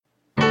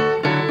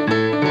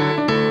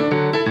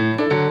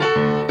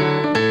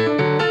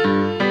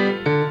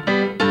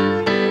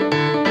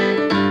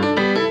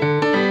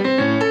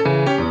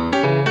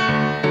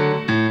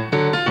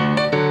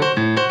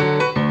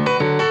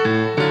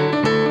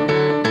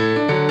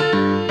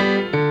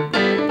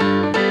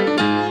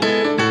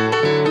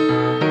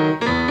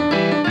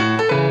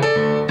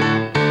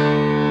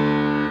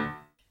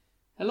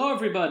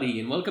everybody,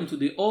 and welcome to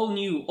the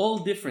all-new,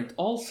 all-different,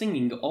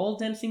 all-singing,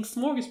 all-dancing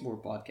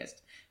Smorgasbord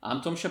podcast.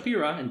 I'm Tom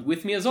Shapira, and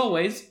with me as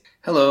always...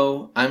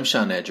 Hello, I'm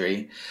Sean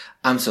Edry.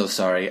 I'm so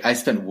sorry, I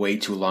spent way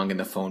too long in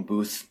the phone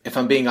booth. If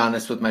I'm being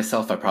honest with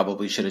myself, I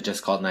probably should have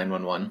just called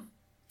 911.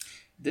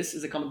 This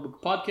is a comic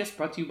book podcast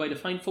brought to you by the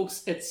fine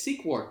folks at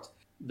Sequart,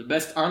 the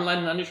best online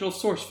and unusual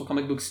source for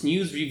comic books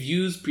news,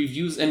 reviews,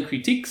 previews, and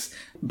critiques.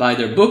 Buy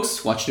their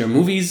books, watch their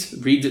movies,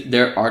 read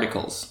their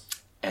articles.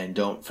 And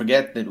don't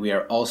forget that we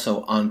are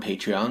also on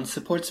Patreon.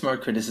 Support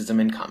smart criticism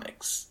in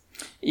comics.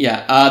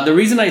 Yeah, the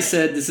reason I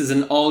said this is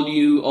an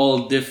all-new,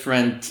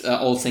 all-different,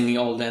 all-singing,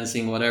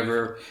 all-dancing,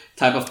 whatever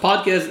type of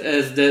podcast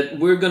is that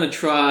we're going to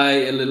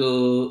try a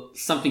little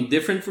something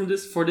different for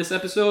this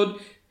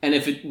episode. And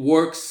if it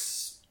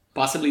works,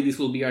 possibly this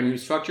will be our new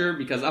structure.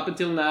 Because up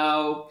until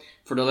now,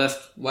 for the last,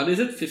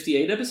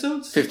 58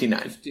 episodes?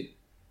 59.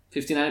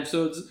 59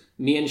 episodes.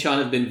 Me and Sean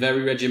have been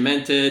very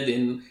regimented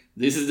in...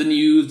 This is the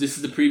news, this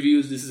is the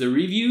previews, this is the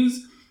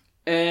reviews.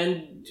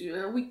 And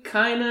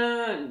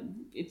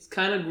it's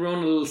kind of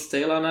grown a little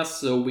stale on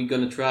us. So we're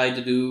going to try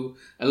to do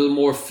a little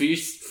more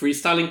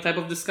freestyling type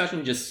of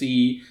discussion. Just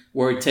see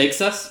where it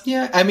takes us.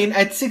 Yeah, I mean,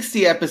 at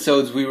 60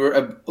 episodes, we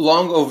were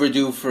long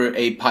overdue for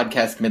a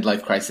podcast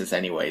midlife crisis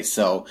anyway.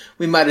 So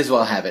we might as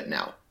well have it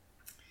now.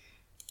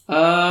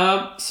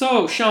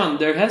 So, Sean,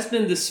 there has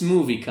been this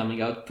movie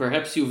coming out.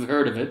 Perhaps you've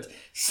heard of it.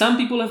 Some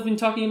people have been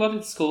talking about it.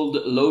 It's called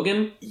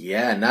Logan.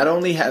 Yeah, not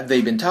only have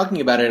they been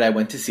talking about it, I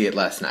went to see it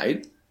last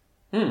night.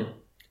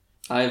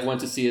 I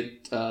went to see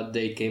it the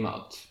day it came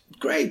out.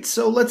 Great,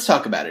 so let's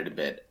talk about it a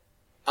bit.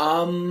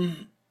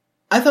 I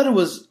thought it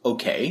was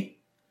okay.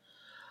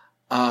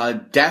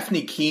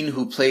 Daphne Keane,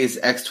 who plays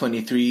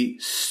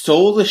X-23,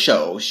 stole the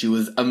show. She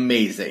was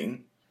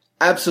amazing.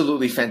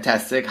 Absolutely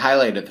fantastic.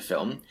 Highlight of the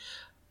film.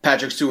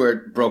 Patrick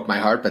Stewart broke my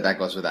heart, but that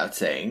goes without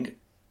saying.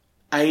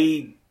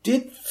 I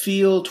did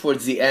feel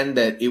towards the end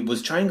that it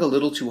was trying a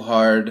little too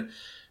hard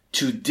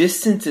to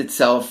distance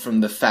itself from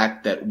the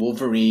fact that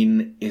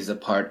Wolverine is a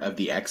part of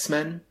the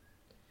X-Men,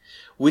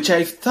 which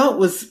I thought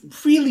was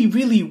really,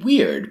 really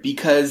weird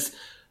because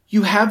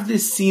you have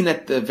this scene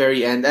at the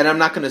very end, and I'm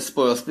not going to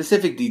spoil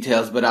specific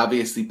details, but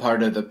obviously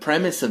part of the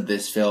premise of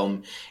this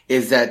film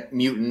is that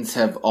mutants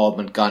have all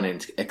been gone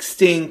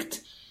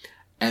extinct,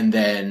 and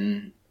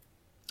then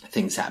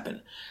things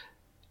happen.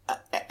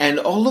 And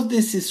all of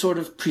this is sort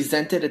of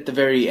presented at the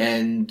very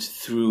end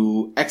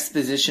through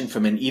exposition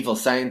from an evil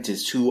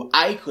scientist who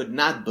I could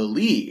not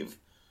believe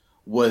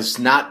was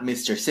not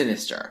Mr.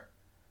 Sinister.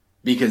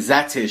 Because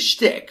that's his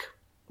shtick,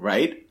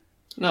 right?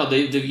 No,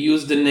 they've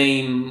used the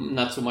name,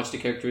 not so much the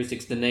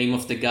characteristics, the name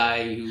of the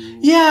guy who...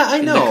 Yeah, I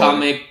know. In the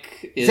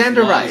comic is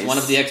Xander Rice. One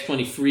of the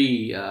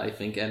X-23, I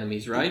think,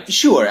 enemies, right?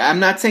 Sure,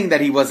 I'm not saying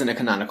that he wasn't a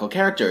canonical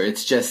character.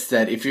 It's just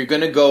that if you're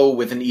gonna go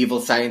with an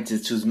evil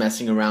scientist who's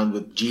messing around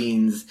with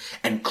genes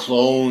and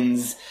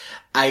clones,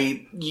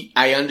 I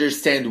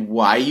understand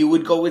why you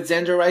would go with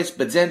Xander Rice,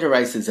 but Xander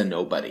Rice is a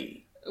nobody.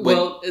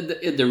 Well,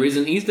 the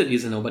reason is that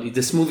he's a nobody.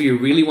 This movie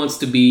really wants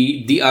to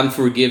be the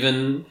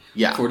Unforgiven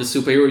for the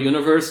superhero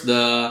universe.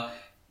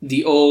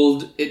 The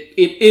old...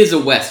 It is a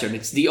Western.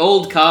 It's the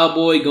old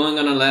cowboy going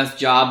on a last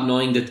job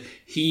knowing that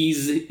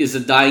is a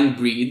dying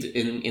breed.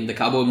 In the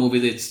cowboy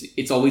movie,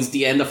 it's always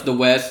the end of the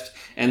West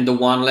and the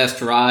one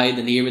last ride.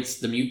 And here it's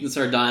the mutants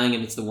are dying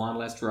and it's the one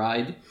last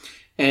ride.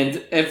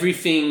 And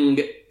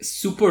everything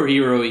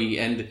superhero-y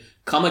and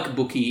comic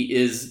booky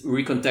is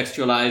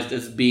recontextualized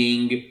as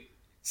being...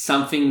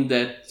 something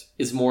that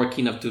is more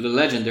akin up to the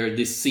legend. There's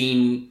this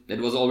scene that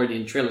was already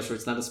in trailer, so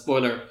it's not a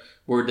spoiler,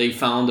 where they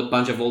found a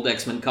bunch of old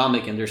X-Men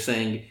comic and they're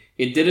saying,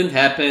 it didn't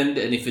happen,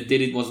 and if it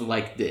did, it wasn't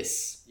like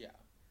this. Yeah.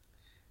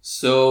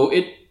 So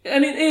it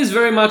is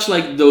very much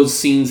like those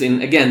scenes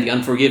in, again, The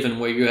Unforgiven,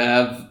 where you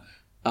have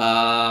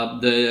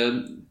not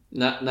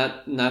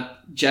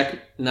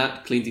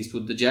Clint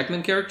Eastwood, the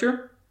Jackman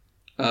character,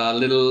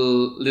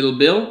 little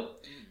Bill,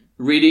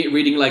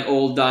 reading like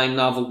old dime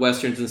novel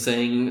westerns and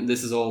saying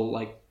this is all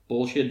like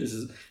bullshit. This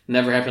is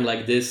never happened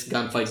like this.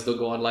 Gunfights don't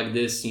go on like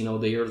this. You know,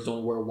 the heroes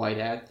don't wear a white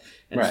hat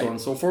and so on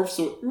and so forth.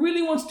 So it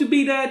really wants to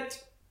be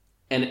that,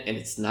 and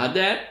it's not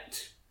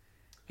that.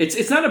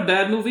 It's not a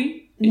bad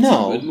movie. It's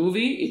a good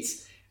movie.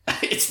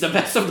 It's the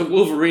best of the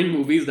Wolverine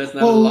movies. That's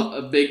not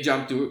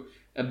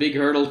a big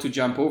hurdle to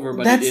jump over,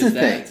 but that's it is the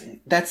thing.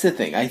 That's the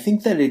thing. I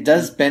think that it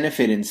does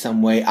benefit in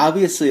some way.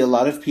 Obviously, a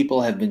lot of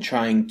people have been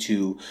trying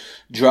to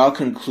draw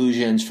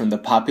conclusions from the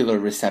popular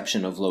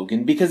reception of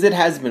Logan because it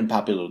has been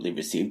popularly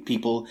received.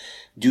 People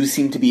do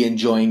seem to be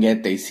enjoying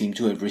it. They seem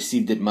to have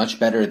received it much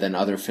better than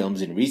other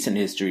films in recent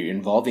history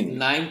involving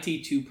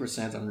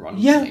 92% on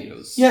Rotten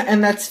Tomatoes. Yeah,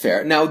 and that's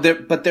fair. Now,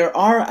 there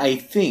are, I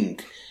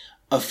think,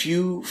 a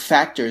few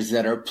factors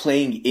that are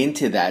playing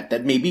into that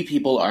maybe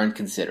people aren't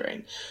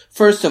considering.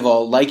 First of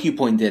all, like you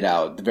pointed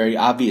out, the very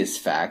obvious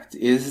fact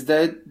is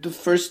that the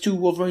first two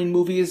Wolverine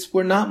movies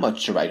were not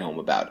much to write home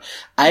about.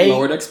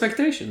 Lowered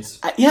expectations.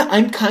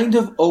 I'm kind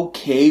of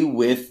okay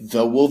with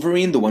the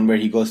Wolverine, the one where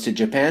he goes to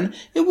Japan.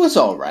 It was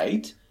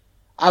alright.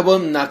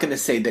 I'm not going to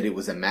say that it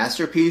was a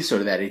masterpiece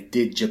or that it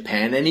did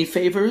Japan any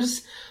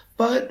favors,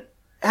 but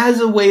as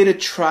a way to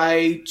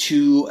try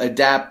to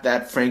adapt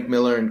that Frank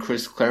Miller and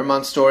Chris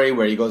Claremont story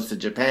where he goes to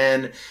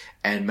Japan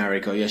and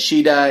Mariko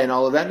Yashida and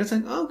all of that, it's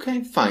like,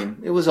 okay, fine.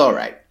 It was all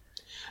right.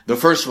 The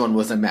first one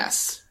was a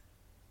mess.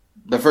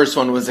 The first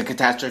one was a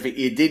catastrophe.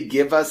 It did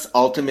give us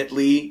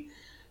ultimately,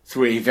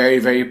 through a very,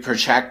 very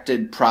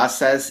protracted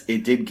process,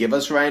 it did give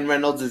us Ryan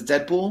Reynolds as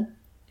Deadpool.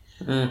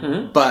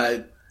 Mm-hmm.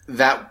 But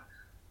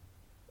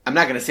I'm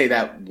not going to say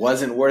that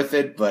wasn't worth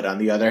it, but on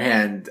the other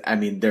hand, I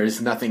mean,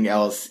 there's nothing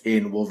else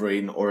in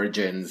Wolverine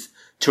Origins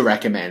to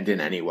recommend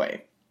in any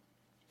way.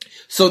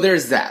 So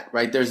there's that,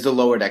 right? There's the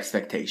lowered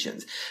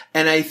expectations.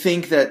 And I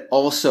think that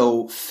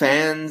also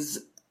fans,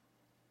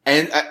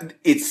 and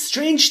it's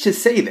strange to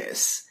say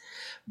this,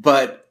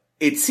 but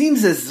it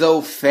seems as though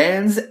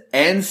fans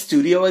and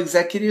studio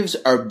executives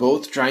are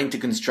both trying to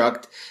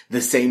construct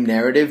the same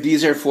narrative.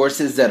 These are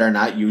forces that are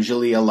not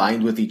usually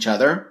aligned with each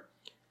other.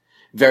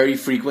 Very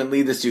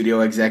frequently, the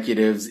studio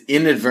executives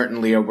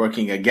inadvertently are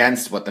working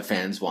against what the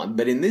fans want.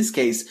 But in this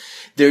case,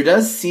 there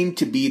does seem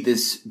to be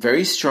this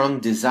very strong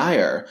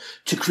desire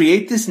to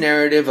create this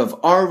narrative of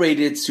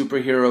R-rated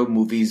superhero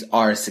movies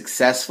are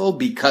successful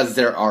because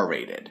they're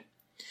R-rated.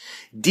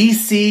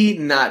 DC,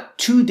 not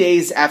 2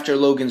 days after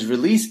Logan's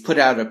release, put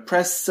out a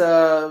press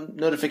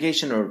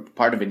notification or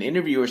part of an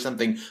interview or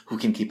something, who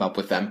can keep up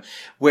with them,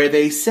 where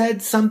they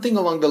said something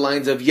along the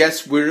lines of,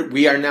 yes,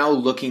 we are now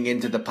looking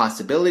into the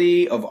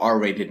possibility of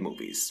R-rated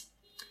movies.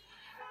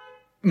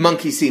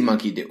 Monkey see,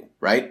 monkey do,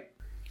 right?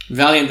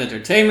 Valiant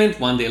Entertainment,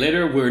 1 day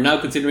later, we're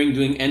now considering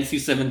doing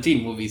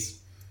NC-17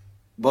 movies.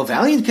 Well,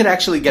 Valiant could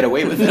actually get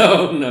away with it.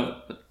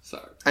 No.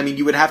 Sorry. I mean,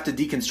 you would have to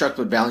deconstruct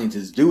what Valiant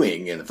is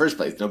doing in the first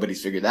place.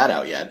 Nobody's figured that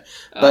out yet.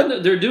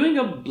 But they're doing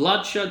a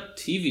Bloodshot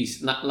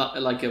TV, not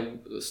like a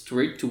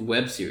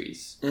straight-to-web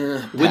series.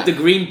 With the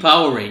Green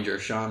Power Ranger,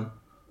 Sean.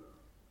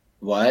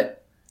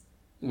 What?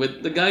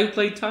 With the guy who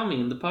played Tommy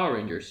in the Power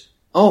Rangers.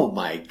 Oh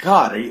my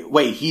god.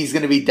 Wait, he's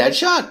going to be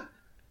Deadshot?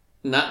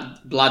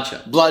 Not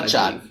Bloodshot.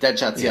 Bloodshot.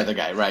 Deadshot's the other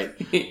guy, right?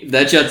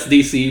 Deadshot's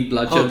DC,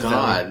 Bloodshot's Oh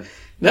god.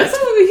 He's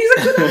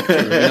a good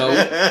actor, you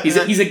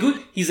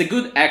know. He's a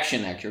good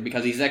action actor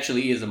because he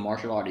actually is a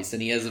martial artist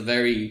and he has a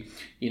very,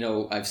 you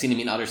know, I've seen him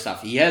in other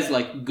stuff. He has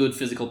like good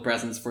physical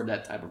presence for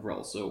that type of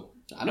role. So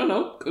I don't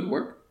know, could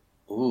work.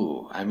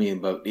 Ooh, I mean,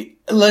 but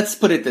let's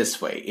put it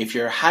this way: if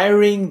you're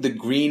hiring the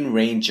Green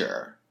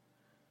Ranger,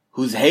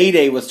 whose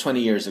heyday was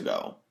 20 years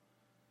ago,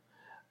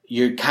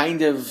 you're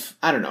kind of,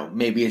 I don't know,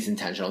 maybe it's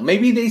intentional.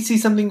 Maybe they see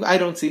something I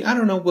don't see. I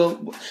don't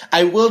know.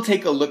 I will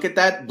take a look at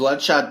that.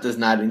 Bloodshot does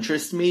not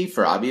interest me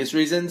for obvious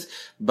reasons,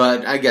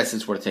 but I guess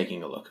it's worth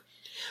taking a look.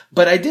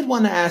 But I did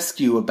want to ask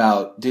you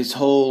about this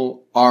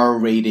whole R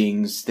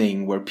ratings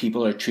thing where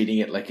people are treating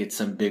it like it's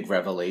some big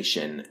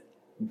revelation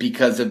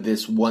because of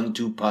this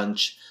 1-2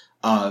 punch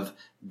of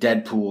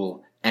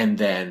Deadpool and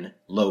then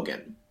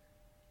Logan.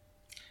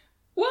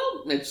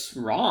 Well, it's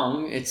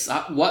wrong. It's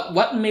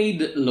what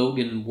made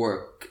Logan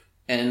work.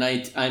 And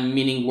I'm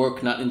meaning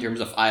work not in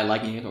terms of I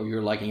liking it or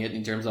you're liking it,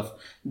 in terms of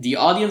the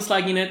audience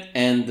liking it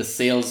and the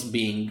sales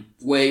being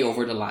way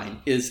over the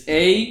line. Is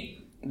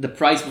A, the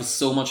price was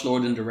so much lower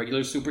than the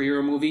regular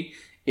superhero movie.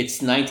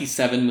 It's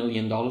 $97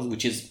 million,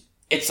 which is,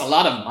 it's a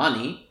lot of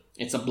money.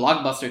 It's a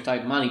blockbuster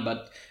type money,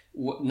 but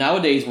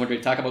nowadays when they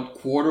talk about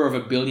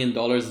 $250 million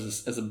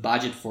as a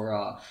budget for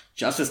a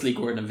Justice League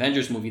or an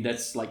Avengers movie,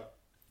 that's like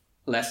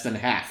less than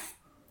half.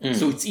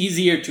 So it's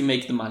easier to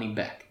make the money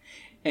back.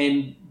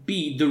 And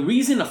B, the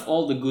reason of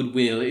all the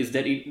goodwill is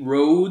that it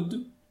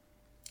rode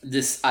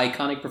this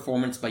iconic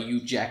performance by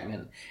Hugh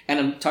Jackman. And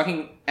I'm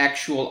talking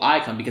actual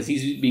icon because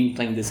he's been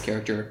playing this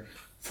character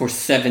for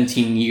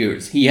 17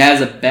 years. He has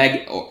a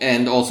bag,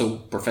 and also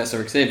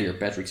Professor Xavier,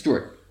 Patrick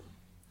Stewart.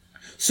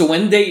 So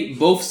when they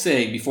both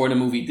say before the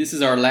movie, this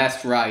is our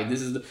last ride,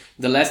 this is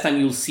the last time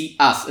you'll see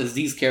us as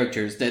these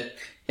characters that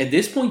at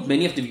this point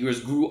many of the viewers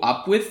grew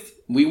up with.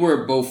 We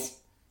were both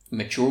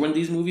mature when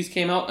these movies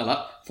came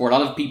out. For a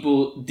lot of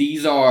people,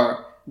 these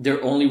are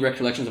their only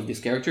recollections of this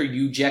character.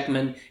 Hugh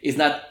Jackman is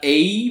not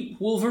a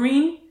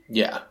Wolverine.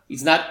 Yeah.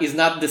 He's not the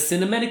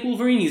cinematic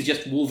Wolverine, he's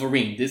just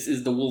Wolverine. This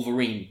is the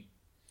Wolverine.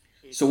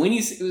 So when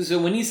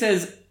he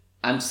says,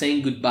 I'm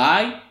saying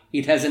goodbye,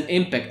 it has an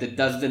impact that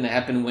doesn't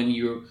happen when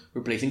you're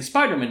replacing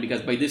Spider-Man,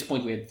 because by this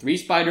point we had 3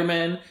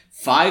 Spider-Man,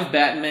 5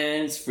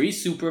 Batmans, 3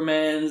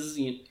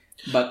 Supermans,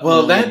 but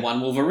only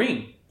 1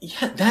 Wolverine.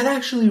 Yeah, that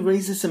actually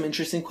raises some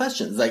interesting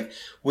questions. Like,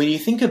 when you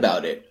think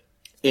about it,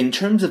 in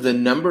terms of the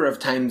number of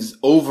times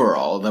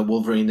overall that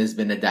Wolverine has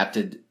been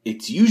adapted,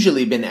 it's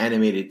usually been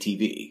animated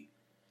TV.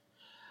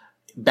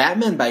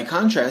 Batman, by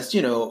contrast,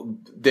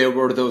 there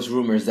were those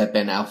rumors that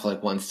Ben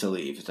Affleck wants to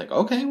leave. It's like,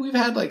 okay, we've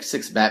had like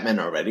 6 Batman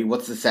already.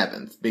 What's the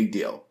 7th? Big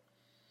deal.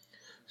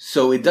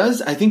 So it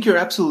does, I think you're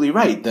absolutely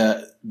right.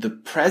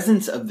 The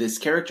presence of this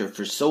character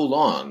for so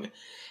long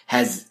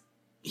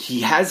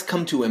he has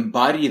come to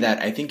embody that,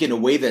 I think, in a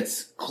way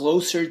that's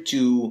closer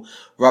to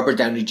Robert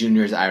Downey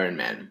Jr.'s Iron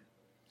Man.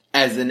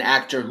 as an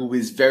actor who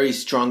is very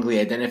strongly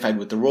identified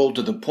with the role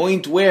to the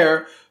point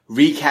where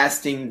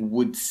recasting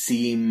would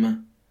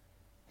seem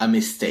a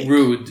mistake.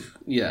 Rude,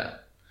 yeah.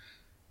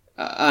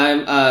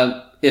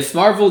 If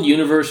Marvel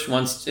Universe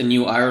wants a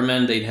new Iron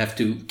Man, they'd have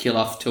to kill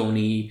off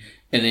Tony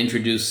and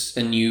introduce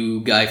a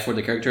new guy for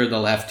the character.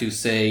 They'll have to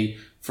say,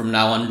 from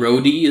now on,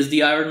 Rhodey is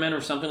the Iron Man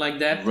or something like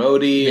that.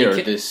 Rhodey,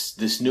 or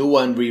this new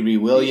one,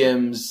 Riri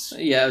Williams.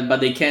 Yeah,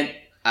 but they can't...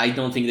 I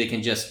don't think they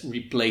can just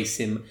replace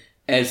him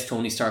as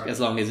Tony Stark as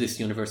long as this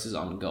universe is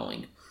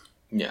ongoing.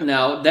 Yeah.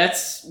 Now,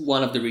 that's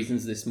one of the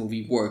reasons this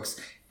movie works.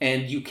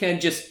 And you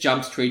can't just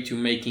jump straight to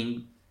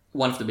making...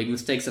 One of the big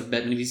mistakes of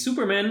Batman v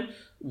Superman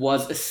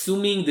was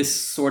assuming this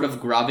sort of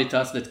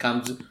gravitas that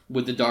comes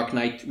with the Dark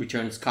Knight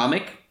Returns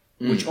comic,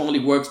 which only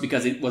works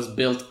because it was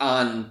built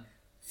on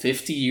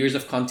 50 years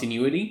of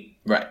continuity.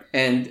 Right.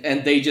 And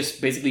they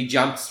just basically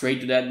jumped straight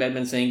to that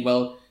Batman saying,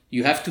 well,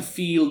 you have to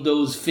feel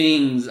those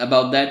things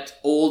about that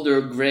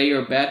older,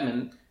 grayer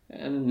Batman.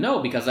 And no,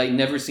 because I've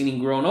never seen him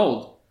grown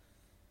old.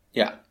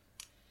 Yeah.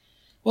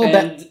 Well,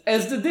 and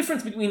as the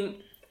difference between...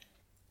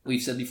 We've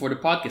said before the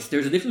podcast,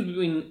 there's a difference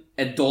between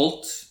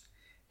adult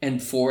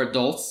and for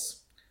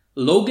adults.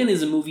 Logan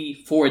is a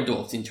movie for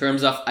adults in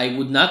terms of I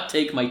would not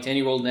take my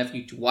 10-year-old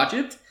nephew to watch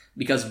it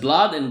because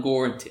blood and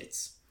gore and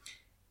tits.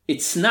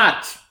 It's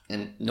not,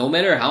 and no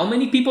matter how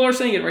many people are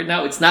saying it right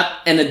now, it's not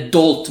an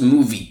adult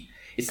movie.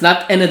 It's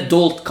not an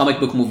adult comic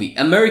book movie.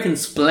 American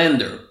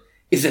Splendor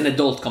is an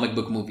adult comic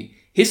book movie.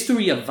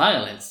 History of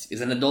Violence is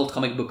an adult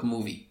comic book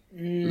movie.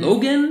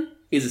 Logan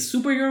is a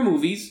superhero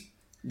movie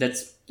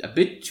that's a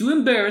bit too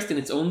embarrassed in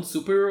its own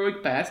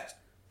superheroic past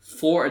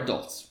for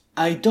adults.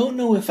 I don't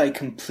know if I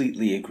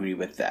completely agree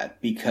with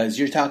that, because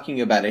you're talking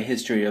about a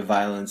history of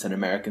violence and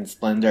American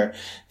Splendor.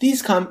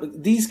 These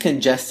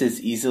can just as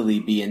easily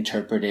be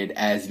interpreted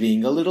as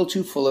being a little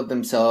too full of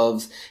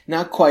themselves,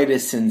 not quite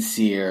as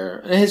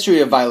sincere. A history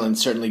of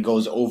violence certainly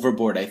goes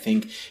overboard, I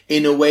think,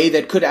 in a way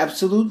that could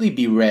absolutely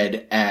be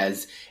read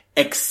as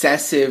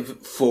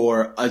excessive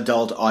for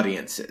adult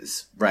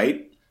audiences,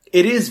 right?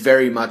 It is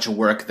very much a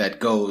work that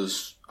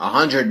goes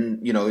 100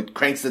 and, it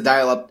cranks the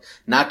dial up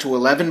not to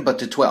 11, but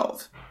to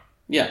 12.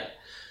 Yeah.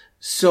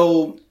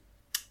 So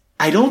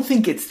I don't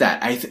think it's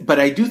that. But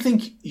I do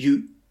think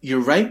you're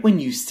right when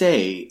you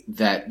say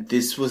that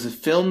this was a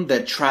film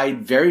that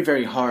tried very,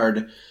 very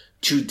hard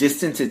to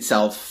distance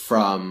itself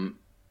from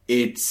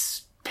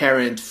its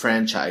parent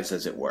franchise,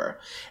 as it were.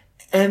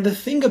 And the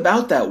thing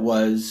about that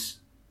was,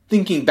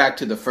 thinking back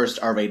to the first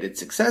R-rated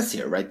success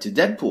here, right, to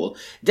Deadpool.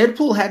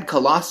 Deadpool had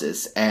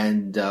Colossus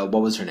and,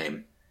 what was her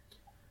name?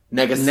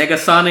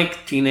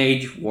 Negasonic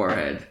Teenage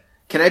Warhead.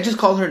 Can I just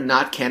call her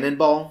not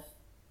Cannonball?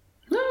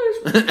 No,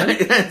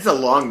 it's a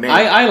long name.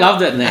 I love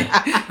that name.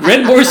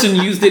 Grant Morrison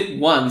used it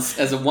once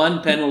as a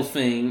one-panel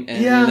thing,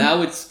 and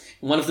now it's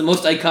one of the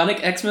most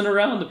iconic X-Men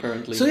around,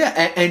 apparently. So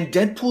yeah, and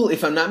Deadpool,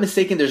 if I'm not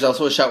mistaken, there's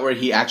also a shot where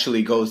he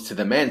actually goes to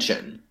the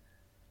mansion.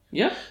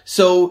 Yeah.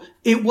 So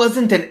it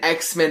wasn't an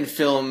X-Men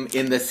film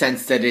in the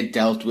sense that it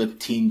dealt with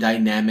team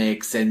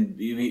dynamics and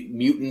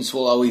mutants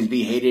will always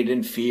be hated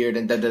and feared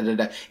and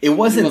da-da-da-da. It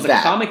wasn't that. It was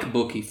a comic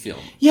booky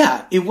film.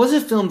 Yeah, it was a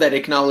film that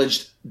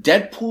acknowledged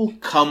Deadpool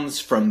comes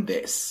from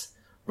this,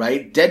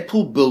 right?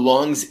 Deadpool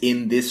belongs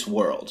in this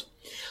world.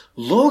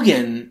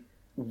 Logan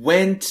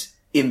went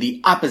in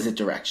the opposite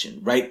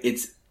direction, right?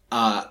 It's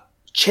a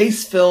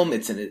chase film.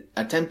 It's an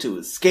attempt to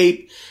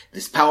escape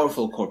this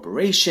powerful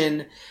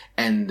corporation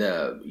and,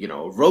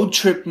 road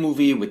trip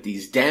movie with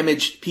these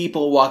damaged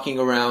people walking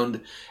around.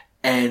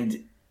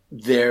 And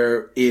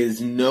there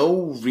is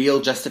no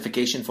real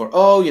justification for,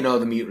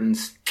 the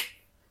mutants,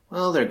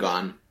 well, they're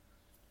gone.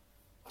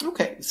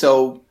 Okay.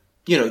 So,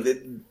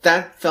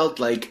 that felt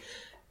like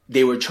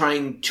they were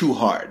trying too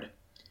hard.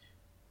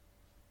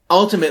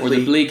 Ultimately. For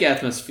the bleak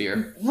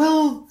atmosphere.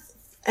 Well,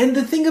 and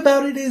the thing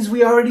about it is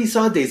we already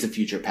saw Days of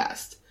Future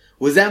Past.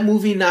 Was that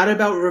movie not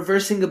about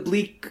reversing a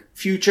bleak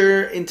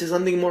future into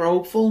something more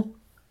hopeful?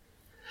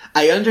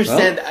 I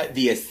understand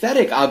the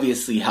aesthetic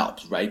obviously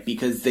helped, right?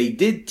 Because they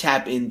did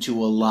tap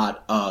into a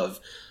lot of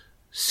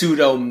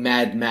pseudo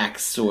Mad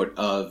Max sort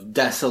of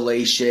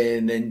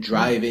desolation and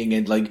driving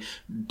and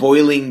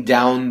boiling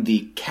down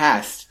the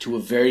cast to a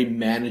very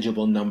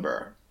manageable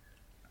number.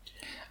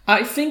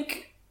 I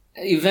think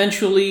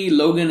eventually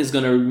Logan is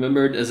going to be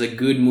remembered as a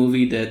good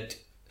movie that,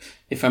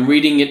 if I'm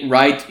reading it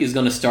right, is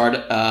going to start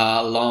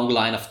a long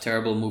line of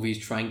terrible movies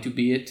trying to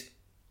be it.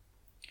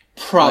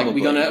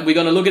 Probably. We're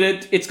gonna look at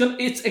it.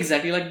 It's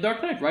exactly like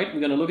Dark Knight, right?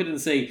 We're gonna look at it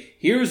and say,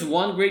 here's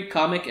one great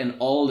comic and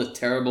all the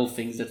terrible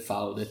things that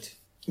followed it.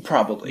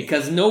 Probably.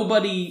 Because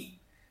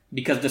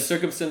the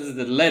circumstances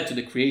that led to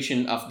the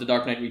creation of The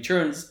Dark Knight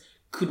Returns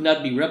could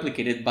not be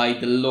replicated by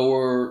the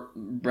lower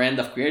brand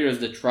of creators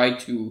that tried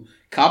to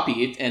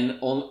copy it and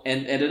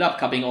ended up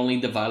copying only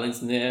the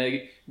violence and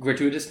the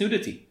gratuitous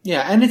nudity.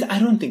 Yeah, and I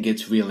don't think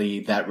it's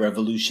really that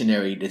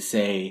revolutionary to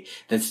say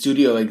that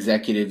studio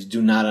executives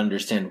do not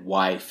understand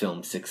why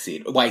films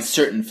succeed, why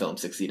certain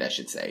films succeed, I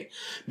should say.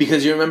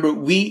 Because you remember,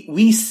 we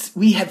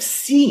have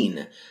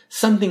seen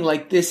something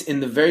like this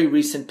in the very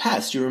recent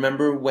past. You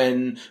remember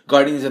when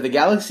Guardians of the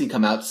Galaxy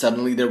come out,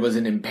 suddenly there was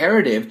an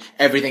imperative,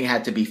 everything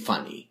had to be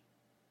funny.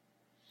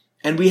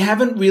 And we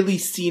haven't really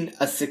seen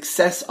a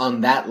success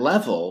on that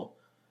level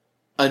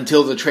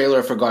until the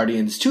trailer for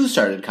Guardians 2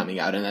 started coming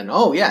out, and then,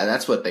 oh yeah,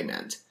 that's what they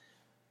meant.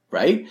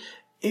 Right?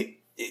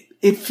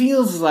 It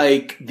feels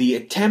like the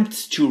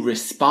attempts to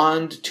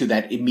respond to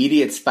that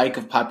immediate spike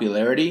of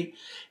popularity,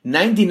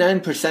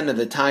 99% of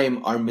the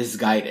time are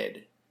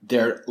misguided.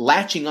 They're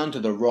latching onto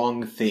the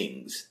wrong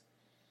things.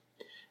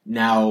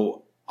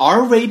 Now,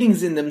 our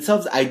ratings in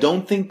themselves, I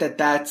don't think that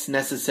that's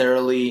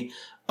necessarily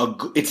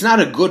it's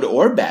not a good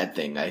or bad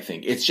thing, I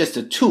think. It's just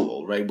a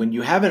tool, right? When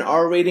you have an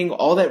R rating,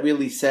 all that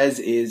really says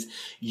is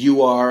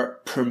you are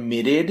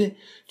permitted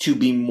to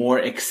be more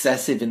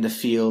excessive in the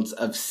fields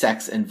of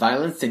sex and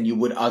violence than you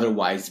would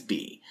otherwise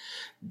be.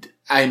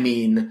 I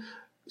mean,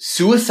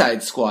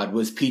 Suicide Squad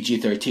was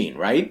PG-13,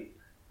 right?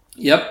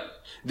 Yep.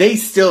 They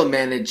still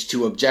managed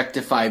to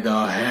objectify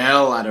the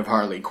hell out of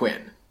Harley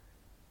Quinn.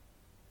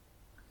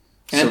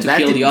 And to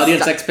kill the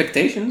audience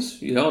expectations.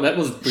 That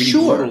was pretty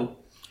brutal.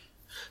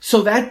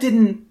 So that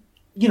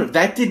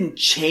didn't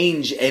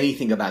change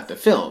anything about the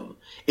film.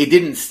 It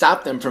didn't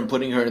stop them from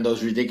putting her in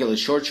those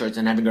ridiculous short shorts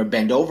and having her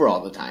bend over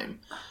all the time.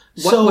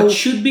 What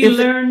should be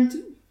learned?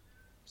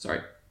 Sorry.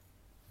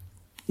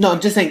 No,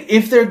 I'm just saying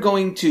if they're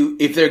going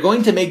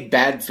to make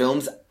bad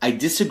films, I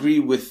disagree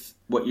with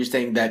what you're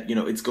saying that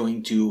it's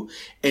going to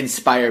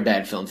inspire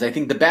bad films. I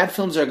think the bad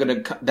films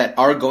that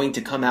are going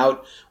to come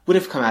out would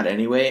have come out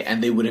anyway,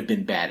 and they would have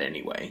been bad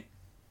anyway.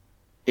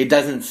 It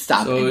doesn't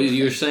stop. So anything.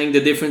 You're saying the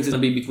difference is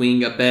going to be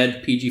between a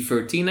bad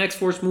PG-13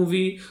 X-Force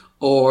movie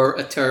or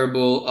a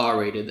terrible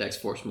R-rated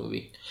X-Force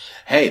movie?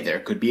 Hey, there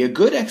could be a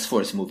good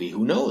X-Force movie.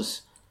 Who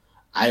knows?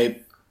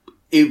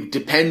 It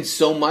depends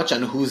so much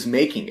on who's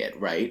making it,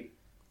 right?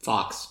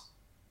 Fox.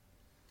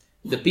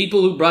 The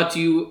people who brought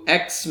you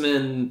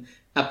X-Men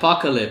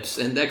Apocalypse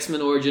and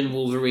X-Men Origin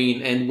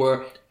Wolverine and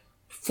were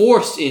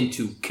forced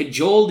into,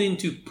 cajoled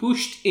into,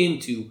 pushed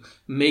into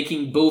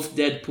making both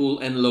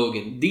Deadpool and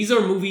Logan. These are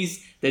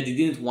movies that they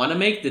didn't want to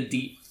make, that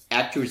the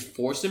actors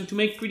forced them to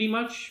make pretty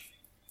much.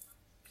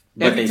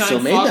 But they still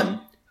made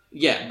them.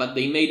 Yeah, but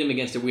they made them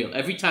against their will.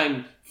 Every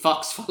time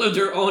Fox followed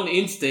their own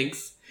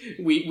instincts,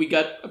 we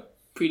got a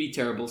pretty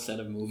terrible set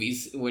of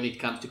movies when it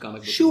comes to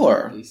comic books.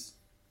 Sure.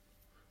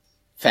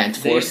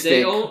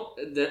 Fantastic.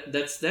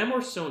 That's them or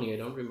Sony? I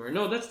don't remember.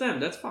 No, that's them.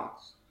 That's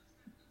Fox.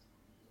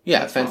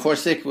 Yeah,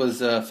 Fantastic was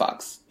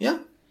Fox. Yeah.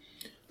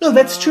 No,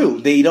 that's true.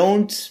 They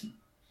don't...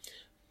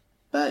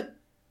 But,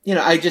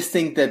 I just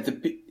think that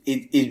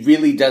it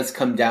really does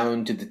come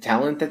down to the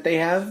talent that they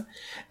have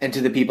and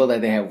to the people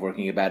that they have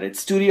working about it.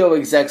 Studio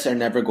execs are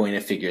never going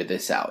to figure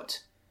this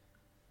out.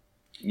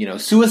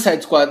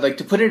 Suicide Squad,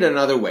 to put it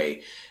another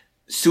way,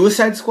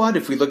 Suicide Squad,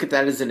 if we look at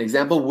that as an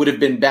example, would have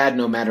been bad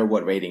no matter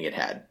what rating it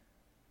had.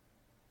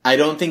 I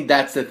don't think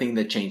that's the thing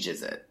that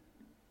changes it.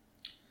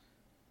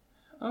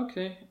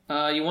 Okay.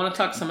 You want to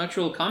talk some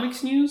actual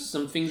comics news?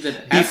 Some things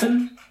that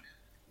happened?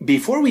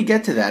 Before we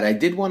get to that, I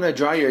did want to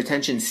draw your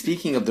attention,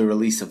 speaking of the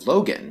release of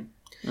Logan.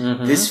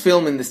 Mm-hmm. This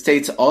film in the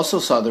States also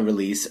saw the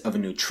release of a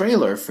new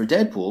trailer for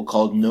Deadpool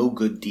called No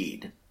Good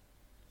Deed.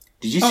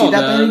 Did you see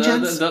that by any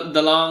chance?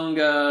 The long,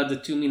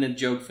 the 2-minute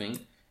joke thing.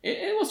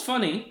 It was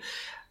funny.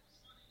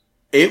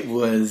 It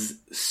was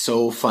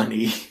so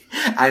funny.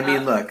 I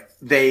mean, look,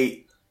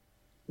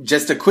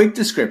 just a quick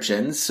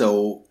description.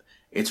 So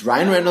it's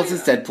Ryan Reynolds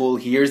as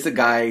Deadpool. Here's the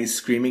guy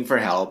screaming for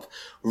help,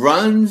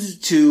 runs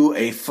to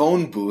a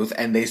phone booth,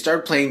 and they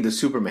start playing the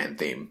Superman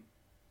theme.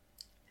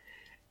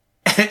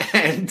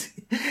 And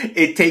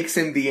it takes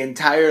him the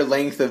entire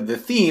length of the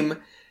theme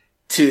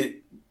to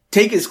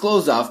take his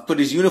clothes off, put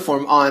his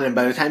uniform on, and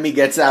by the time he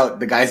gets out,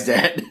 the guy's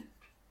dead.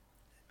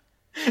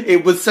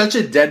 It was such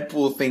a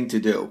Deadpool thing to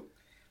do.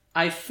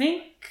 I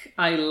think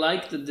I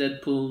like the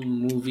Deadpool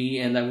movie,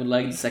 and I would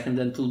like the second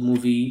Deadpool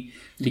movie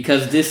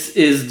because this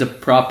is the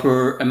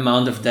proper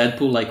amount of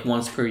Deadpool,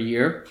 once per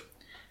year.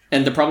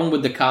 And the problem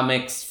with the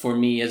comics for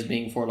me as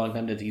being for a long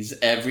time that he's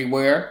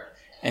everywhere,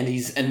 and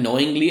he's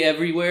annoyingly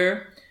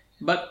everywhere.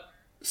 But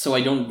so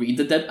I don't read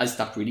I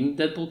stopped reading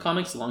Deadpool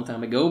comics a long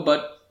time ago.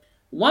 But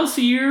once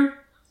a year,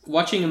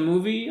 watching a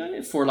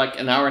movie for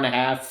an hour and a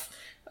half,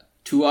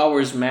 2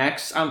 hours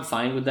max, I'm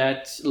fine with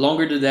that.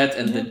 Longer than that,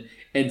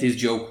 and his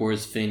joke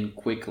wears thin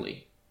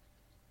quickly.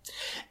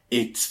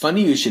 It's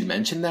funny you should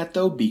mention that,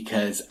 though,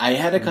 because I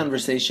had a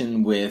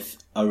conversation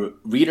with a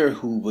reader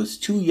who was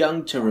too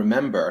young to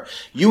remember.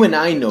 You and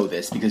I know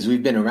this because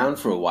we've been around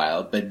for a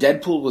while, but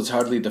Deadpool was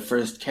hardly the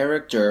first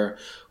character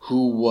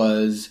who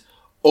was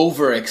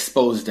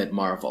overexposed at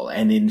Marvel.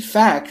 And in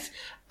fact,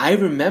 I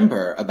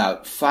remember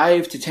about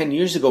 5 to 10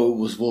 years ago, it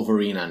was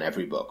Wolverine on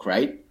every book,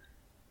 right?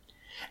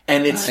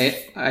 And it's...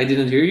 I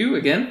didn't hear you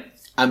again.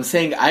 I'm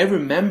saying I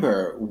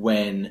remember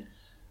when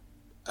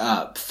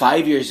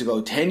 5 years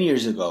ago, 10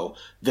 years ago,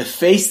 the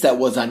face that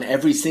was on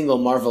every single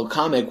Marvel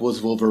comic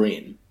was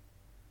Wolverine.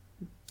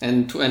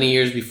 And 20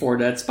 years before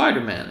that,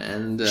 Spider-Man.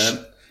 And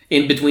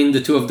in between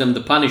the two of them,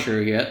 the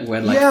Punisher, who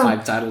had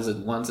 5 titles at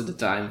once at the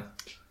time.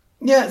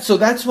 Yeah, so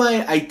that's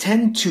why I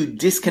tend to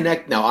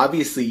disconnect. Now,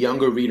 obviously,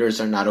 younger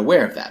readers are not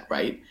aware of that,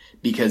 right?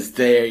 Because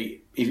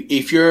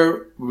if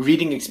your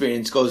reading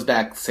experience goes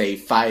back, say,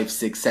 5,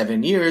 6,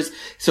 7 years,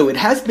 so it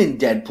has been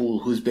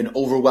Deadpool who's been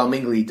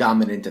overwhelmingly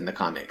dominant in the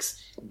comics.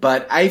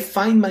 But I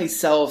find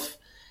myself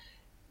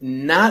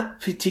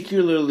not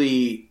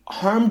particularly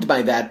harmed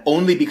by that,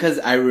 only because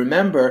I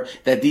remember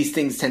that these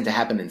things tend to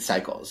happen in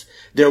cycles.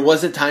 There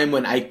was a time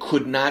when I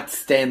could not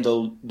stand the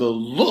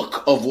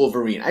look of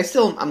Wolverine. I'm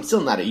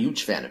still not a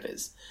huge fan of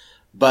his,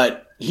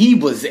 but he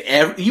was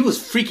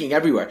freaking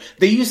everywhere.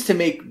 They used to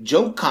make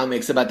joke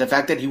comics about the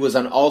fact that he was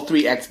on all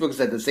 3 X-books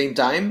at the same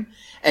time,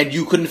 and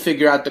you couldn't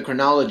figure out the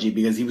chronology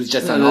because he was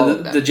just on all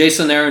of them. The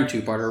Jason Aaron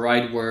 2-parter,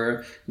 right,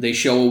 where they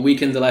show a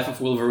week in the life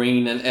of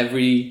Wolverine, and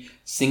every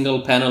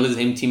single panel is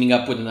him teaming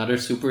up with another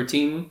super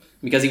team,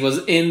 because he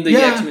was in the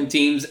X-Men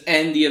teams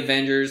and the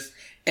Avengers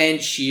and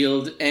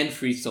S.H.I.E.L.D. and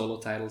 3 solo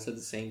titles at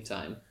the same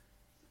time.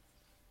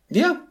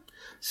 Yeah.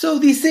 So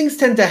these things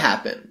tend to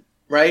happen,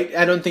 right?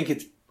 I don't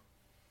think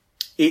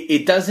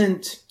it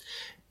doesn't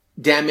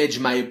damage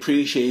my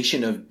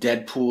appreciation of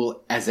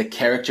Deadpool as a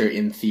character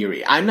in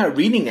theory. I'm not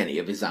reading any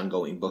of his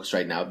ongoing books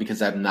right now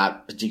because I'm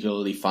not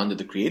particularly fond of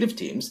the creative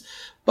teams,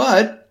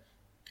 but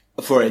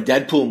for a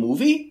Deadpool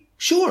movie,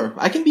 sure,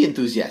 I can be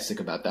enthusiastic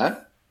about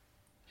that.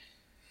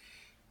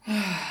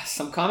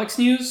 Some comics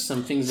news,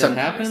 some things that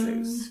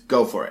happen.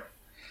 Go for it.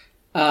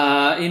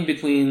 In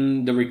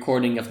between the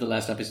recording of the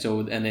last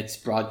episode and its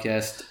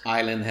broadcast,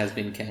 Island has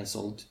been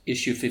cancelled.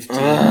 Issue 15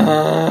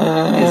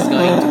 is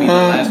going to be the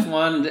last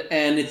one,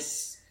 and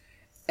it's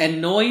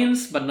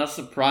annoyance but not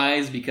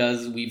surprise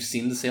because we've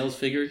seen the sales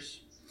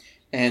figures.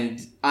 And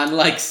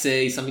unlike,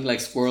 say, something like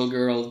Squirrel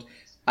Girl,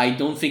 I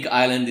don't think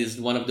Island is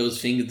one of those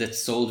things that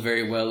sold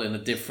very well in a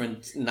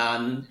different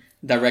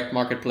non-direct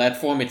market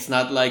platform. It's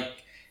not like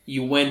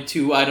you went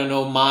to, I don't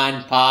know, Ma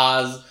and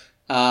Pa's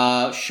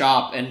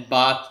shop and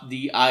bought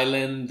the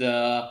Island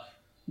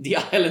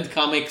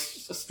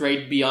comics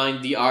straight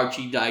behind the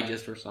Archie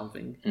Digest or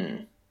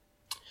something.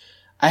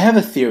 I have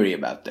a theory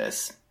about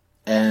this,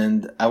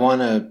 and I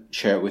want to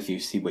share it with you,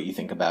 see what you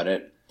think about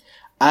it.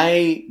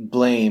 I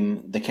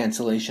blame the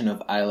cancellation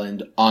of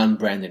Island on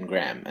Brandon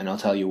Graham, and I'll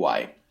tell you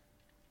why.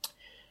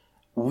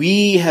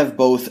 We have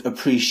both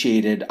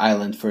appreciated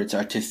Island for its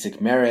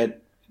artistic merit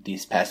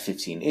these past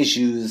 15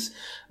 issues.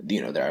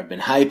 There have been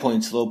high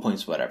points, low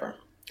points, whatever.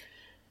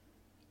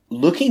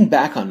 Looking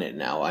back on it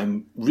now,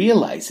 I'm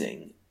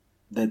realizing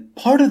that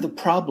part of the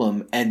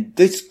problem, and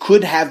this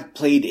could have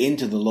played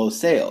into the low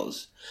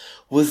sales,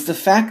 was the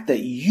fact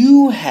that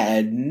you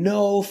had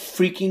no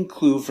freaking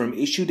clue from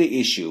issue to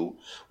issue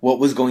what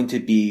was going to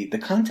be the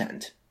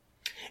content.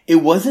 It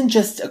wasn't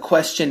just a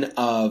question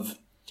of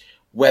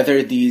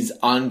whether these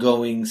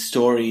ongoing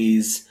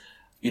stories,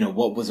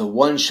 what was a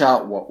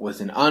one-shot, what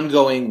was an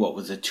ongoing, what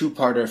was a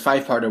 2-parter,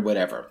 5-parter,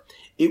 whatever.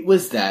 It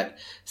was that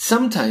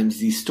sometimes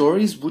these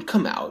stories would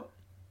come out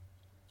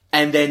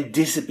and then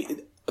disappear.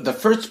 The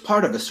first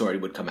part of a story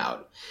would come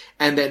out,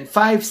 and then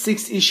 5,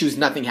 6 issues,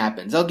 nothing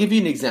happens. I'll give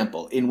you an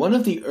example. In one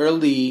of the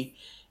early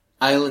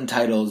Island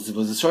titles, there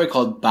was a story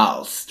called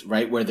Balst,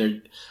 right, where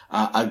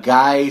a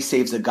guy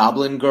saves a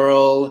goblin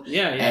girl,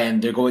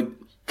 and they're going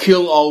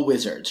kill all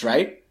wizards,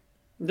 right?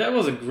 That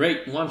was a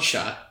great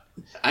one-shot.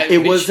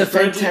 It was a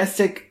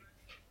fantastic...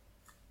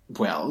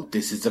 Well,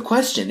 this is the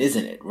question,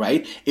 isn't it,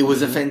 right? It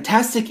was a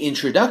fantastic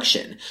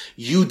introduction.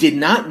 You did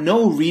not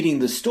know reading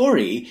the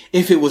story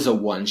if it was a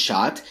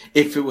one-shot,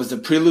 if it was a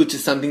prelude to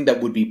something that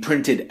would be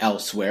printed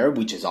elsewhere,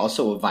 which is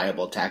also a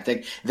viable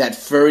tactic. That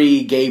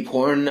furry gay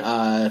porn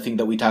thing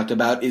that we talked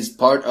about is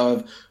part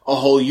of a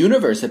whole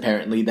universe,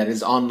 apparently, that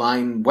is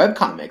online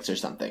webcomics or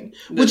something,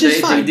 which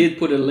is fine. They did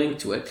put a link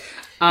to it.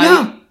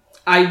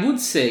 I would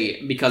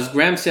say, because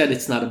Graham said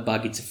it's not a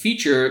bug, it's a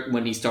feature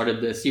when he started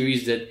the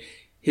series, that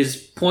his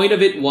point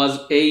of it was,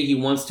 A, he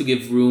wants to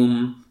give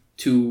room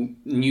to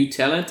new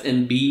talent,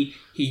 and B,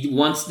 he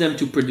wants them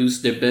to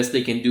produce their best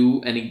they can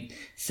do, and he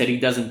said he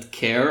doesn't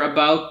care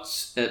about,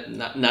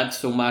 not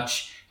so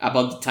much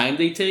about the time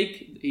they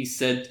take. He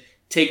said,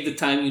 take the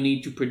time you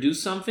need to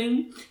produce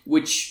something,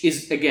 which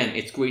is, again,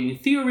 it's great in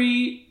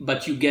theory,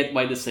 but you get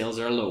why the sales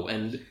are low.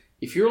 And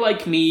if you're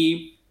like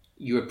me,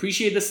 you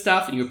appreciate the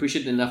stuff, and you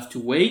appreciate enough to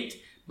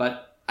wait,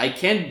 but I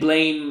can't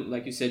blame,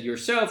 like you said,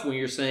 yourself when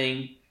you're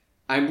saying,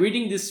 I'm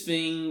reading this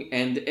thing,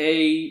 and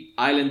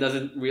Island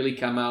doesn't really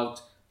come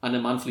out on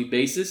a monthly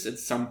basis. At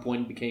some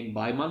point became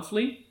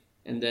bi-monthly,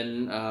 and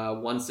then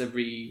once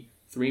every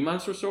 3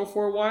 months or so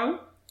for a while.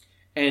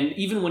 And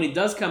even when it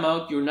does come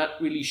out, you're not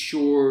really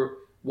sure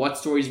what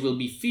stories will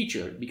be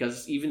featured,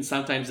 because even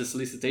sometimes the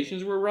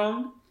solicitations were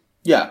wrong.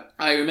 Yeah.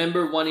 I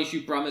remember one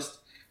issue promised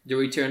the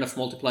return of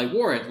Multiply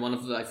Warhead, one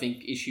of the, I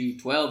think, issue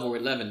 12 or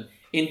 11,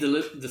 in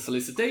the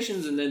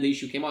solicitations, and then the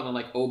issue came out, and I'm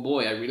like, oh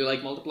boy, I really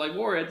like Multiply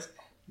Warheads.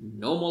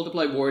 No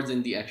multiply words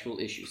in the actual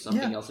issue.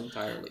 Something else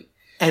entirely.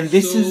 And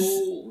this is...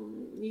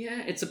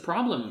 Yeah, it's a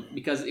problem.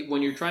 Because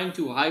when you're trying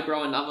to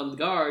highbrow and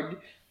avant-garde,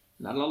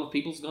 not a lot of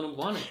people's going to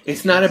want it.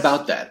 It's not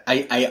about that.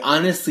 I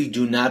honestly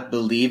do not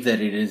believe that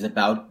it is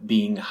about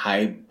being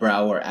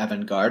highbrow or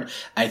avant-garde.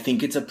 I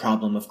think it's a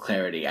problem of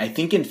clarity. I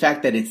think, in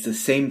fact, that it's the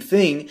same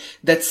thing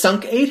that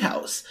sunk 8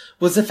 House,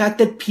 was the fact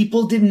that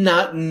people did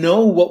not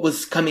know what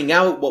was coming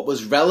out, what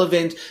was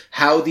relevant,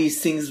 how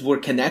these things were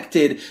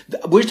connected.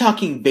 We're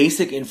talking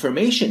basic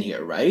information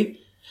here, right?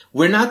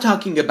 We're not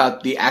talking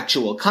about the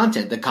actual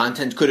content. The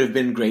content could have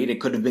been great,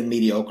 it could have been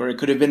mediocre, it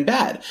could have been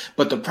bad.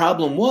 But the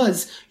problem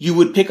was, you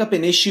would pick up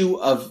an issue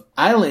of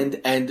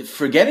Island and,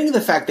 forgetting the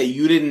fact that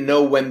you didn't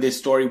know when this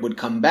story would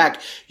come back,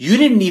 you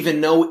didn't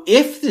even know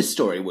if this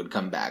story would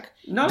come back.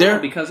 No,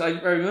 because I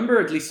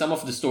remember at least some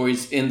of the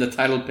stories in the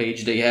title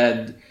page, they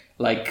had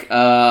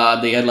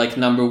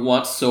number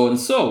 1 so and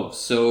so.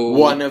 So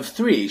 1 of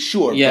 3,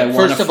 sure. Yeah, but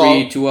 1 of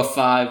 3, 2 of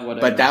 5, whatever.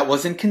 But that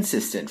wasn't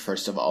consistent,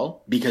 first of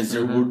all, because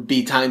there would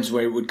be times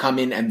where it would come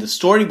in and the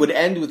story would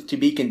end with "to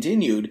be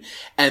continued,"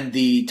 and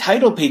the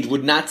title page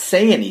would not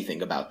say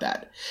anything about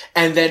that.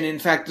 And then, in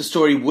fact, the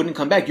story wouldn't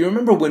come back. You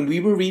remember when we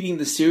were reading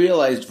the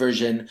serialized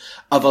version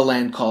of A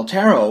Land Called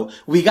Tarot,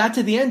 we got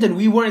to the end and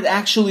we weren't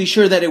actually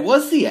sure that it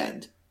was the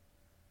end.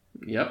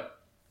 Yep.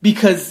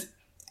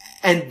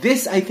 And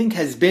this, I think,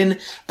 has been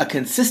a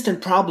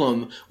consistent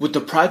problem with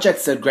the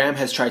projects that Graham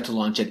has tried to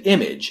launch at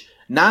Image.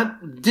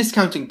 Not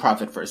discounting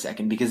profit for a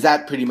second, because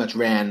that pretty much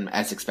ran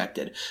as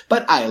expected.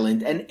 But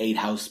Island and 8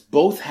 House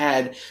both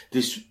had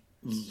this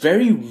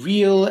very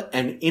real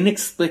and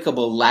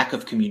inexplicable lack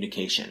of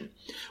communication,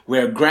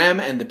 where Graham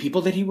and the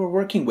people that he were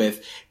working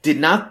with did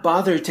not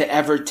bother to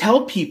ever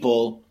tell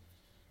people,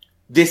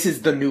 this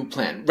is the new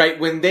plan, right?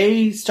 When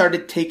they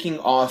started taking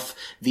off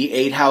the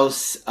 8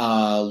 House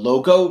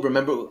logo,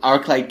 remember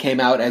Arclight came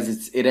out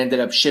as it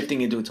ended up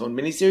shifting into its own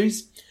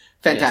miniseries?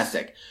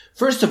 Fantastic. Yes.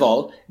 First of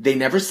all, they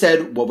never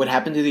said what would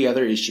happen to the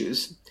other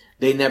issues.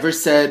 They never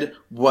said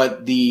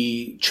what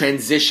the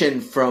transition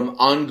from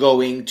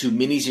ongoing to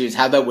miniseries,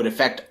 how that would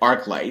affect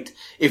Arclight.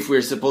 If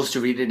we're supposed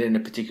to read it in a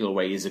particular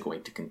way, is it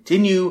going to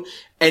continue?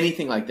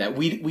 Anything like that.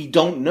 We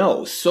don't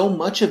know. So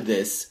much of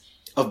this,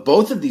 of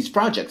both of these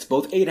projects,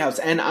 both 8 House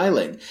and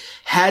Island,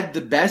 had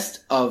the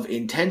best of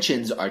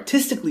intentions,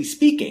 artistically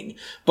speaking,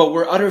 but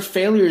were utter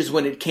failures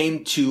when it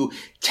came to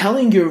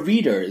telling your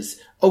readers,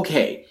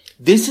 okay,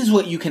 this is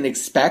what you can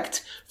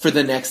expect for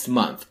the next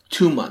month,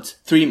 2 months,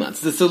 3 months.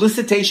 The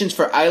solicitations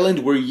for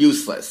Island were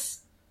useless.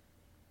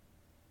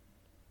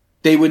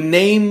 They would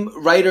name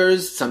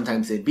writers,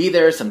 sometimes they'd be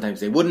there,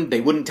 sometimes they wouldn't.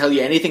 They wouldn't tell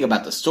you anything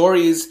about the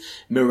stories.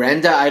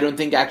 Miranda, I don't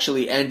think,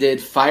 actually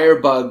ended.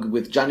 Firebug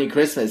with Johnny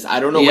Christmas,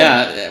 I don't know.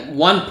 Yeah,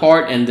 one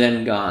part and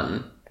then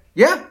gone.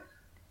 Yeah.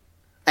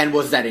 And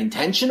was that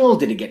intentional?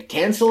 Did it get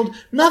canceled?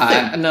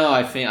 Nothing. No,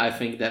 I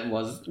think that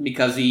was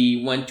because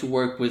he went to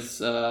work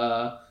with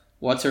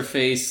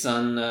what's-her-face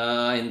on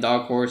in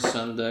Dark Horse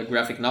on the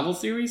graphic novel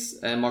series,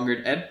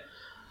 Margaret Ebb.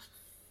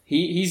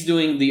 He's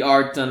doing the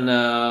art on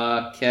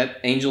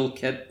Angel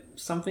Cat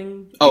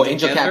something. Oh,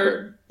 Angel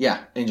Catbird.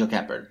 Yeah, Angel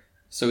Catbird.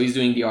 So he's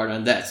doing the art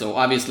on that. So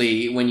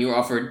obviously, when you're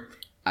offered,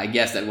 I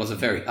guess that was a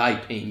very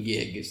high-paying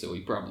gig, so he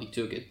probably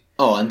took it.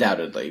 Oh,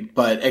 undoubtedly.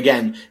 But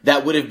again,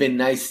 that would have been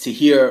nice to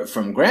hear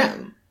from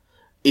Graham.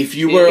 If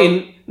you were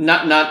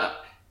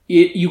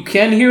you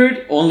can hear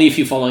it only if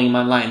you're following him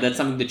online. That's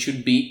something that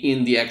should be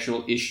in the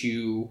actual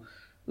issue.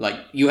 Like,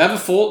 you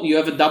have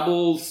a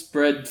double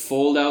spread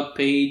fold out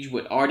page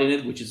with art in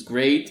it, which is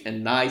great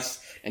and nice,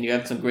 and you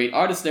have some great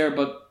artists there,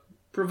 but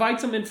provide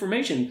some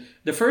information.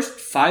 The first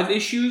 5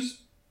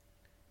 issues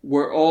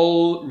were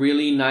all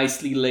really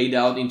nicely laid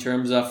out in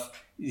terms of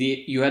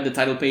you had the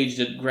title page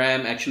that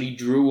Graham actually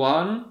drew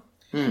on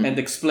and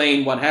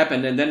explained what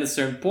happened, and then at a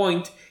certain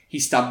point he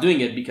stopped doing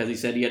it because he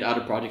said he had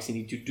other projects he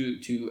needed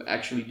to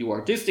actually do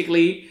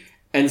artistically,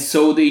 and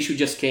so the issue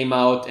just came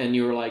out, and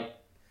you're like,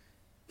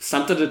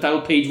 sometimes the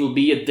title page will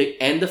be at the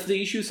end of the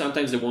issue.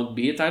 Sometimes there won't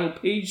be a title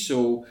page.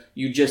 So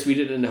you just read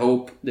it in the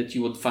hope that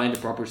you would find the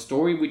proper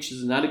story, which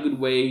is not a good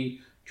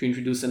way to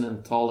introduce an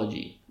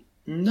anthology.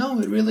 No,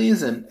 it really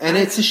isn't. And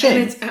it's a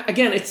shame.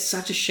 It's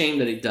such a shame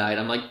that it died.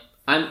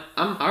 I'm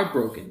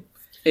heartbroken.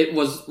 It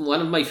was one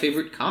of my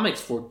favorite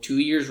comics for 2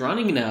 years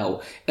running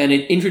now. And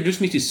it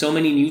introduced me to so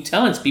many new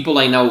talents. People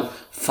I now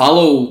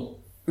follow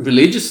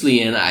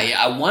religiously. And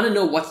I want to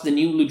know what's the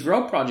new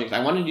Ludrow project.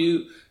 I want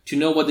to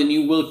know what the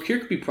new Will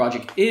Kirkby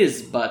project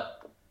is,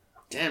 but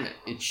damn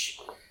it,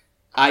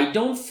 I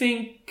don't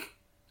think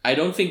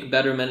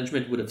better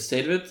management would have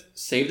saved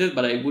it,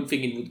 but I would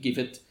think it would give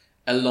it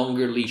a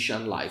longer leash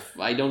on life.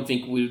 I don't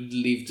think we'd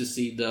live to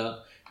see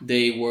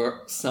they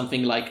were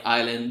something like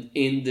Island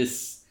in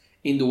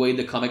the way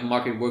the comic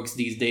market works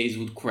these days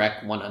would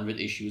crack 100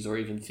 issues or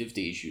even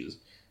 50 issues.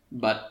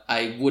 But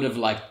I would have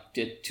liked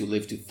it to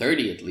live to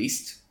 30 at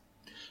least.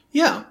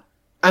 Yeah.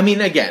 I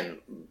mean, again,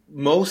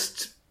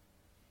 most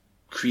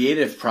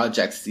creative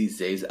projects these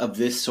days of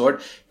this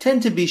sort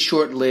tend to be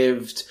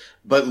short-lived,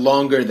 but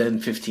longer than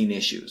 15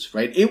 issues,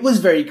 right? It was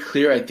very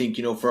clear, I think,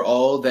 for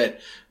all that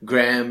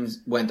Graham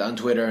went on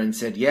Twitter and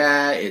said,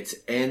 yeah, it's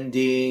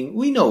ending.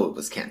 We know it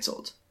was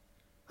canceled.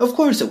 Of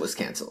course it was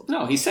canceled.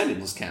 No, he said it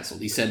was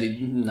canceled. He said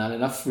not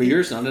enough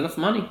readers, not enough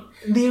money.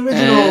 The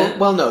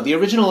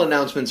original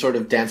announcement sort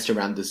of danced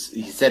around this.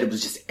 He said it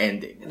was just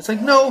ending. And it's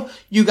like, no,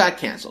 you got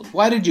canceled.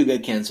 Why did you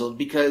get canceled?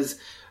 Because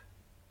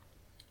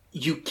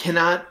you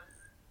cannot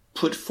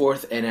put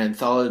forth an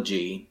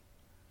anthology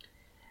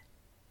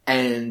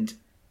and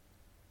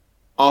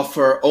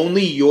offer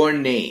only your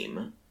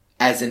name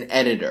as an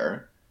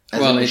editor.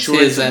 It's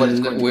his,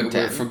 and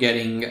we're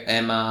forgetting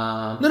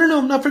Emma. No,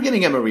 I'm not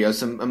forgetting Emma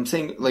Rios. I'm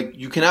saying,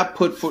 you cannot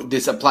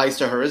this applies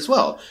to her as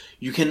well.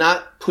 You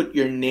cannot put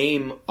your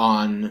name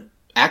on,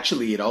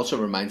 actually, it also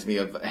reminds me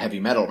of heavy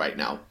metal right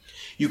now.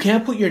 You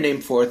can't put your name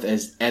forth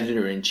as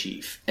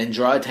editor-in-chief and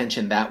draw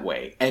attention that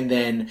way, and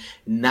then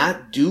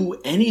not do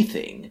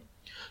anything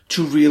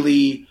to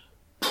really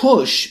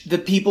push the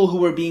people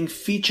who are being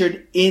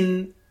featured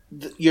in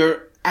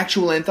your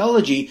actual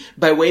anthology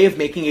by way of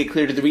making it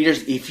clear to the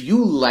readers, if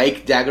you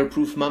like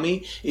Daggerproof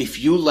Mummy, if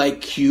you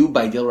like Q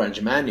by Dilraj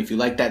Jaman, if you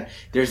like that,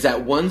 there's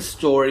that one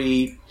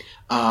story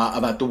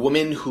about the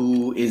woman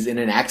who is in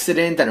an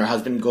accident and her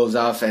husband goes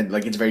off and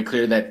it's very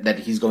clear that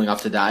he's going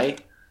off to die.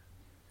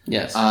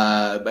 Yes.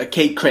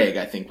 Kate Craig,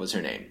 I think, was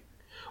her name.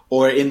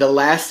 Or in the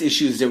last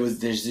issues, there's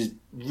this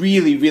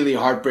really, really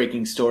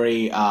heartbreaking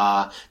story,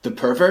 The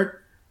Pervert.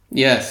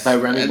 Yes. By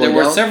Remy Boydell. There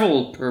were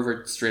several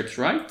pervert strips,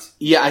 right?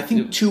 Yeah, I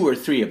think 2 or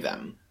 3 of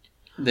them.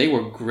 They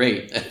were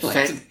great.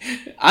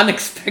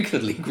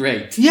 Unexpectedly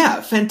great.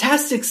 Yeah,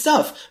 fantastic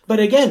stuff. But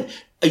again,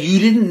 you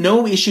didn't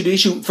know issue to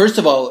issue. First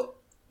of all,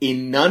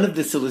 in none of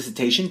the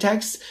solicitation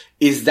texts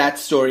is that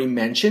story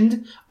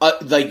mentioned.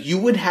 You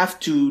would have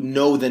to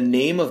know the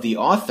name of the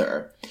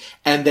author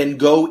and then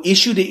go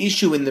issue to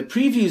issue in the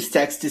previews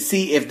text to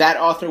see if that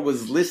author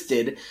was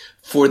listed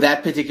for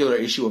that particular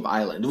issue of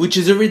Island, which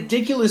is a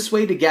ridiculous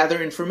way to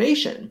gather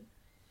information.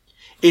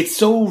 It's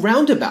so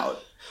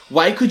roundabout.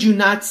 Why could you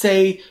not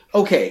say,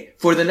 okay,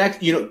 for the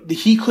next,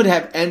 he could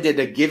have ended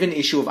a given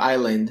issue of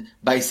Island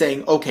by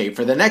saying, okay,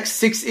 for the next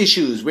 6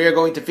 issues, we are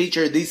going to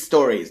feature these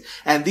stories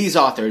and these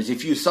authors.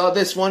 If you saw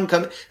this one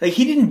come,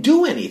 he didn't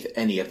do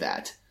any of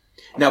that.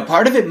 Now,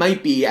 part of it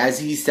might be, as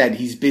he said,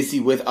 he's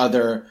busy with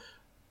other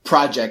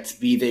projects,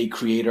 be they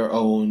creator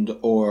owned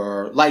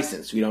or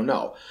licensed. We don't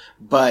know.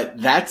 But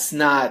that's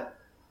not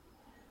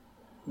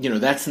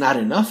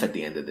enough at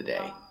the end of the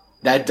day.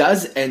 That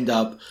does end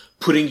up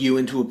putting you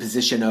into a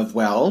position of,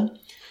 well,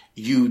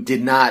 you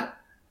did not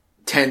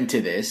tend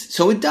to this,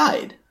 so it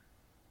died.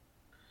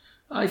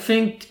 I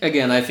think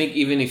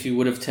even if you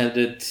would have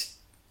tended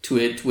to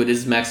it with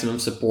his maximum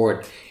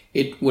support,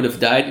 it would have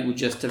died. It would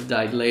just have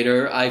died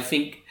later. I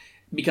think,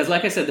 because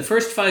like I said, the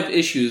first 5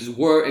 issues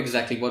were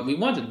exactly what we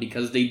wanted,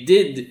 because they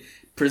did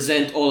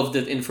present all of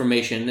that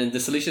information, and the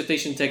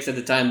solicitation texts at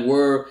the time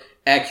were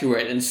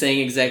accurate and saying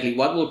exactly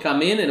what will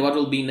come in and what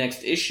will be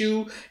next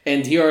issue.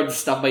 And here are the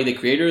stuff by the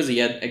creators. He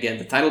had, again,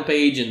 the title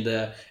page and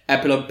the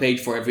epilogue page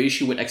for every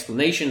issue with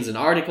explanations and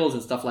articles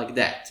and stuff like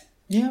that.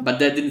 Yeah. But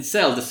that didn't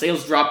sell. The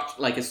sales dropped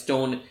like a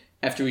stone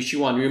after issue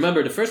 1.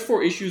 Remember, the first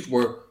 4 issues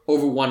were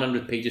over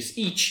 100 pages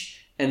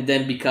each. And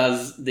then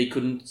because they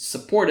couldn't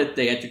support it,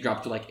 they had to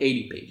drop to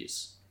 80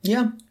 pages.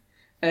 Yeah.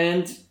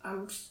 And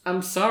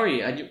I'm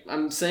sorry.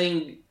 I'm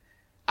saying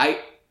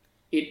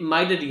it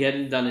might that he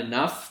hadn't done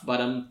enough,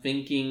 but I'm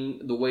thinking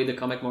the way the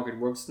comic market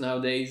works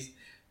nowadays,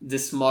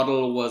 this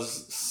model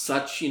was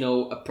such,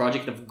 a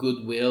project of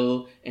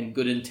goodwill and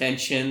good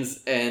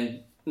intentions and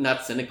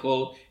not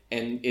cynical,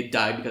 and it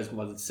died because it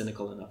wasn't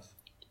cynical enough.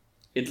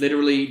 It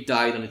literally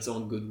died on its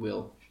own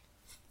goodwill.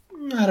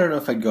 I don't know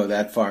if I'd go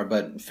that far,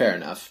 but fair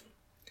enough.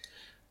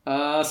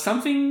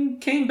 Something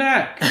came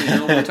back.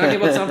 We're talking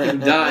about something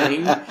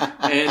dying,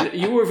 and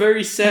you were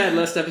very sad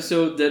last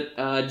episode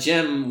that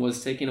Jem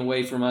was taken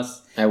away from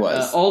us. I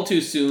was. All too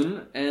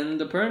soon,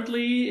 and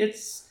apparently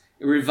it's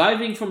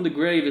reviving from the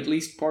grave, at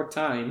least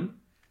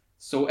part-time.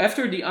 So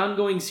after the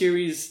ongoing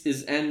series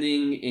is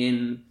ending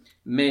in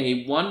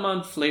May, 1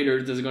 month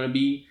later, there's going to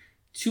be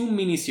 2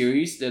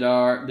 miniseries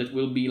that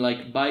will be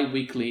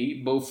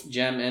bi-weekly, both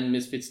Jem and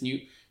Misfits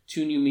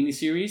 2 new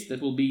miniseries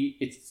that will be,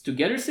 it's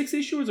together 6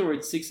 issues or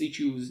it's 6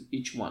 issues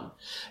each one?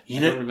 I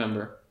don't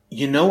remember.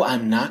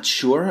 I'm not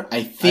sure.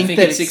 I think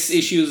it's 6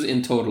 issues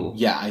in total.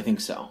 Yeah, I think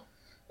so.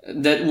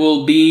 That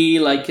will be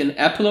an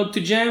epilogue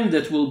to Jem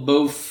that will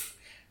both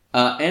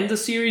end the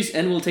series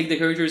and will take the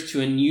characters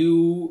to a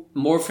new,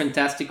 more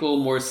fantastical,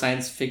 more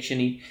science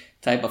fiction-y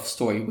type of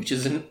story, which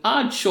is an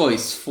odd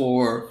choice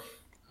for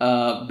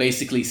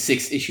basically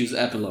 6 issues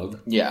epilogue.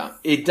 Yeah,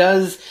 it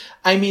does.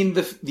 I mean,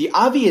 the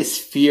obvious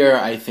fear,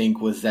 I think,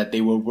 was that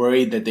they were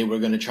worried that they were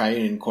going to try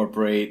and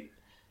incorporate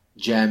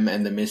Jem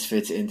and the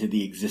Misfits into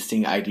the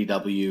existing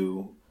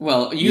IDW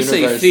Well, you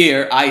say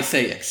fear, I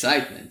say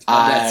excitement.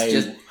 That's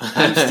just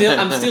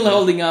I'm still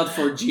holding out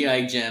for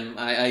G.I. Gem.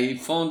 I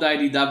phoned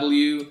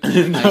IDW.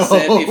 No, I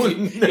said if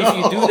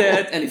you do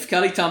that, and if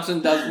Kelly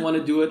Thompson doesn't want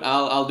to do it,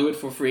 I'll do it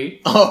for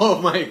free.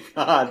 Oh my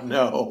God,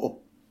 no!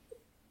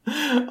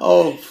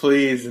 Oh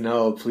please,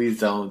 no,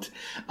 please don't.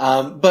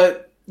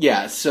 But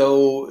yeah,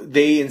 so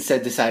they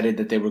instead decided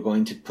that they were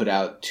going to put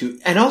out two,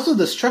 and also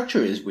the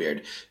structure is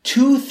weird.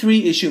 2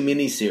 3-issue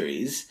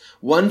miniseries.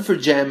 One for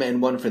Gem and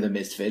one for the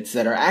Misfits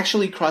that are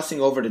actually crossing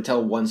over to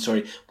tell one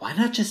story. Why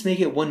not just make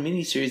it one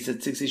miniseries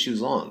that's 6 issues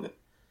long?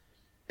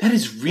 That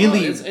is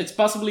really... Well, it's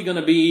possibly going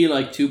to be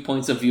like 2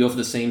 points of view of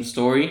the same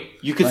story.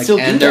 You could like still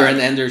do Ender that. and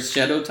Ender's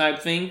Shadow type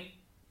thing.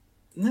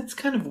 That's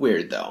kind of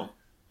weird, though.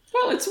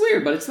 Well, it's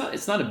weird, but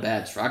it's not a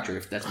bad structure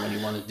if that's what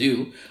you want to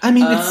do. I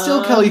mean, it's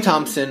still Kelly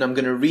Thompson. I'm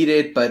going to read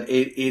it, but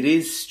it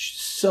is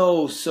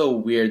so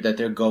weird that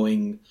they're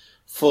going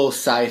full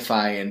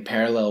sci-fi and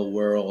parallel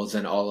worlds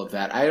and all of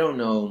that. I don't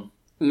know.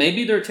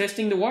 Maybe they're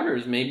testing the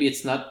waters. Maybe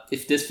it's not...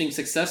 If this thing's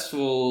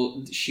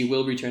successful, she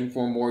will return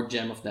for more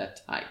Gem of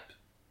that type.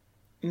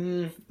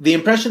 The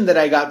impression that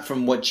I got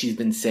from what she's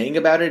been saying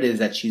about it is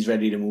that she's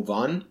ready to move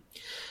on.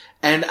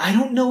 And I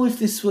don't know if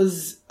this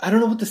was... I don't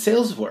know what the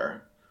sales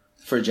were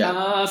for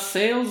Gem.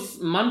 Sales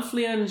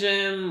monthly on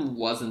Gem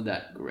wasn't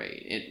that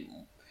great.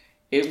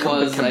 It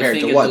was, I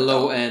think, at what, the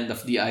low end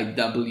of the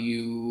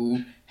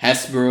IW...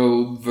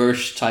 Hasbro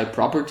Verse type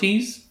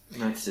properties.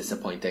 That's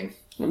disappointing.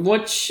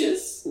 Which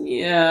is,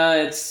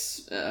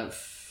 it's.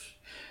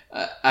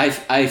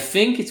 I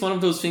think it's one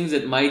of those things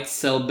that might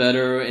sell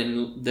better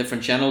in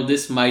different channel.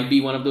 This might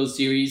be one of those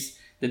series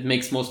that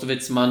makes most of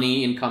its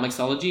money in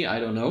Comixology. I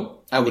don't know.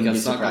 I wouldn't be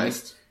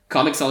surprised.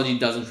 Comixology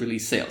doesn't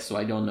release sales, so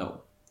I don't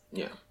know.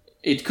 Yeah.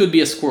 It could be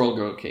a Squirrel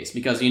Girl case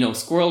because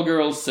Squirrel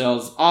Girl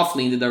sells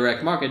awfully in the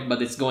direct market,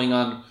 but it's going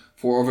on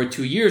for over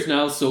 2 years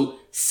now, so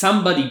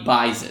somebody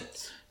buys it.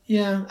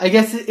 Yeah, I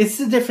guess it's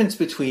the difference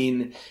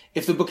between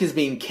if the book is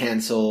being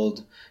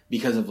canceled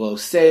because of low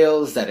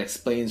sales, that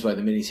explains why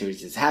the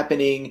miniseries is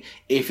happening.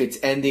 If it's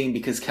ending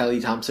because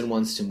Kelly Thompson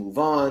wants to move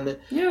on.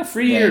 Yeah,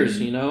 3 years,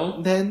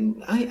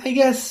 Then I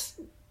guess,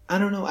 I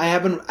don't know.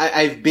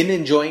 I've been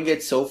enjoying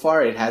it so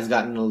far. It has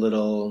gotten a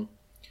little...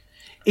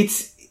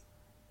 It's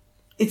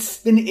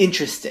been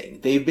interesting.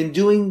 They've been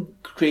doing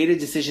creative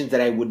decisions that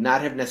I would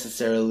not have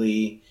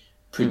necessarily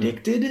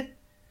predicted.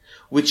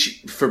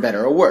 Which, for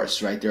better or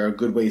worse, right? There are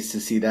good ways to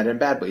see that and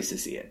bad ways to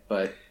see it.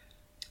 But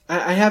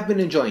I have been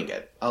enjoying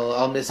it.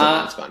 I'll miss it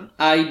when it's gone.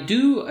 I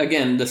do,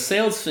 again, the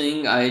sales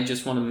thing I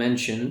just want to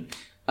mention,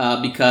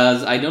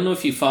 because I don't know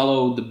if you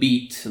follow The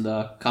Beat,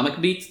 the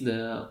comic Beat.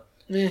 On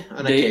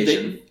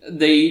occasion.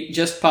 They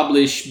just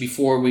published the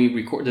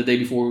day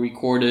before we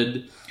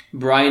recorded,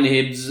 Brian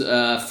Hibbs'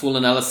 full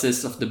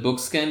analysis of the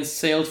Bookscan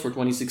sales for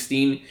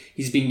 2016.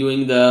 He's been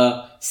doing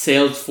the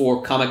sales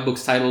for comic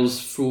books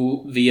titles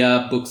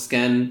via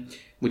Bookscan,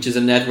 which is a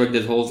network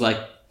that holds like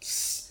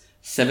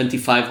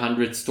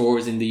 7,500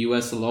 stores in the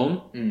US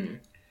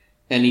alone.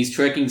 And he's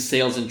tracking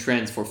sales and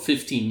trends for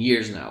 15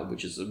 years now,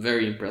 which is a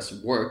very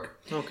impressive work.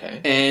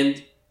 Okay.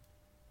 And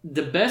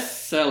the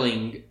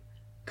best-selling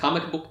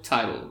comic book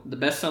title, the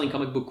best-selling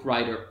comic book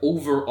writer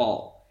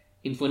overall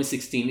in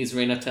 2016 is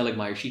Raina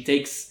Telgemeier. She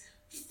takes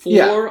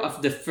 4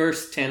 of the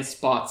first 10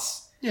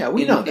 spots. Yeah,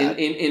 we know that.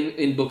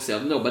 In book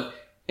sales. No, but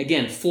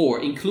again,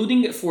 4,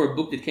 including for a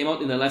book that came out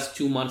in the last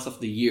 2 months of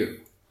the year.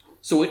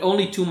 So with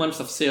only 2 months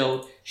of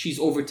sale, she's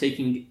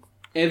overtaking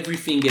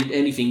everything and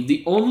anything.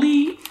 The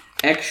only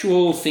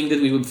actual thing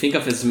that we would think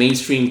of as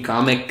mainstream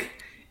comic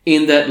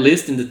in that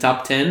list, in the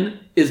top 10,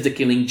 is The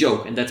Killing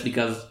Joke. And that's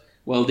because,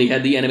 well, they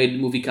had the animated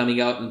movie coming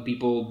out and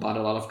people bought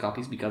a lot of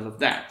copies because of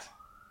that.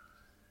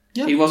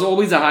 Yeah. It was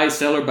always a high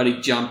seller, but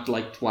it jumped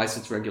like twice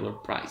its regular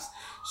price.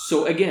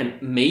 So again,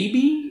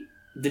 maybe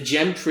the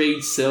Gem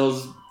trade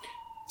sells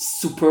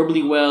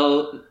superbly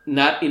well,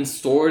 not in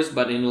stores,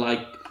 but in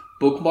like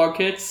book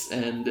markets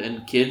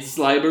and kids'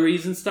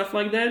 libraries and stuff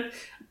like that.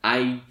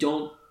 I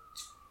don't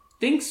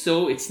think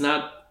so. It's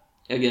not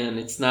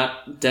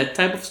that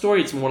type of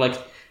story. It's more like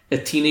a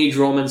teenage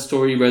romance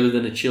story rather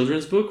than a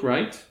children's book,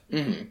 right?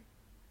 Mm-hmm.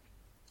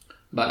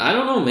 But I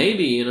don't know,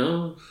 maybe,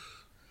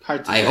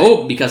 Hard to say.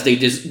 Hope, because they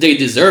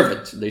deserve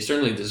it. They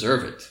certainly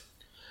deserve it.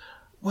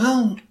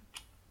 Well,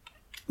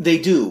 they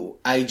do.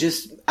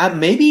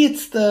 Maybe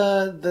it's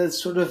the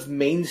sort of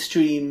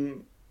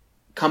mainstream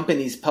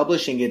companies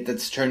publishing it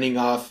that's turning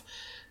off,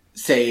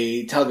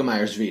 say,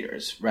 Telgemeier's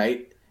readers,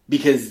 right?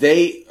 Because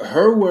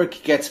her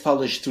work gets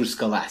published through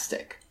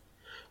Scholastic.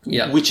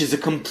 Yeah. Which is a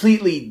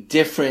completely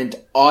different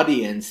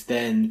audience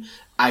than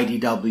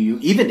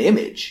IDW, even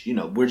Image.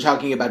 We're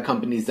talking about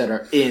companies that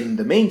are in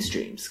the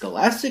mainstream.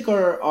 Scholastic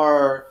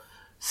are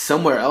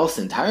somewhere else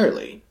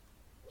entirely.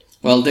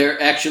 Well, they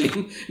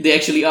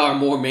actually are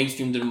more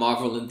mainstream than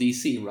Marvel and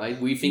DC, right?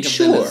 We think of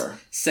them as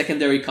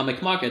secondary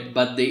comic market,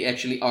 but they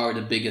actually are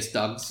the biggest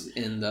dogs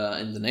in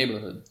the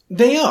neighborhood.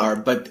 They are,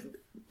 but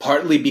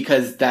partly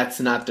because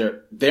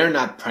they're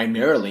not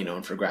primarily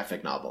known for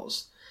graphic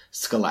novels.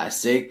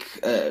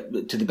 Scholastic,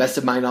 to the best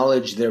of my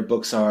knowledge, their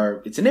books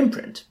it's an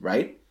imprint,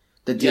 right?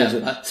 That deals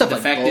with stuff the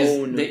like fact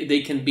Bone. is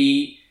they can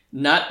be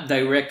not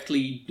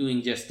directly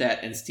doing just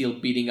that and still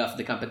beating off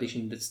the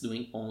competition that's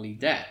doing only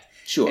that.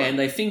 Sure.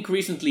 And I think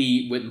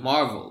recently with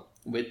Marvel,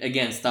 with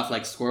again stuff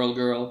like Squirrel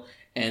Girl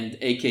and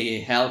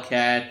AKA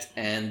Hellcat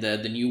and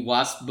the new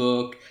Wasp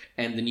book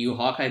and the new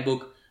Hawkeye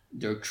book,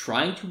 they're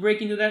trying to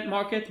break into that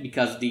market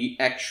because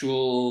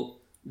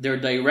their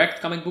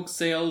direct comic book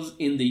sales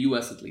in the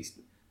US at least,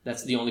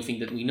 that's the only thing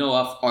that we know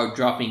of, are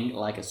dropping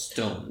like a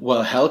stone.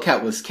 Well,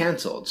 Hellcat was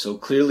canceled, so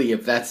clearly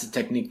if that's the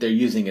technique they're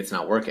using, it's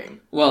not working.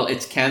 Well,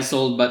 it's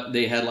canceled, but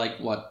they had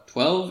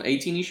 12,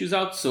 18 issues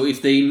out. So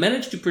if they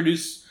manage to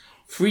produce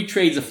free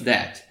trades of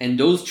that, and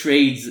those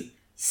trades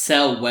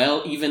sell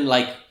well, even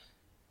a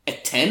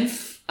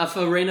 10th of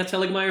a Raina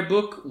Telgemeier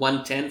book,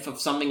 1/10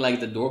 of something like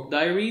the Dork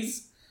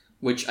Diaries,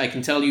 which I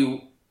can tell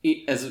you,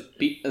 as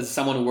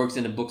someone who works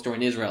in a bookstore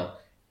in Israel,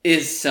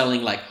 is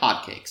selling like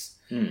hotcakes.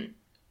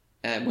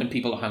 When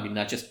people are hungry,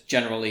 not just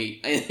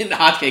generally in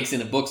hotcakes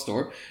in a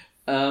bookstore.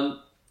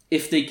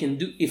 If they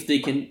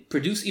can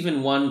produce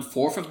even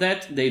 1/4 of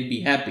that, they'd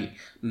be happy.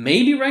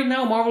 Maybe right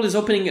now Marvel is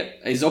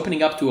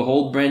opening up to a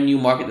whole brand new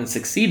market and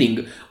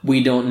succeeding.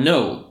 We don't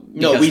know.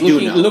 No, we do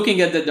know.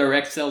 Looking at the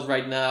direct sales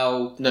right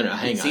now, hang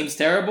on. Seems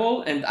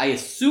terrible. And I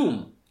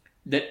assume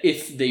that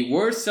if they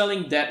were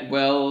selling that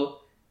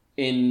well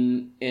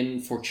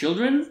in for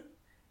children,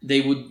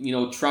 they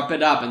would trump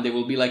it up and they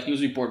will be like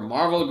news report,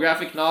 Marvel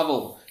graphic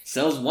novel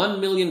sells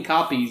 1 million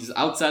copies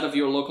outside of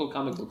your local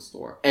comic book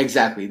store.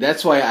 Exactly.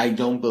 That's why I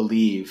don't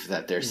believe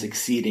that they're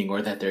succeeding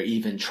or that they're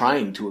even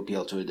trying to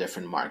appeal to a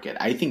different market.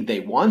 I think they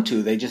want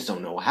to, they just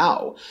don't know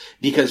how.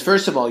 Because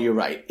first of all, you're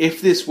right.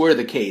 If this were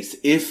the case,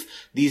 if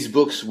these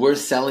books were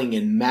selling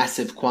in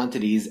massive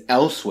quantities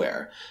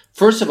elsewhere,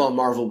 first of all,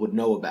 Marvel would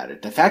know about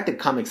it. The fact that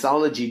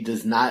Comixology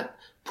does not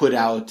put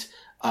out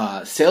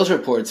sales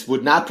reports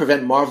would not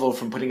prevent Marvel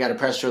from putting out a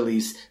press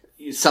release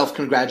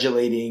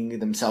self-congratulating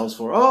themselves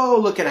for,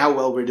 look at how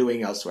well we're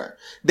doing elsewhere.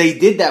 They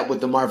did that with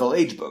the Marvel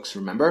Age books,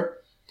 remember?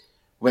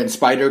 When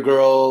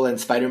Spider-Girl and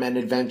Spider-Man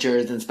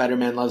Adventures and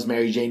Spider-Man Loves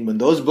Mary Jane, when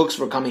those books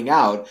were coming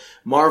out,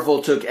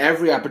 Marvel took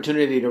every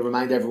opportunity to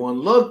remind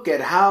everyone, look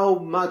at how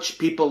much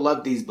people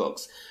love these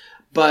books.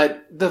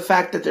 But the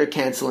fact that they're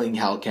canceling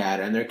Hellcat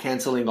and they're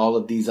canceling all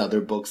of these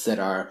other books that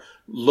are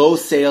low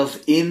sales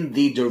in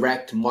the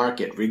direct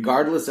market,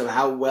 regardless of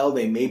how well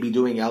they may be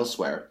doing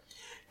elsewhere,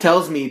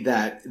 tells me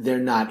that they're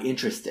not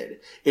interested.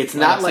 It's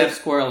not like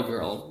Squirrel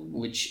Girl,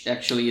 which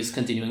actually is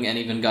continuing and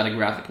even got a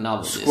graphic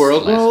novel.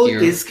 Squirrel Girl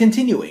is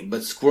continuing,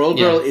 but Squirrel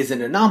Girl is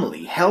an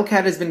anomaly.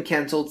 Hellcat has been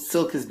canceled,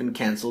 Silk has been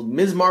canceled,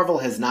 Ms. Marvel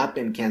has not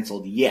been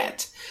canceled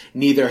yet.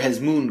 Neither has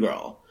Moon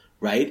Girl,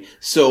 right?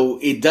 So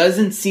it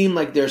doesn't seem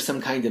like there's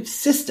some kind of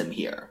system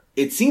here.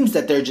 It seems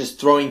that they're just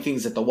throwing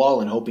things at the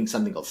wall and hoping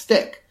something will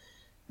stick.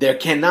 There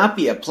cannot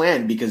be a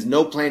plan because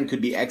no plan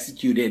could be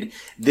executed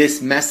this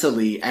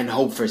messily and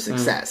hope for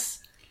success.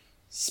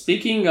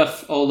 Speaking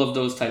of all of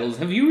those titles,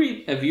 have you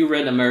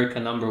read America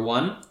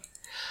 #1?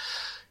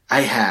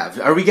 I have.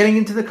 Are we getting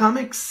into the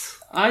comics?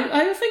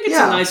 I think it's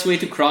a nice way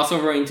to cross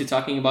over into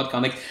talking about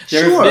comics.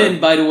 There have been,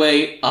 by the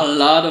way, a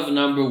lot of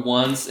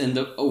 #1s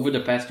over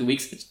the past 2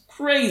 weeks. It's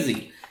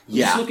crazy.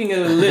 Just looking at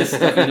a list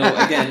of,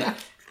 again...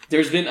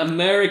 There's been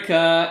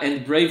America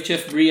and Brave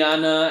Chef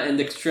Brianna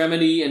and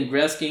Extremity and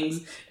Grass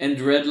Kings and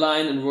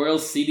Redline and Royal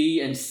City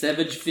and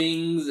Savage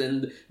Things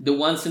and The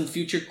Once and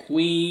Future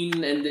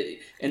Queen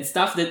and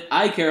stuff that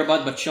I care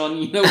about. But Sean,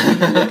 we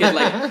look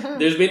at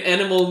there's been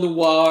Animal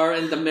Noir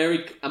and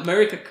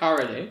America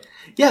Karate.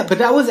 Yeah, but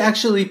that was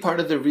actually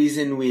part of the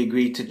reason we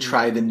agreed to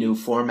try the new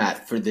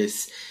format for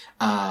this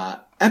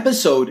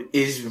episode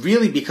is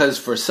really because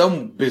for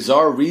some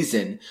bizarre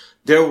reason,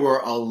 there were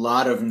a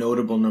lot of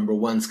notable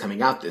 #1s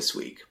coming out this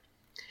week.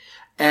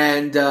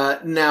 And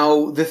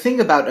now, the thing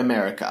about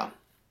America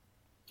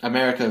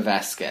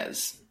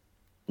Vasquez.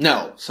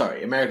 No,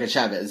 sorry, America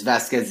Chavez.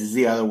 Vasquez is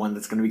the other one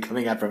that's going to be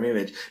coming out from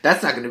Image.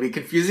 That's not going to be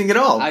confusing at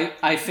all.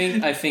 I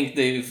think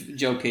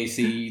Joe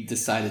Casey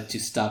decided to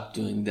stop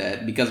doing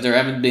that because there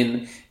haven't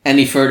been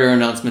any further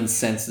announcements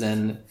since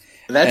then.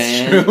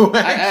 That's true.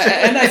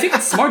 And I think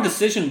it's a smart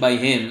decision by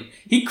him.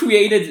 He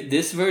created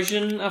this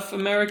version of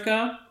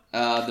America,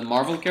 the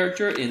Marvel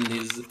character, in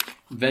his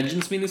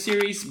Vengeance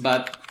miniseries,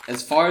 but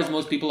as far as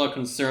most people are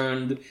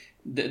concerned,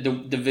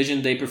 the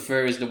vision they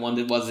prefer is the one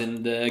that was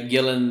in the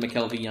Gillen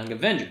McKelvey Young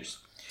Avengers.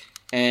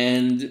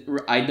 And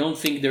I don't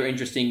think they're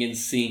interested in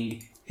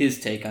seeing his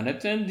take on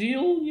it. And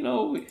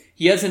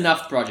he has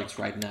enough projects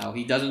right now.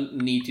 He doesn't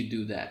need to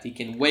do that. He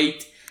can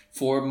wait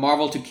for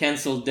Marvel to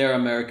cancel their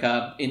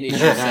America in issue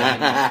 7.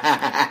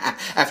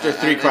 After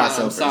 3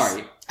 crossovers. I'm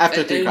sorry.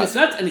 After 3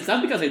 crossovers. And it's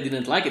not because I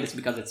didn't like it, it's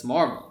because it's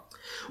Marvel.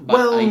 But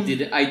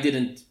I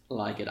didn't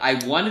like it. I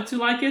wanted to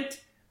like it.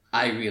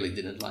 I really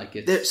didn't like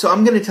it. So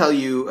I'm going to tell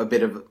you a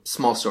bit of a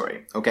small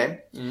story,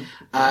 okay? Mm-hmm.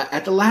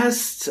 At the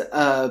last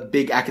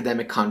big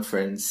academic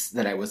conference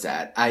that I was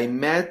at, I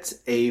met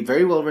a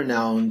very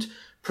well-renowned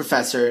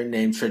professor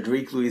named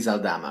Frederic Luis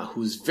Aldama,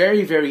 who's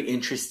very, very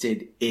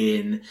interested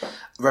in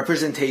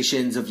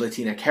representations of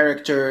Latina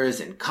characters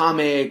in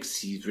comics.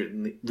 He's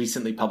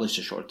recently published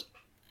a short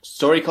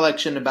story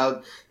collection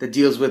that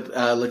deals with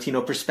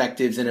Latino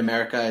perspectives in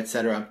America,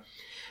 etc.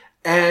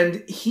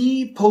 And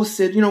he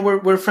posted,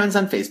 we're friends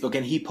on Facebook,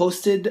 and he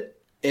posted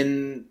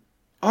an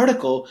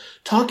article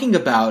talking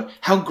about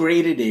how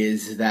great it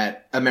is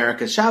that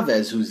America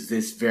Chavez, who's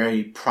this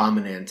very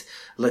prominent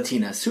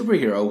Latina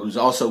superhero who's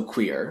also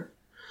queer,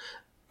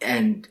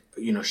 and,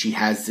 she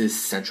has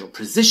this central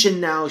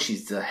position now.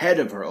 She's the head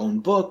of her own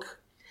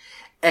book.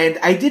 And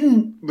I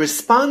didn't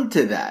respond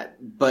to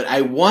that, but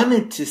I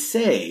wanted to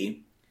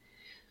say,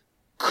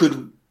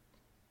 could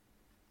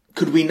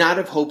we not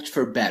have hoped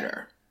for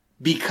better?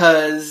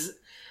 Because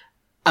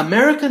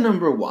America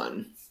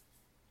 #1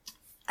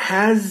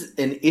 has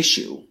an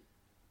issue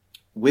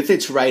with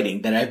its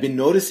writing that I've been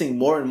noticing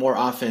more and more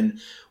often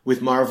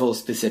with Marvel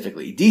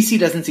specifically. DC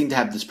doesn't seem to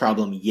have this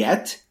problem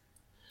yet,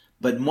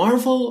 but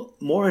Marvel,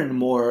 more and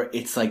more,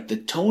 it's like the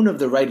tone of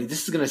the writing.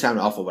 This is going to sound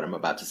awful what I'm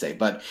about to say,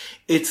 but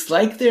it's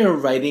like they're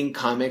writing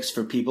comics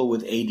for people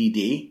with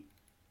ADD.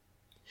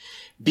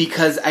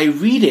 Because I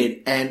read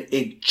it and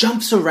it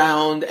jumps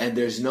around and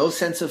there's no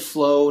sense of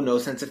flow, no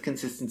sense of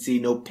consistency,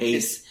 no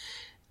pace.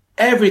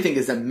 Everything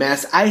is a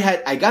mess.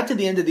 I got to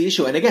the end of the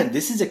issue, and again,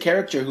 this is a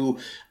character who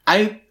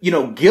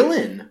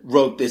Gillen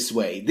wrote this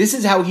way. This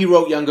is how he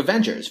wrote Young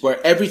Avengers, where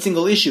every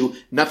single issue,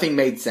 nothing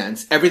made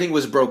sense. Everything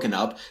was broken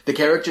up. The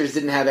characters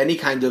didn't have any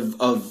kind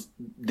of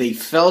they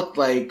felt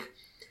like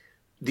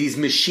these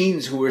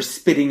machines who were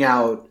spitting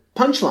out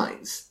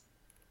punchlines.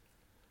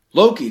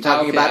 Loki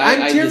talking about,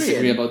 I'm Tyrion. I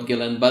disagree about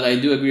Gillen, but I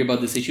do agree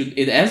about this issue.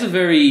 It has a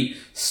very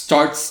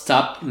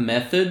start-stop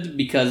method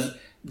because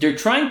they're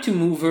trying to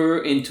move her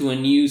into a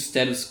new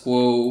status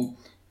quo,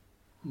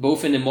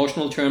 both in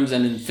emotional terms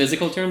and in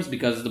physical terms,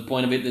 because the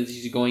point of it is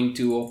she's going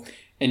to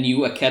a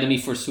new academy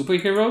for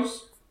superheroes.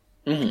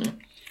 Mm-hmm.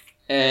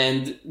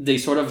 And they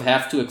sort of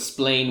have to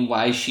explain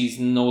why she's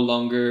no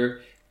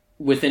longer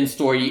within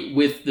story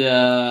with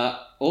the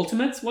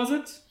Ultimates, was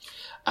it?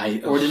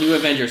 Or the New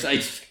Avengers? I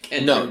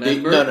can't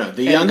remember.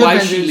 The Young Avengers. Why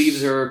she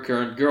leaves her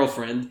current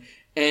girlfriend,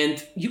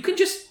 and you can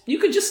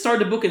just start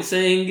the book and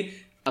saying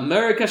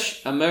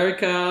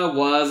America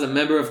was a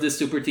member of this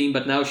super team,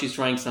 but now she's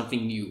trying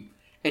something new,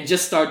 and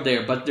just start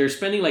there. But they're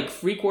spending like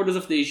 3/4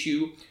 of the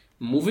issue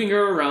moving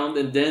her around,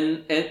 and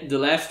then at the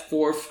last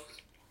fourth,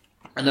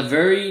 and a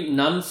very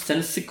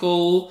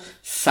nonsensical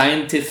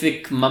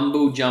scientific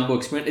mumbo jumbo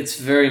experiment. It's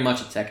very much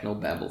a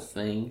technobabble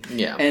thing.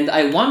 Yeah, and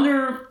I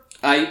wonder.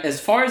 As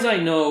far as I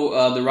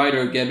know, the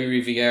writer, Gabby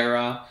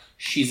Riviera,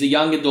 she's a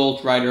young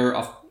adult writer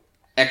of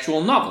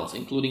actual novels,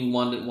 including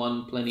one that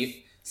won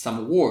some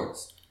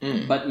awards.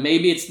 Mm. But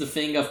maybe it's the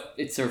thing of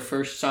it's her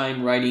first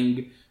time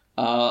writing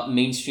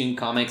mainstream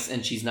comics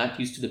and she's not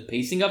used to the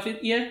pacing of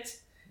it yet.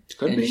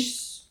 Could be.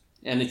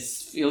 And it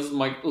feels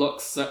like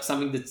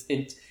something that's...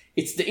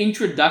 It's the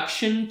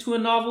introduction to a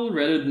novel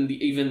rather than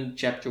even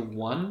chapter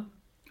 1.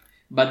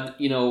 But,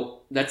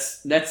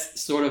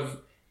 that's sort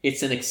of...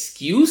 It's an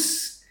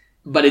excuse...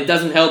 But it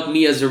doesn't help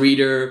me as a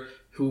reader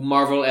who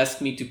Marvel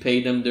asked me to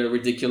pay them their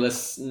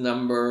ridiculous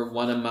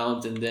one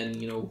amount and then,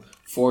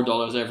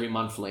 $4 every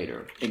month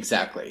later.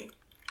 Exactly.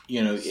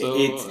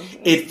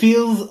 It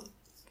feels,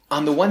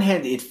 on the one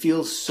hand, it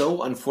feels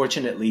so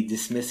unfortunately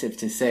dismissive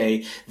to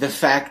say the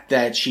fact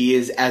that she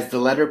is, as the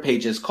letter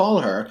pages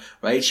call her,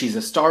 right? She's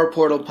a star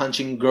portal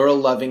punching, girl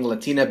loving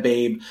Latina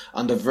babe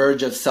on the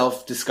verge of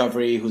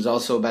self-discovery who's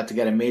also about to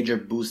get a major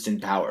boost in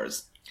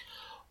powers.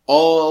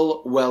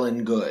 All well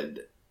and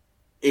good.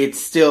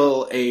 It's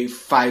still a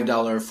 $5,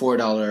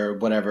 $4,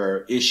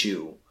 whatever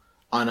issue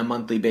on a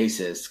monthly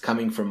basis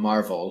coming from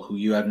Marvel, who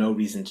you have no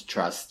reason to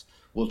trust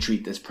will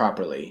treat this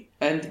properly.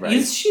 And right?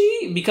 Is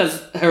she?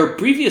 Because her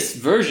previous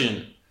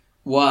version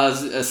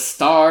was a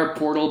star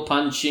portal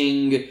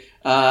punching,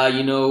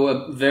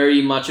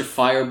 very much a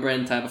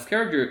firebrand type of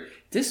character.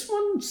 This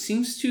one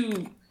seems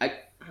to...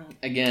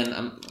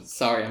 I'm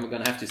sorry, I'm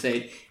going to have to say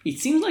it. It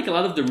seems like a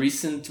lot of the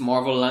recent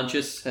Marvel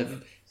launches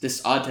have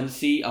this odd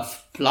tendency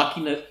of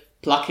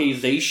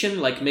pluckization,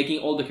 like making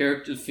all the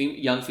characters,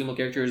 young female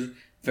characters,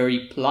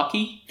 very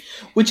plucky.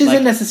 Which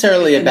isn't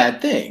necessarily a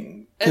bad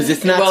thing. Because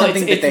it's not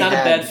something it's not a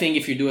bad thing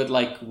if you do it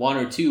like 1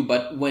 or 2,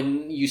 but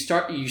when you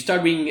start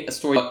reading a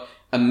story about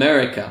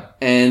America,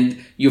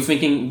 and you're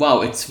thinking,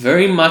 wow, it's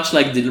very much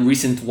like the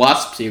recent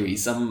Wasp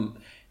series.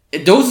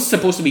 Those are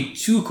supposed to be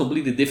 2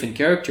 completely different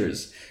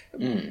characters.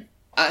 Mm.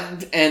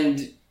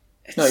 And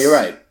no, you're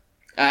right.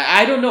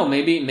 I don't know.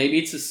 Maybe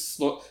it's a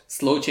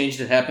slow change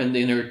that happened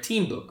in her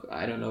team book.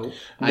 I don't know.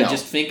 No. I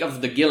just think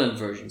of the Gillen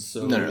version.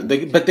 So no. The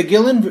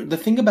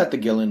thing about the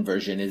Gillen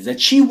version is that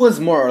she was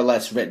more or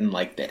less written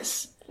like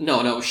this.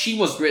 No. She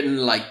was written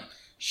like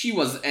she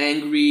was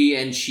angry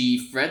and she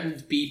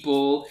threatened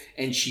people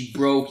and she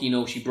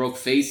broke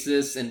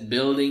faces and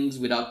buildings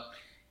without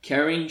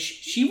caring.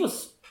 She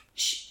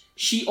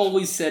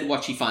always said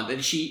what she found,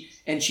 and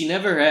she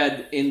never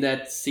had in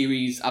that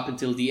series up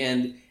until the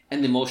end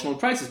an emotional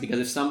crisis, because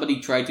if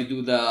somebody tried to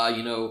do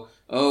the,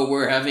 oh,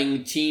 we're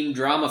having team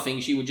drama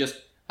thing, she would just,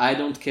 I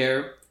don't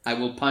care, I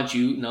will punch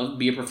you,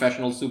 be a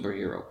professional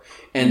superhero.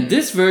 And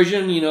this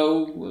version,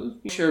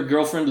 her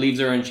girlfriend leaves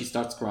her and she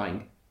starts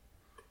crying.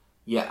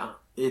 Yeah.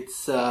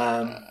 It's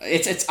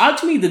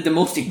ultimately the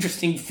most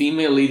interesting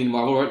female lead in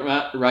Marvel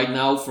right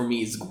now for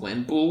me is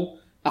Gwenpool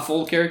of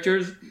all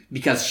characters,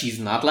 because she's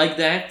not like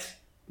that.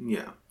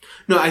 Yeah.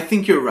 No, I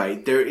think you're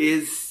right. There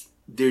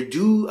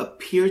do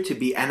appear to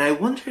be, and I'm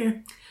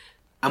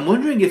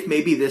wondering if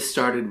maybe this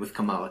started with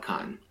Kamala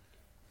Khan.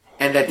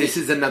 And that this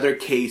is another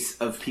case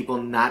of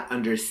people not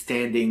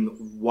understanding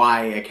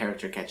why a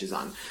character catches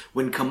on.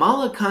 When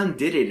Kamala Khan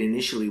did it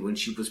initially, when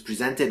she was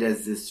presented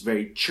as this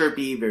very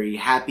chirpy, very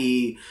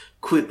happy,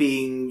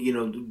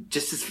 quipping,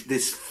 just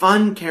this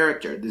fun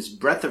character, this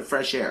breath of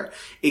fresh air,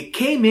 it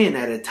came in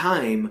at a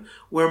time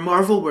where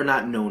Marvel were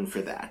not known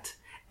for that.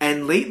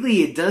 And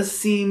lately it does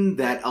seem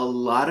that a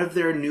lot of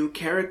their new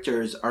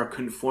characters are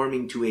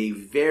conforming to a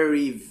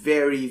very,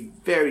 very,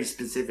 very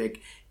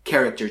specific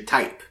character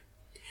type.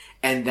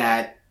 And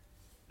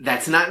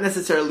that's not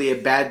necessarily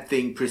a bad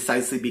thing,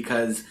 precisely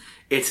because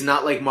it's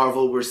not like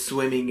Marvel were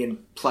swimming in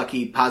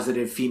plucky,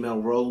 positive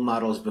female role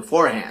models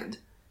beforehand.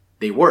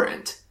 They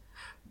weren't.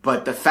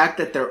 But the fact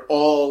that they're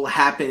all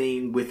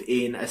happening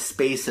within a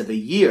space of a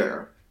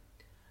year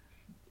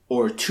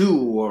or two,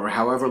 or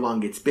however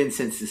long it's been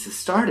since this has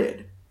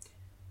started,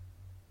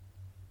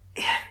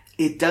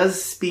 it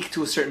does speak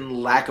to a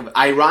certain lack of,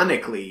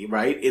 ironically,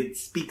 right? It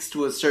speaks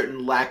to a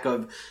certain lack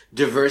of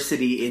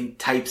diversity in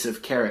types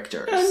of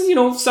characters.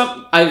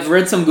 And, I've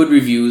read some good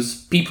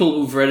reviews. People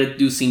who've read it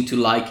do seem to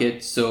like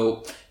it,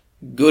 so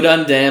good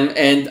on them.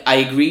 And I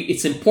agree,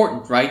 it's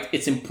important, right?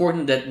 It's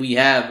important that we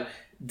have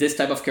this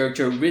type of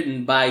character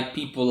written by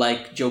people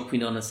like Joe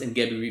Quinones and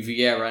Gabby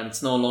Rivera, and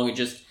it's no longer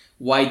just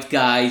white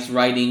guys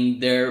writing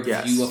their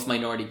view of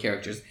minority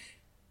characters.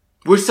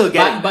 We're still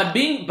getting, but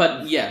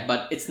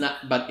it's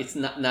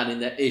not in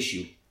that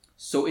issue.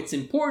 So it's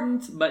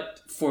important, but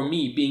for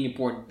me, being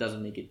important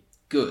doesn't make it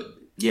good.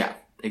 Yeah,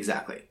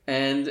 exactly.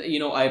 And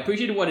I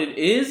appreciate what it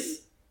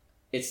is.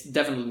 It's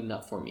definitely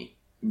not for me.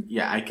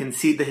 Yeah, I can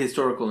see the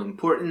historical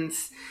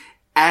importance.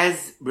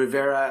 As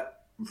Rivera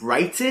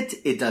writes it,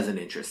 it doesn't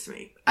interest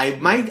me. I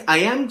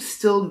am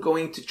still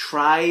going to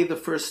try the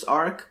first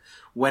arc.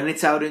 When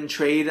it's out in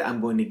trade,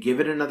 I'm going to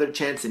give it another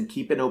chance and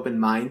keep an open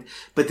mind.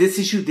 But this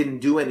issue didn't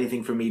do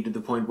anything for me to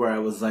the point where I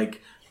was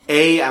like,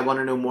 A, I want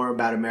to know more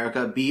about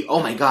America. B,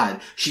 oh my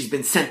God, she's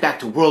been sent back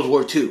to World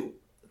War II.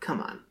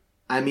 Come on.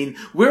 I mean,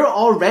 we're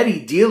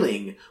already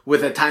dealing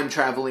with a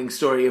time-traveling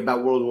story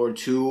about World War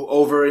II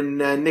over in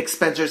Nick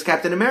Spencer's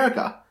Captain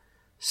America.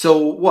 So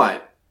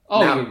what?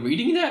 Oh, now, you're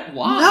reading that?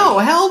 Why? No,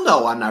 hell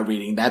no, I'm not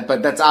reading that,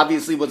 but that's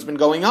obviously what's been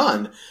going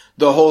on.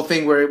 The whole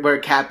thing where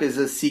Cap is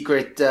a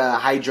secret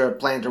Hydra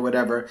plant or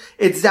whatever,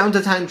 it's down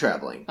to time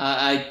traveling.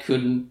 I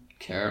couldn't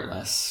care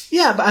less.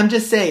 Yeah, but I'm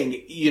just saying,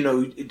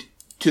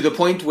 to the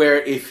point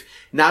where if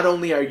not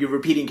only are you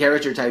repeating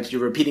character types,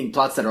 you're repeating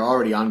plots that are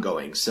already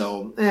ongoing,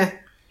 so,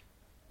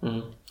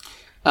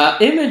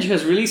 Image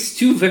has released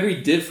two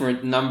very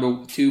different number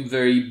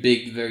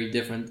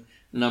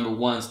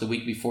ones the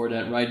week before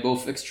that, right?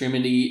 Both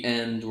Extremity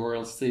and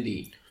Royal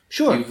City.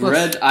 Sure. You've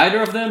read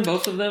either of them?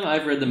 Both of them?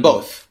 I've read them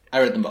both. I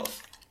read them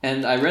both.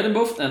 And I read them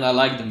both, and I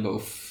liked them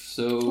both.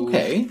 So,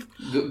 okay.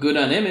 Good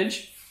on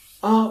Image.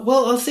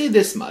 Well, I'll say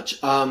this much.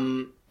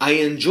 I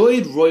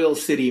enjoyed Royal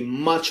City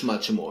much,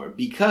 much more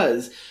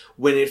because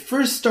when it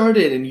first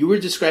started and you were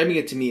describing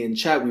it to me in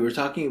chat, we were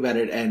talking about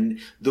it, and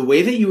the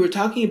way that you were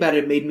talking about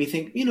it made me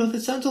think,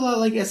 that sounds a lot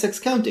like Essex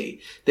County,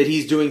 that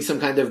he's doing some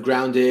kind of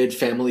grounded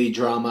family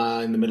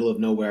drama in the middle of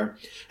nowhere.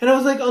 And I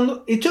was like,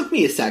 it took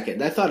me a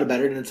second. I thought about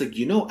it, and it's like,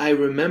 I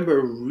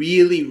remember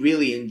really,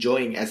 really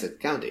enjoying Essex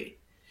County.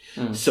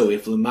 So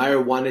if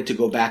Lemire wanted to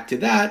go back to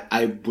that,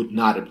 I would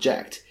not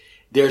object.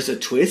 There's a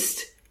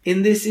twist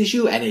in this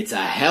issue, and it's a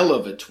hell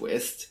of a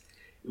twist.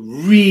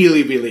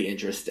 Really, really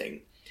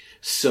interesting.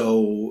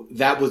 So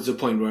that was the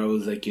point where I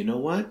was like, you know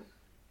what?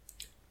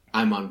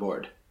 I'm on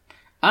board.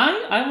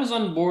 I was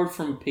on board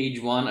from page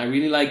one. I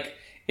really like,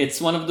 it's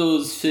one of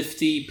those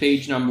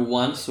 50-page number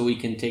ones, so he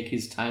can take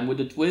his time with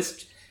the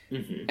twist.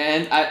 Mm-hmm.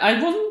 And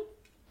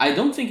I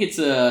don't think it's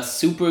a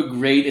super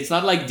great, it's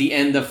not like the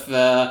end of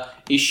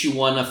issue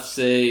one of,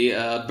 say,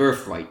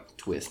 Birthright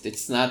twist.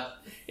 It's not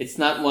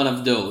one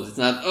of those. It's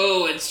not,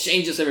 it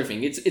changes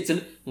everything. It's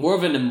more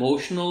of an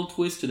emotional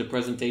twist to the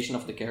presentation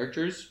of the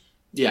characters.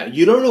 Yeah,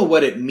 you don't know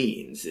what it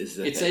means.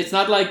 It's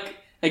not like,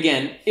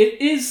 again,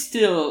 it is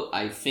still,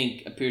 I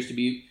think, appears to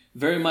be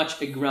very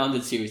much a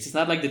grounded series. It's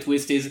not like the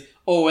twist is,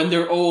 and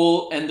they're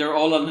all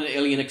on an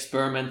alien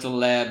experimental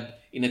lab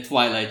in a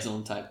Twilight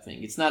Zone type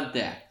thing. It's not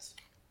that.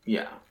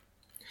 Yeah.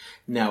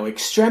 Now,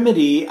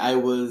 Extremity, I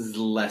was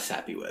less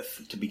happy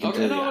with, to be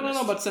completely honest.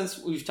 No, but since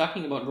we're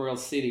talking about Royal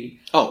City...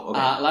 Oh,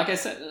 okay. Like I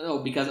said,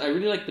 because I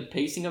really like the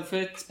pacing of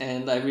it,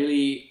 and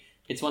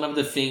it's one of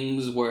the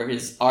things where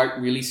his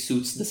art really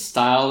suits the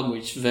style,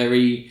 which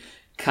very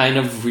kind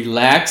of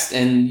relaxed,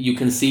 and you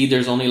can see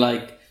there's only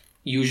like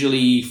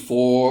usually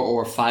 4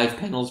 or 5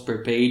 panels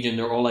per page, and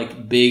they're all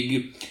like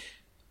big.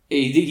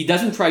 He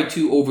doesn't try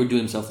to overdo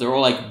himself. They're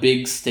all like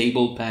big,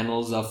 stable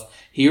panels of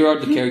here are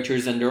the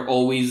characters, and they're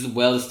always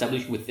well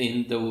established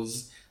within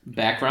those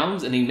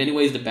backgrounds. And in many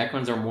ways, the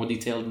backgrounds are more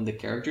detailed than the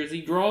characters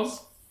he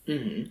draws.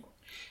 Mm-hmm.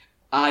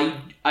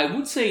 I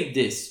would say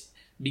this,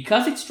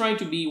 because it's trying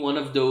to be one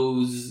of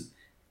those,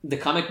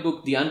 the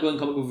ongoing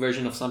comic book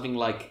version of something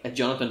like a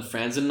Jonathan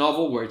Franzen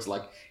novel, where it's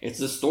like, it's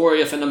the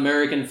story of an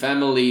American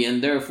family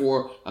and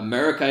therefore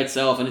America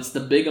itself, and it's the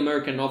big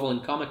American novel in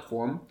comic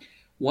form.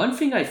 One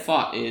thing I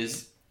thought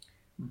is,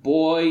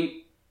 boy,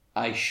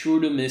 I sure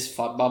do miss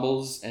thought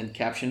bubbles and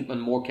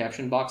more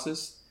caption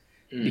boxes.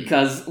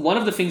 Because one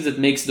of the things that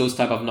makes those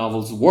type of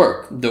novels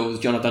work, those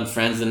Jonathan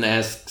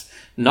Franzen-esque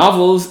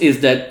novels, is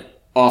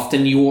that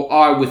often you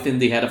are within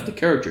the head of the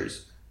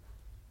characters.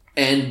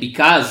 And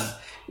because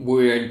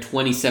we're in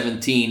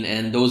 2017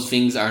 and those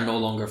things are no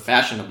longer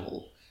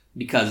fashionable,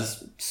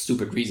 because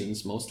stupid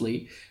reasons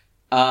mostly,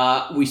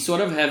 we sort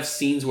of have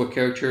scenes where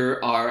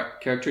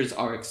characters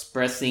are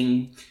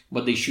expressing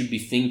what they should be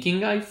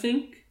thinking, I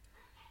think.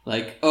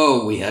 Like,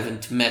 oh, we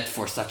haven't met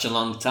for such a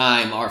long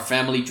time, our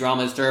family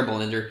drama is terrible,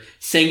 and they're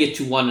saying it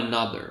to one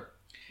another.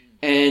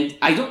 And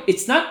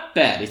it's not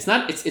bad.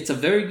 It's a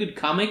very good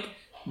comic,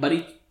 but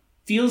it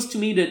feels to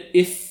me that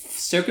if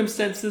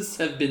circumstances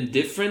have been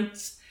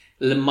different,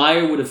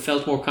 Lemire would have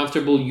felt more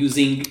comfortable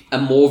using a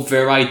more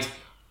varied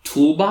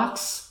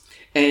toolbox.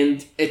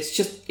 And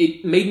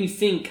it made me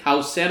think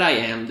how sad I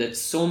am that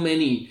so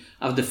many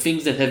of the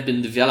things that have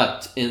been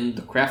developed in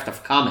the craft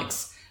of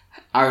comics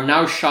are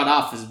now shut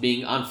off as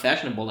being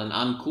unfashionable and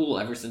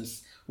uncool ever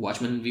since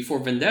Watchmen V for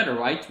Vendetta,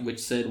 right? Which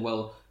said,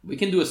 well, we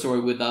can do a story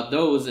without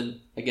those.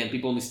 And again,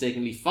 people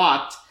mistakenly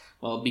thought,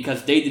 well,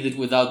 because they did it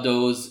without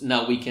those,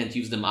 now we can't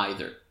use them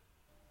either.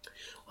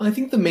 Well, I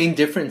think the main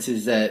difference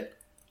is that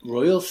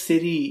Royal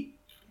City,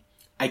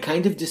 I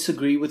kind of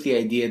disagree with the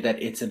idea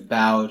that it's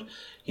about,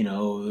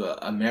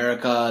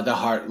 America, the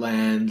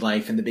heartland,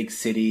 life in the big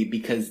city,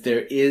 because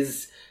there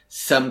is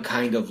some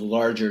kind of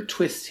larger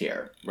twist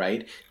here,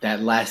 right?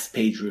 That last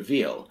page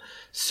reveal.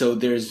 So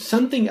there's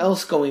something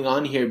else going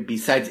on here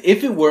besides,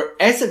 if it were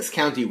Essex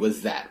County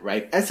was that,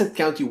 right? Essex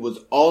County was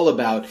all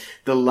about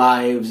the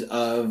lives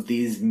of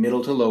these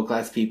middle to low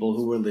class people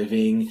who were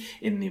living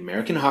in the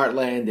American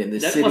heartland, in the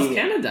city. That was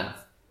Canada.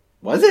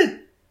 Was it?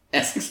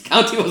 Essex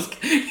County was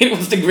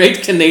the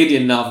great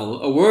Canadian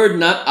novel, a word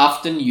not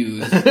often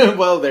used.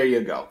 Well, there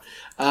you go.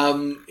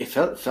 It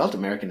felt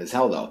American as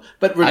hell, though.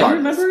 But regardless, I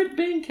remember it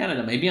being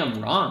Canada. Maybe I'm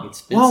wrong.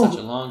 It's been such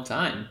a long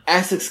time.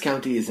 Essex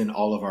County is in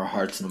all of our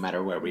hearts, no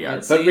matter where we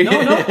are. No,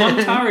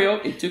 Ontario.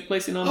 It took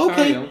place in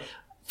Ontario. Okay,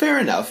 fair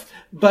enough.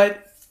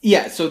 But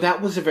yeah, so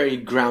that was a very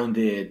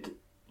grounded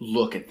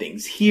look at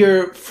things.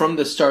 Here, from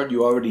the start,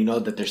 you already know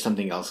that there's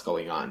something else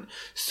going on.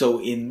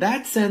 So in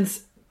that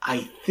sense,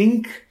 I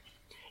think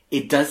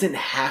it doesn't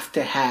have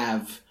to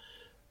have,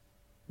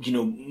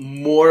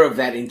 more of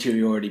that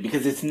interiority,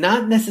 because it's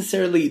not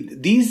necessarily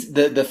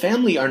the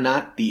family are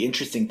not the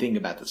interesting thing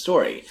about the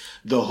story.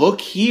 The hook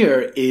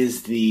here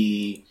is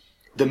the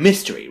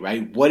mystery,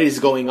 right? What is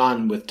going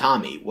on with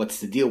Tommy? What's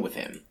the deal with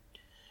him?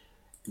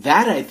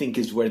 That, I think,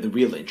 is where the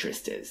real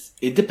interest is.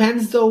 It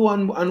depends, though,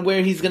 on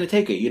where he's going to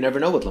take it. You never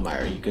know with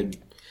Lemire. You could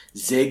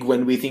zig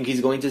when we think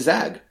he's going to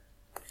zag.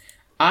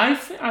 I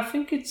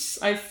think it's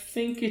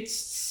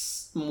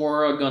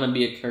more gonna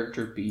be a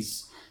character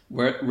piece,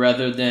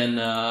 rather than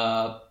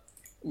a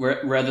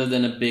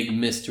big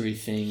mystery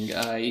thing.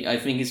 I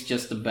think it's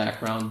just the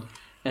background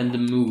and the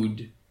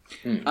mood.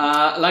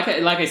 Like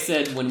I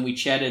said when we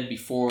chatted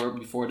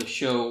before the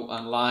show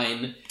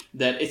online,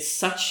 that it's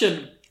such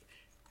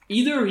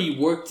either he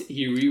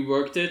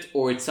reworked it,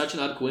 or it's such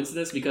an odd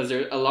coincidence, because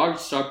there's a large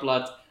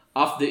subplot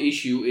of the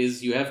issue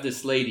is you have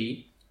this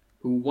lady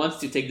who wants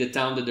to take the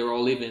town that they're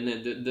all living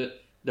in, and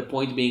the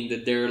point being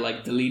that they're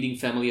like the leading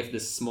family of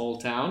this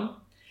small town.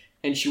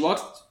 And she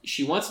wants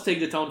to take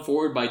the town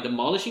forward by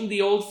demolishing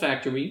the old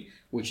factory,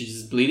 which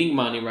is bleeding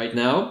money right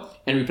now,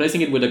 and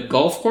replacing it with a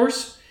golf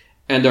course.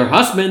 And her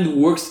husband, who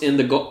works in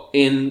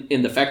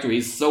the factory,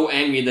 is so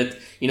angry that,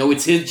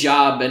 it's his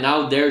job, and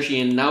how dare she,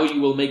 and now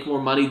you will make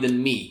more money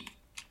than me.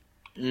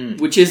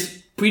 Which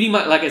is pretty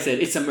much, like I said,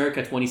 it's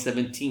America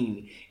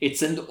 2017.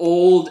 It's an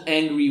old,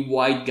 angry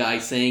white guy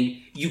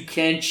saying, you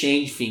can't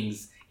change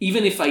things.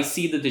 Even if I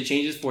see that the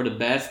change is for the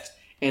best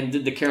and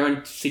the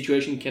current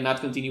situation cannot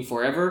continue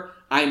forever,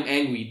 I'm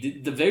angry.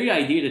 The very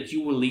idea that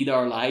you will lead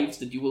our lives,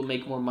 that you will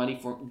make more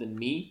money than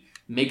me,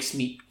 makes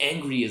me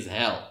angry as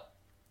hell.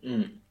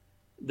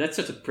 That's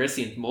such a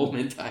prescient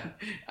moment.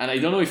 And I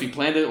don't know if he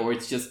planned it or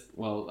it's just,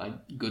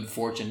 good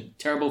fortune.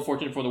 Terrible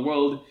fortune for the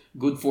world,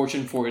 good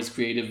fortune for his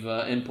creative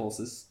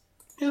impulses.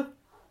 Yeah,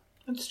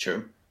 that's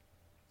true.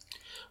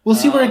 We'll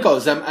see where it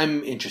goes.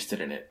 I'm interested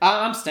in it.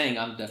 I'm staying.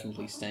 I'm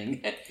definitely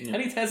staying. Yeah.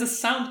 And it has a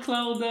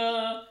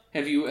SoundCloud.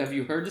 Have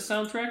you heard the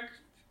soundtrack?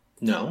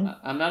 No.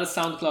 I'm not a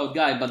SoundCloud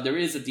guy, but there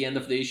is, at the end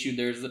of the issue,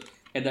 there's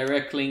a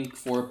direct link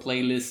for a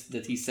playlist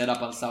that he set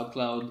up on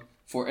SoundCloud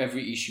for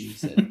every issue, he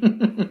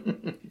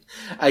said.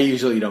 I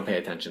usually don't pay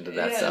attention to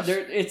that stuff.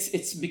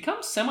 It's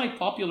become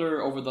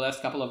semi-popular over the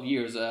last couple of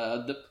years.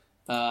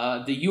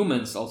 The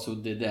Humans also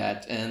did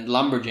that, and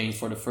Lumberjanes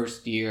for the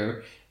first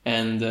year,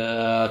 and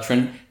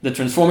the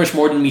Transformers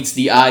More Than Meets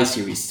the Eye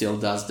series still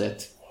does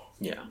that.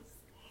 Yeah.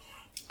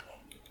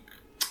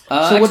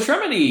 So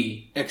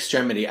Extremity.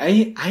 Extremity.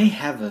 I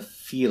have a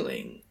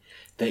feeling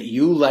that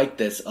you like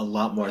this a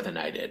lot more than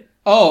I did.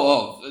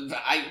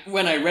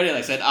 When I read it,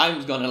 I said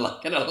I'm gonna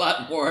like it a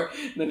lot more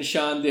than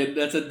Sean did.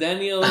 That's a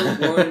Daniel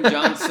Warren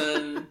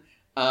Johnson.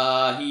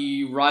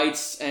 He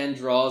writes and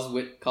draws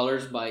with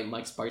colors by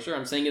Mike Spicer.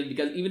 I'm saying it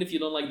because even if you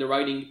don't like the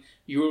writing,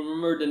 you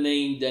remember the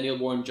name Daniel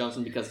Warren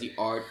Johnson because the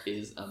art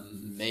is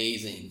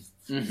amazing.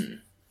 Mm-hmm.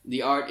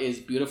 The art is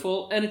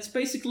beautiful, and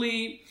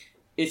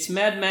it's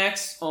Mad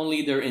Max,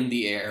 only they're in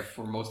the air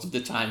for most of the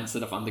time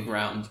instead of on the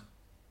ground.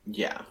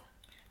 Yeah.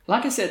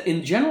 Like I said,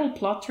 in general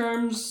plot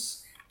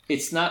terms,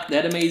 it's not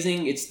that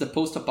amazing. It's the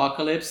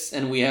post-apocalypse,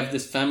 and we have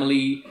this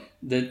family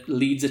that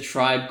leads a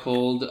tribe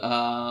called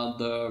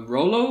the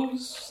Rolos,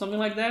 something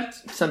like that.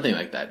 Something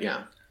like that,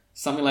 yeah.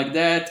 Something like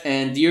that.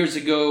 And years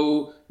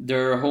ago,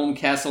 their home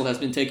castle has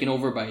been taken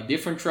over by a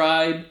different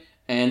tribe,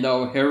 and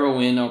our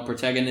heroine, our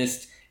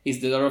protagonist,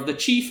 is the daughter of the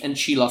chief, and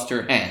she lost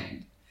her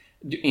hand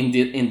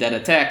in that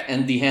attack.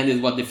 And the hand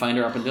is what defined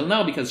her up until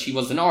now because she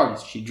was an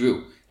artist. She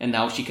drew. And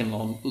now she can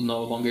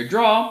no longer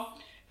draw.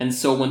 And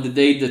so when the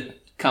day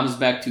that comes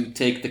back to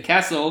take the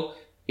castle,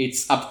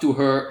 it's up to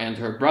her and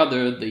her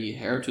brother, the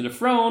heir to the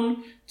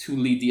throne, to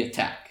lead the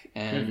attack.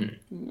 And,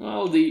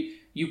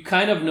 you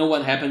kind of know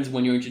what happens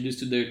when you're introduced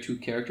to their two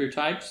character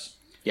types.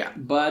 Yeah.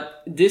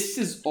 But this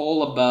is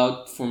all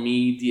about, for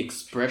me, the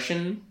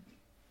expression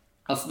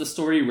of the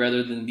story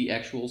rather than the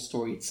actual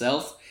story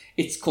itself.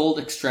 It's called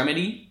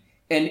Extremity.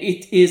 And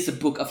it is a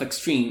book of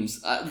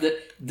extremes.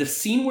 The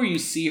scene where you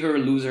see her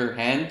lose her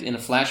hand in a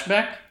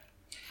flashback,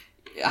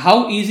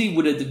 how easy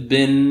would it have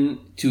been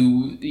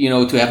to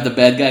have the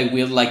bad guy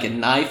wield like a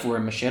knife or a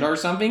machete or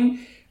something?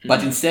 Mm-hmm.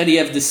 But instead you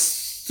have this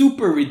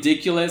super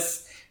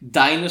ridiculous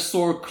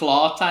dinosaur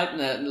jaw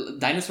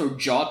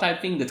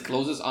type thing that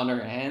closes on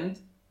her hand.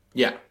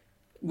 Yeah.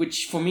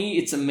 Which for me,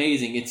 it's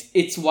amazing.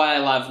 It's why I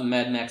love the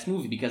Mad Max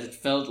movie, because it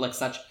felt like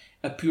such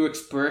a pure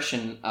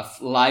expression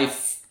of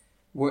life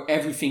where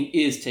everything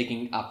is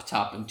taking up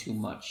top and too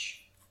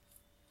much.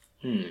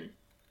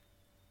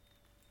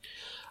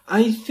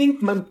 I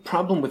think my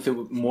problem with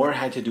it more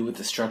had to do with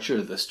the structure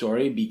of the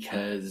story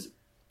because,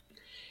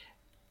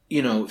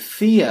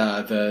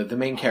 Thea, the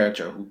main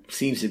character, who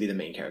seems to be the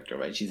main character,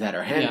 right? She's had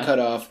her hand cut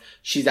off.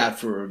 She's out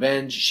for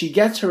revenge. She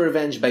gets her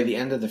revenge by the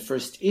end of the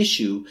first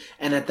issue,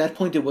 and at that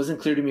point it wasn't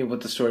clear to me what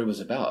the story was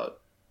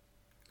about.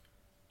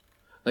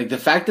 Like, the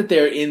fact that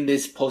they're in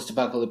this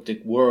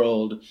post-apocalyptic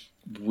world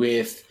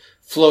with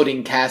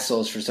floating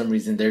castles, for some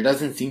reason, there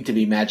doesn't seem to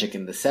be magic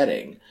in the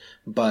setting,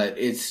 but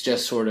it's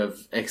just sort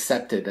of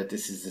accepted that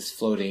this is this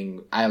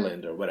floating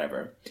island or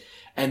whatever.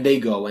 And they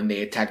go and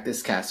they attack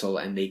this castle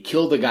and they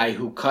kill the guy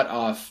who cut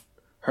off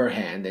her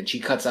hand, and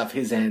she cuts off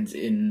his hands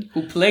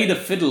who played a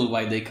fiddle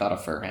while they cut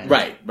off her hand.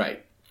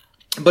 Right.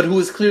 But who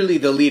is clearly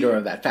the leader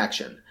of that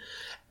faction.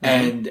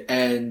 Mm-hmm.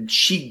 And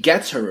she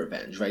gets her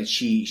revenge, right?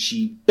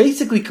 She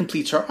basically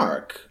completes her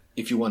arc,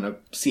 if you want to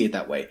see it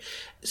that way.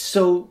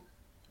 So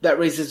that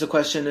raises the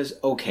question is,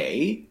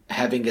 okay,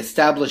 having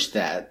established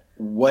that,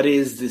 what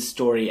is this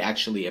story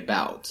actually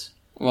about?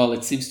 Well,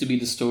 it seems to be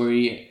the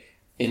story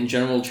in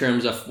general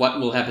terms of what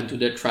will happen to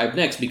their tribe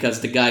next,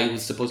 because the guy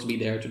who's supposed to be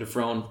the heir to the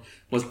throne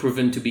was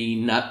proven to be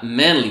not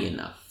manly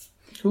enough.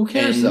 Who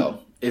cares, though?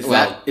 Is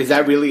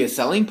that really a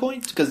selling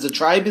point? Because the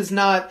tribe is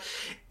not...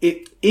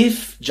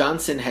 If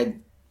Johnson had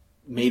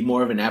made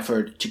more of an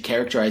effort to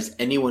characterize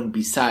anyone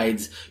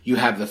besides, you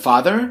have the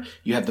father,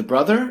 you have the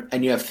brother,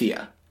 and you have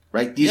Thea,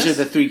 right? These are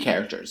the three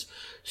characters.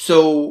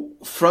 So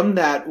from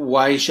that,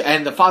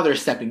 and the father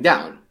is stepping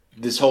down.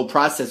 This whole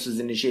process was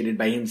initiated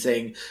by him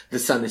saying the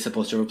son is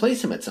supposed to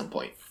replace him at some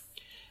point.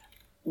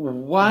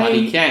 Why? But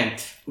he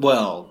can't.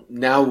 Well,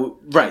 now,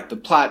 right, the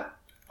plot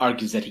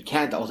argues that he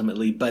can't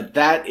ultimately, but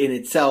that in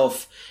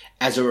itself,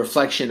 as a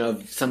reflection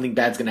of something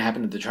bad's going to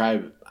happen to the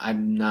tribe,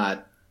 I'm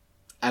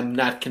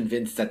not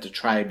convinced that the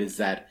tribe is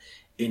that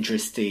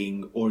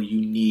interesting or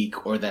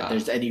unique, or that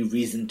there's any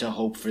reason to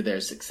hope for their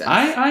success.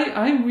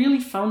 I really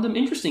found them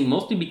interesting,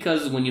 mostly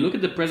because when you look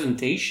at the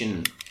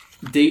presentation,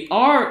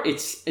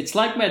 it's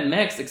like Mad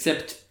Max,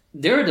 except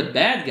they're the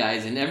bad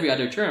guys in every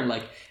other term.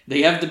 Like,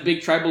 they have the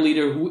big tribal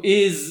leader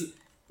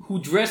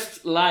who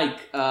dressed like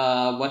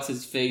what's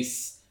his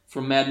face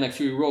from Mad Max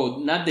Fury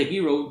Road, not the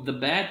hero, the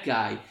bad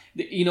guy.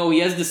 He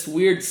has this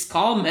weird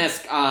skull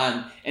mask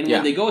on, and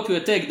when they go to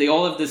attack, they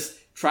all have this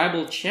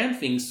tribal chant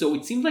thing. So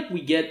it seems like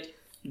we get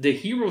the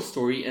hero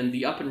story and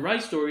the up and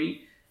rise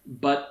story,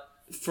 but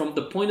from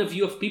the point of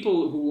view of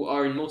people who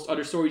are in most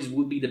other stories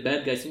would be the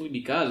bad guys simply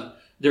because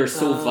they're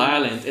so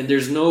violent, and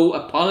there's no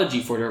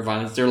apology for their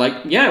violence. They're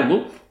like, yeah,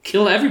 we'll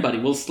kill everybody,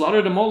 we'll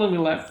slaughter them all, and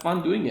we'll have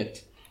fun doing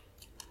it.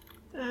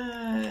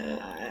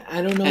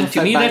 I don't know and if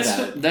I buy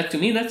that. To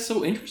me, that's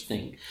so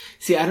interesting.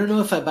 See, I don't know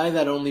if I buy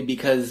that only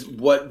because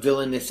what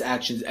villainous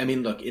actions... I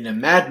mean, look, in a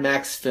Mad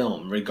Max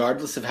film,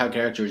 regardless of how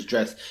characters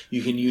dress,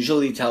 you can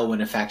usually tell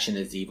when a faction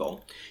is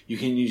evil. You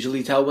can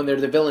usually tell when they're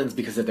the villains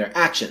because of their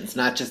actions,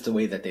 not just the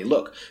way that they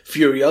look.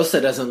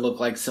 Furiosa doesn't look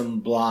like some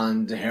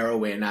blonde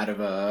heroine out of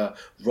a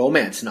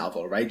romance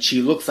novel, right?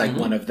 She looks like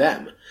one of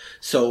them.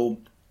 So...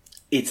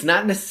 it's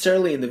not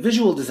necessarily in the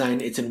visual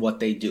design, it's in what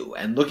they do.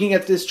 And looking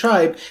at this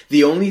tribe,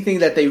 the only thing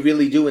that they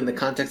really do in the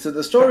context of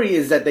the story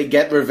is that they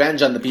get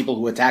revenge on the people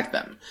who attacked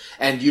them.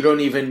 And you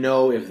don't even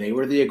know if they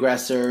were the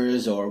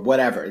aggressors or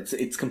whatever.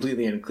 It's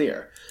completely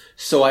unclear.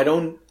 So I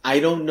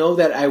don't know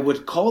that I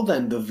would call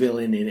them the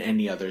villain in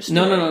any other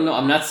story. No.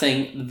 I'm not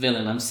saying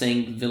villain. I'm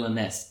saying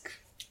villainesque.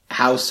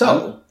 How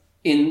so?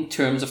 In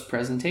terms of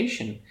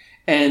presentation.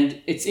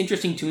 And it's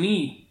interesting to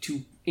me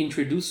to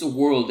introduce a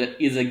world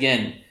that is,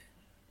 again...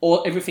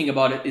 everything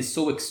about it is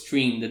so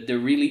extreme that there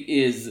really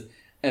is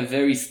a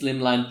very slim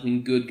line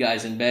between good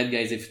guys and bad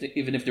guys.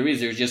 Even if there is,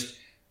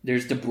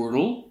 there's the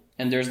brutal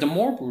and there's the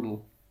more brutal.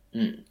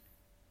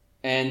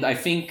 And I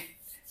think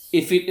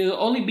if it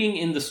only being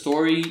in the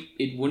story,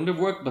 it wouldn't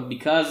have worked. But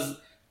because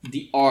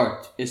the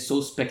art is so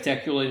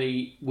spectacularly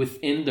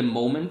within the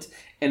moment,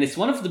 and it's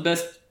one of the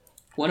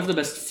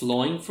best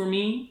flowing for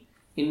me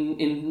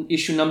in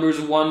issue numbers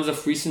ones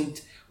of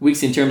recent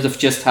weeks in terms of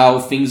just how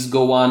things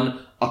go on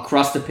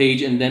across the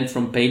page and then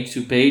from page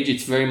to page.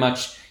 It's very much,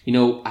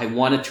 I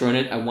want to turn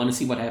it. I want to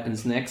see what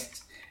happens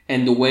next.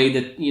 And the way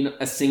that,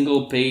 a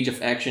single page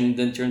of action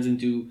then turns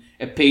into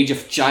a page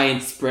of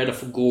giant spread of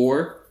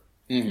gore.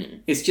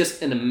 It's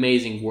just an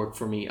amazing work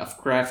for me of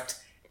craft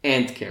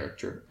and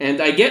character.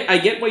 And I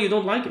get why you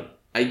don't like it.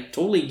 I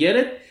totally get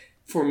it.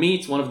 For me,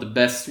 it's one of the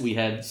best we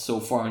had so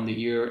far in the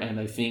year. And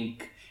I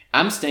think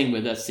I'm staying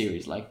with that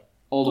series,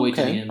 all the way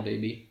to the end,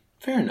 baby.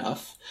 Fair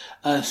enough.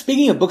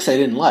 Speaking of books I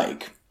didn't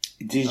like,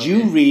 did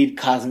you read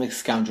Cosmic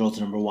Scoundrels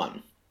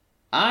 #1?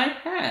 I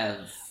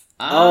have.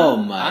 Oh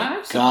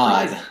my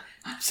god!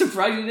 I'm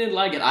surprised you didn't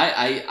like it.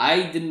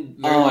 I didn't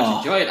very much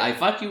enjoy it. I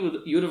thought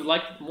you'd have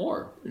liked it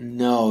more.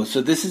 No,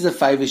 so this is a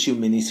 5-issue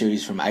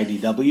miniseries from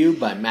IDW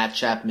by Matt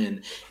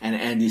Chapman and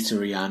Andy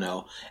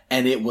Suriano,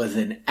 and it was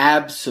an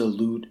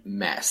absolute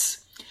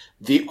mess.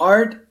 The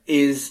art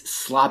is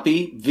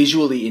sloppy,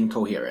 visually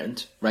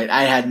incoherent, right?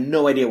 I had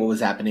no idea what was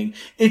happening.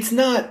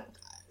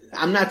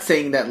 I'm not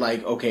saying that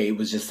it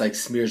was just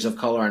smears of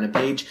color on a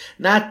page.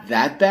 Not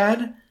that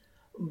bad,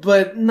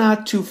 but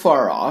not too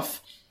far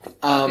off.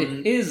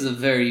 It is a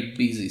very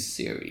busy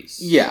series.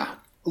 Yeah.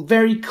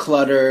 Very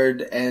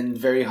cluttered and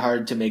very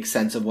hard to make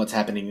sense of what's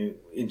happening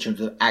in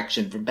terms of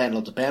action from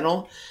panel to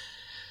panel.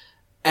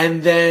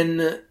 And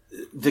then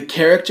the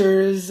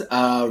characters,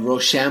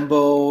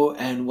 Rochambeau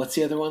and what's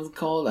the other one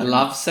called?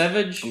 Love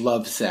Savage?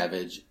 Love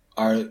Savage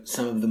are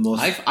some of the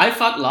most... I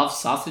thought Love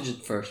Sausage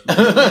at first.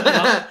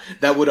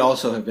 That would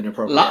also have been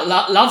appropriate.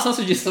 Love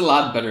Sausage is a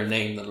lot better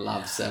name than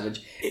Love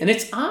Savage. And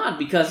it's odd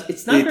because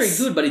it's not very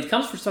good, but it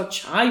comes from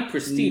such high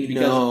prestige.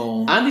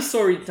 Because Andy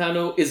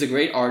Suriano is a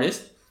great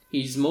artist.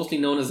 He's mostly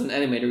known as an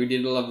animator. He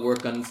did a lot of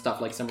work on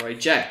stuff like Samurai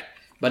Jack.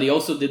 But he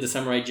also did the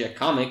Samurai Jack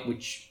comic,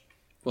 which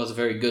was a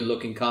very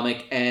good-looking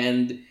comic.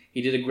 And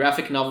he did a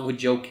graphic novel with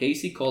Joe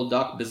Casey called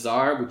Doc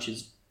Bizarre, which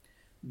is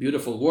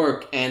beautiful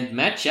work. And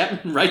Matt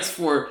Chapman writes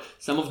for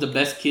some of the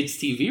best kids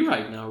TV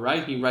right now,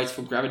 right? He writes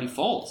for Gravity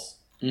Falls.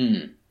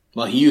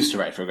 Well, he used to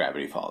write for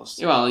Gravity Falls.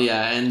 Well,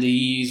 yeah, and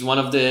he's one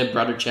of the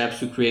brother chaps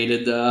who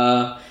created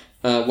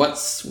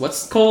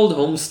what's called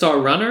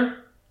Homestar Runner.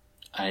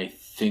 I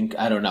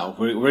don't know.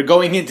 We're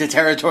going into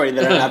territory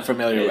that I'm not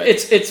familiar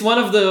with. It's one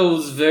of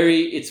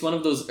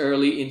those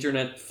early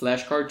internet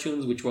flash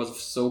cartoons which was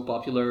so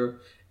popular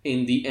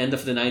in the end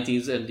of the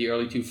 90s and the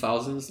early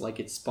 2000s.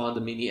 It spawned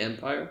a mini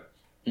empire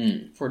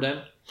for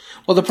them.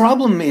 Well, the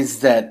problem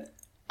is that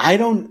I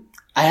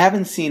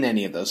haven't seen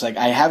any of those.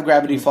 I have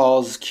Gravity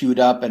Falls queued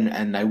up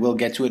and I will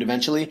get to it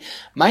eventually.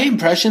 My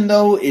impression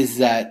though is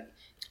that,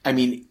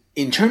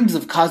 in terms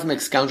of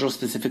Cosmic Scoundrels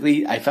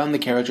specifically, I found the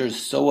characters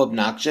so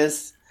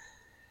obnoxious,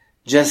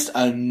 just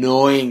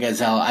annoying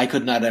as hell. I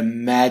could not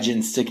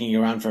imagine sticking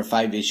around for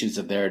 5 issues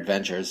of their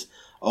adventures.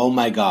 Oh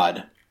my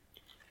god.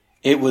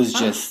 It was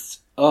just,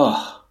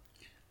 ugh.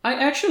 I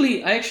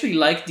actually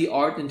like the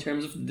art in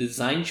terms of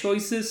design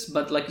choices,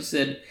 but like you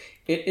said,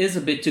 it is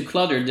a bit too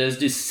cluttered. There's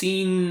this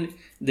scene,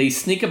 they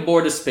sneak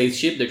aboard a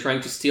spaceship, they're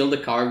trying to steal the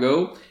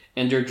cargo,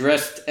 and they're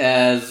dressed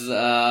as,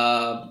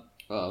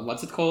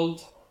 what's it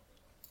called?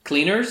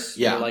 Cleaners?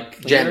 Yeah,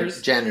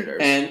 cleaners.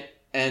 Janitors.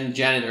 And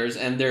janitors,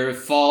 and their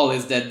fall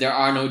is that there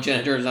are no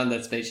janitors on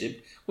that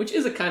spaceship, which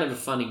is a kind of a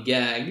funny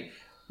gag.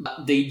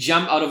 They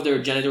jump out of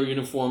their janitor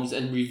uniforms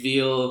and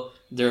reveal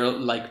their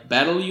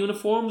battle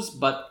uniforms,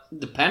 but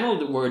the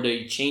panel where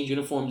they change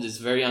uniforms is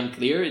very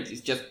unclear. It's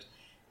just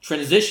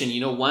transition.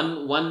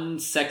 1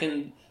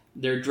 second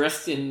they're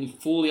dressed in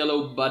full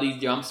yellow body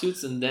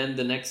jumpsuits, and then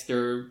the next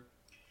they're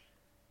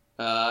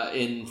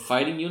in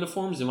fighting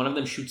uniforms, and one of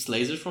them shoots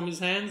lasers from his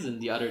hands,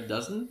 and the other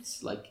doesn't.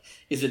 Like,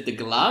 is it the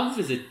glove?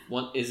 Is it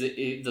one? Is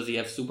it? Does he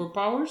have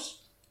superpowers?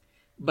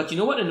 But you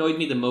know what annoyed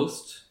me the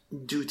most?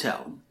 Do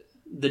tell.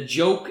 The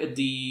joke at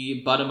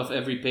the bottom of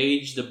every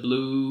page, the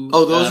blue.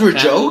 Oh, those were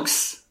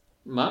jokes?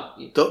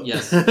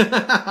 Yes. Okay.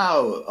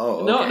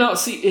 No.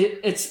 See,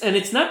 it's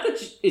not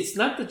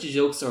that the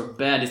jokes are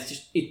bad. It's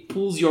just it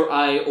pulls your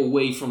eye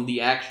away from the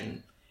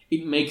action.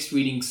 It makes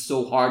reading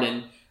so hard,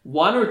 and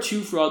one or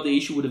two throughout the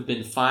issue would have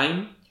been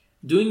fine.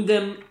 Doing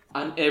them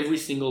on every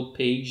single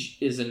page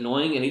is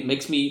annoying, and it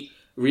makes me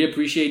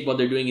reappreciate what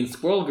they're doing in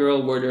Squirrel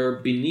Girl, where they're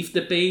beneath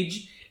the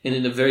page and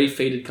in a very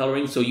faded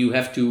coloring, so you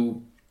have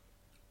to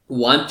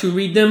want to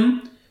read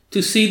them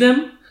to see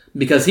them.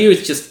 Because here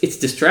it's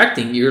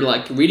distracting. You're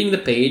like reading the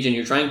page and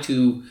you're trying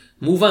to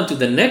move on to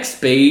the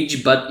next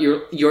page, but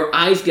your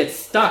eyes get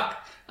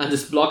stuck on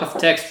this block of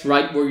text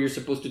right where you're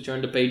supposed to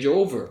turn the page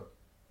over.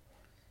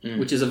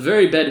 Which is a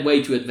very bad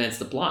way to advance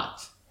the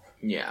plot.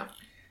 Yeah.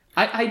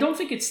 I don't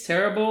think it's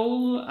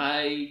terrible.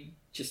 I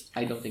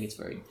don't think it's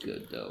very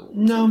good though.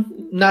 No,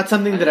 not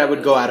something that I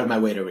would go out of my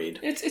way to read.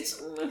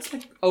 It's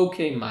like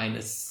okay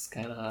minus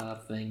kind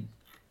of thing.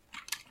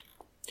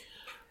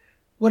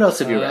 What else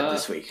have you read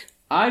this week?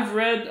 I've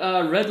read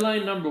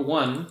Redline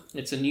 #1.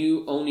 It's a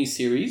new Oni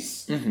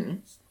series,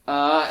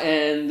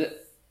 and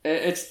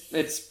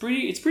it's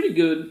pretty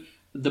good.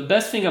 The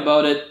best thing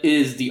about it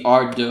is the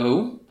art,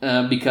 though,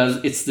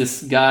 because it's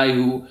this guy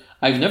who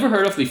I've never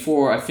heard of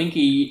before. I think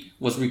he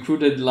was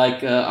recruited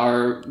like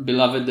our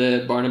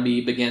beloved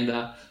Barnaby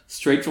Bagenda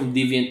straight from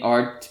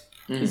DeviantArt.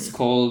 It's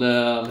called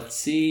let's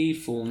see,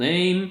 full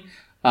name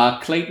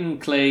Clayton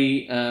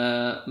Clay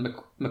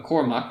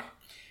McCormack,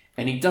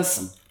 and he does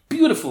some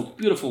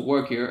beautiful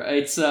work here.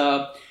 It's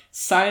a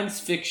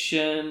science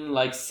fiction,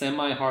 like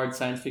semi-hard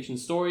science fiction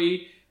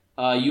story.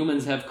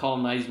 Humans have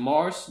colonized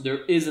Mars.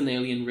 There is an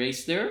alien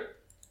race there,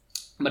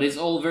 but it's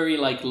all very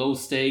like low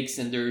stakes,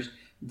 and there's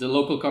the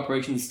local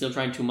corporation is still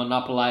trying to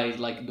monopolize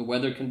like the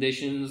weather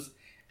conditions,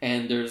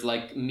 and there's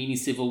like mini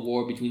civil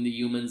war between the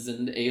humans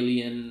and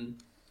alien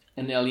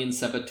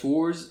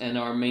saboteurs, and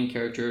our main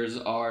characters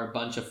are a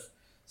bunch of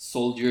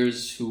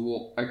soldiers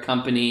who are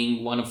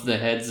accompanying one of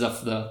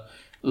the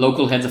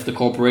local heads of the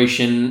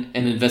corporation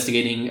and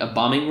investigating a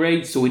bombing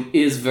raid. So it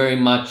is very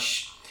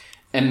much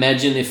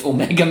imagine if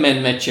Omega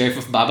Men met Sheriff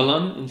of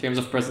Babylon in terms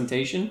of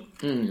presentation.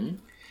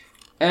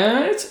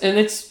 And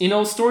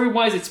it's story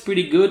wise it's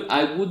pretty good.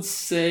 I would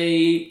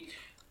say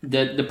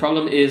that the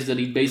problem is that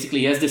he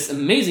basically has this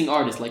amazing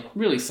artist, like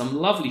really some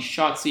lovely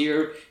shots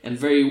here and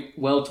very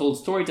well told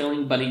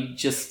storytelling, but he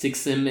just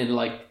sticks him in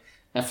like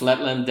a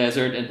flatland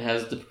desert and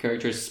has the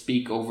characters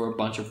speak over a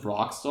bunch of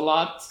rocks a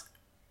lot.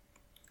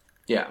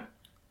 Yeah.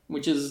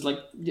 Which is like,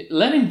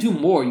 let him do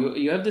more.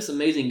 You have this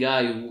amazing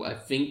guy who I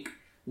think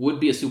would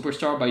be a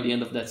superstar by the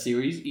end of that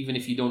series. Even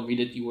if you don't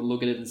read it, you will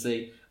look at it and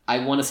say, I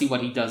want to see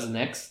what he does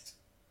next.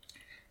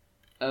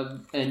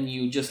 And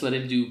you just let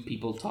him do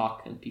people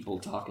talk and people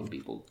talk and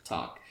people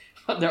talk.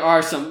 But there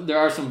are some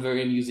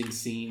very amusing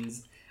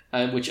scenes,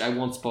 which I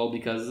won't spoil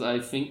because I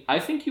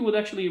think you would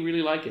actually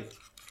really like it.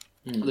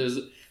 There's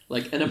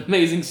like an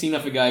amazing scene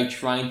of a guy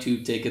trying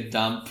to take a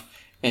dump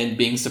and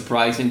being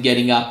surprised and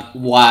getting up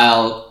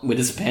while with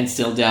his pants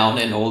still down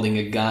and holding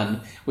a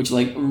gun, which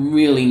like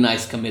really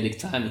nice comedic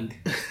timing.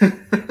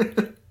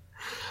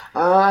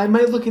 I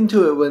might look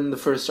into it when the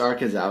first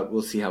arc is out.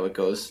 We'll see how it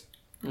goes.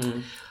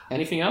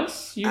 Anything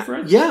else you've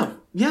read? Yeah,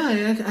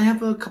 I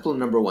have a couple of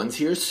 #1s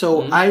here.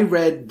 So I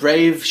read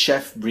Brave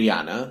Chef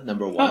Brianna,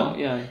 #1. Oh,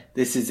 yeah.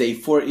 This is a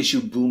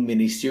 4-issue Boom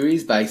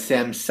miniseries by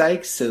Sam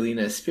Sykes,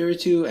 Selena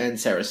Espiritu, and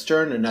Sarah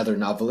Stern, another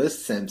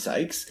novelist, Sam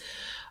Sykes.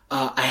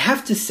 I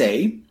have to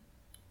say,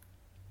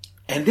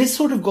 and this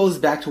sort of goes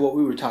back to what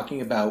we were talking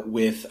about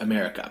with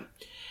America,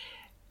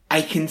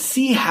 I can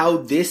see how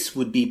this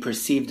would be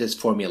perceived as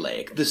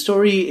formulaic. The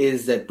story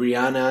is that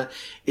Brianna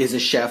is a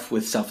chef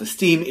with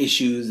self-esteem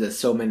issues, as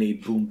so many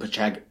Boom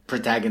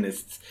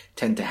protagonists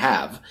tend to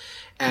have.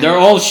 And they're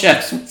all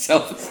chefs with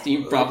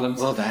self-esteem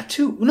problems. Well, that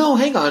too. No,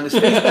 hang on.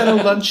 Space Battle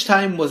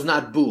Lunchtime was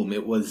not Boom.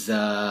 It was...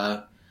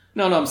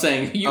 No, I'm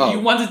saying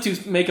you wanted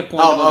to make a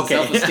point about the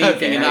self-esteem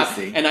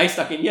thing, and I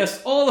stuck in. Yes,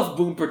 all of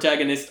Boom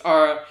protagonists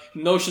are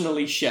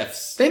notionally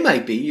chefs. They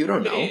might be. You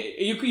don't know.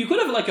 You could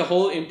have like a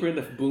whole imprint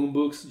of Boom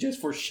books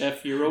just for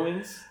chef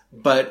heroines.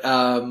 But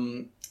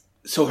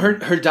so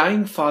her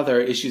dying father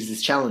issues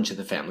this challenge to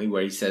the family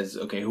where he says,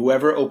 "Okay,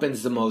 whoever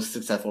opens the most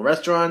successful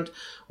restaurant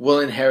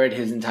will inherit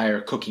his entire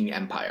cooking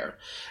empire."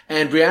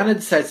 And Brianna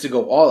decides to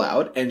go all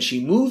out, and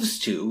she moves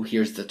to,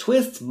 here's the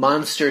twist,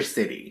 Monster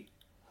City.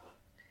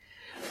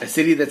 A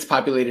city that's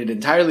populated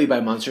entirely by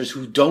monsters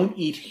who don't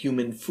eat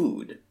human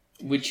food.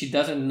 Which she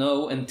doesn't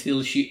know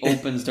until she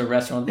opens the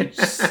restaurant, which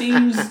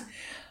seems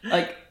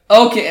like,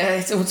 okay,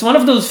 it's one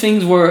of those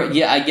things where,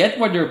 yeah, I get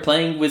what they're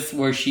playing with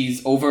where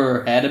she's over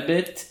her head a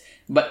bit,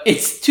 but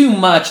it's too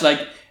much.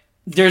 Like,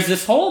 there's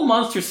this whole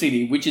monster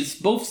city, which is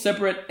both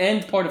separate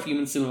and part of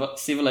human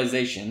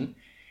civilization.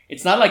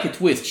 It's not like a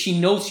twist. She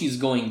knows she's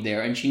going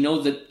there, and she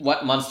knows that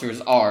what monsters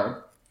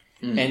are.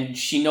 and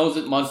she knows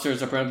that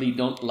monsters apparently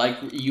don't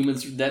like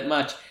humans that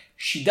much.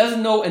 She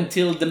doesn't know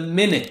until the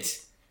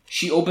minute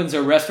she opens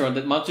her restaurant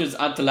that monsters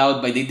aren't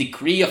allowed by the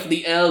decree of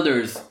the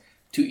elders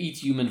to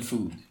eat human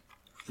food.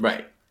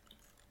 Right.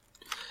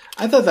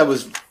 I thought that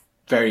was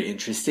very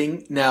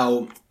interesting.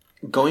 Now,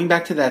 going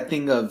back to that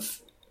thing of,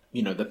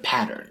 the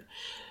pattern.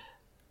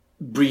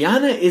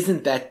 Brianna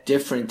isn't that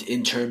different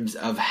in terms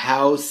of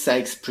how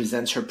Sykes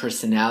presents her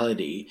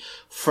personality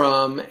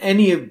from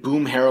any of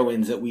Boom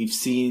heroines that we've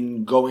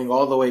seen going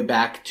all the way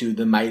back to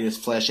the Midas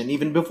Flesh and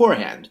even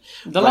beforehand.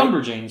 The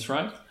Lumberjanes,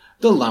 right?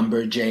 The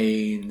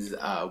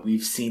Lumberjanes.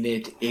 We've seen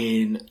it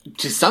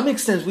to some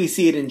extent we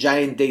see it in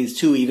Giant Days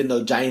too, even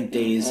though Giant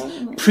Days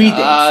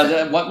predates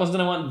them. What was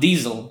the one?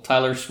 Diesel.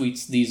 Tyler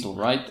Sweet's Diesel,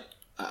 right?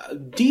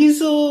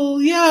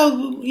 Diesel, yeah,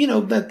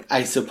 that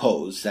I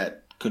suppose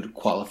that could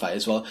qualify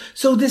as well.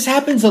 So this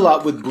happens a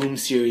lot with Boom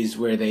series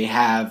where they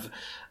have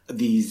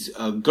these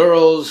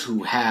girls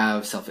who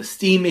have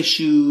self-esteem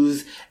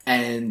issues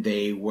and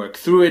they work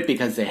through it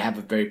because they have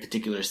a very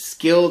particular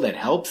skill that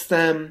helps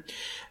them.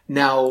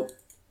 Now,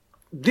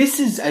 this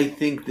is, I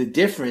think, the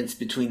difference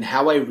between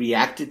how I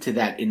reacted to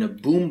that in a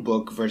Boom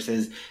book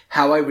versus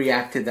how I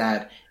react to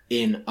that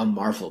in a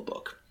Marvel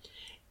book.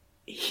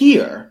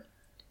 Here,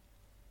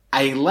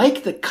 I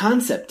like the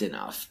concept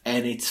enough,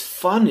 and it's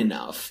fun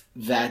enough,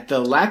 that the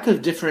lack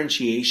of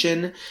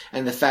differentiation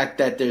and the fact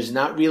that there's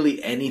not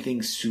really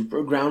anything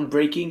super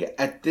groundbreaking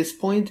at this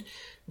point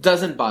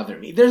doesn't bother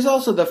me. There's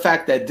also the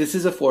fact that this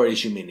is a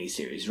 4-issue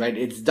miniseries, right?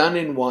 It's done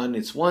in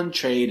it's one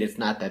trade, it's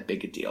not that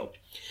big a deal.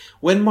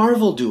 When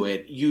Marvel do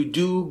it, you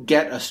do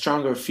get a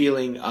stronger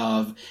feeling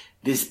of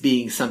this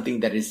being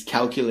something that is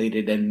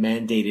calculated and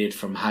mandated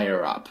from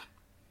higher up.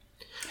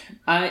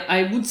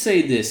 I would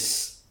say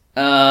this.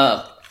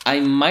 I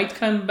might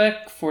come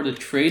back for the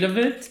trade of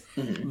it,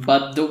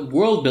 but the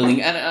world building,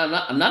 and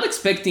I'm not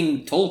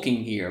expecting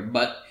Tolkien here,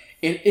 but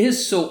it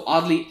is so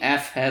oddly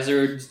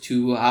haphazard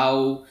to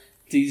how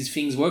these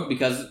things work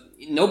because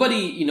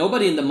nobody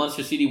in the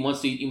Monster City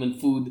wants to eat human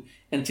food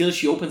until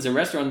she opens a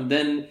restaurant.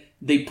 Then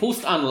they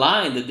post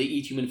online that they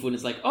eat human food.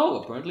 It's like,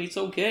 oh, apparently it's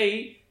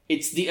okay.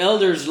 It's the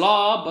elders'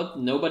 law, but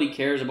nobody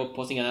cares about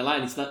posting it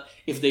online. It's not,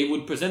 if they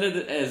would present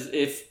it as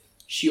if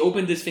she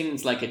opened this thing,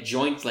 it's like a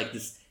joint, like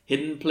this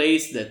hidden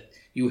place that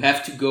you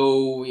have to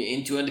go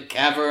into a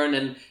cavern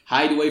and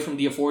hide away from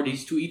the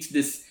authorities to eat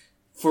this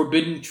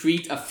forbidden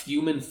treat of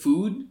human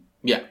food.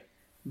 Yeah.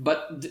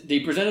 But they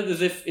present it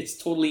as if it's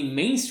totally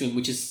mainstream,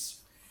 which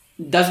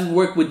doesn't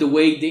work with the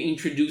way they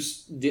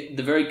introduce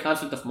the very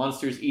concept of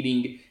monsters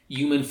eating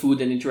human food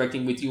and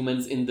interacting with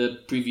humans in the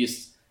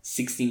previous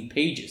 16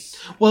 pages.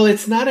 Well,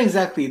 it's not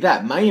exactly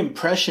that. My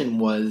impression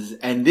was,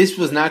 and this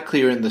was not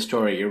clear in the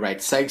story, you're right,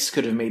 Sykes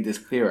could have made this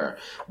clearer.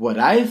 What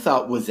I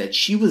thought was that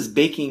she was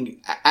baking,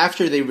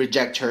 after they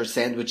reject her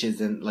sandwiches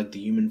and like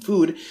the human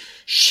food,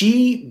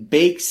 she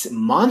bakes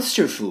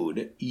monster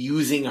food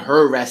using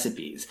her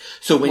recipes.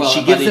 So when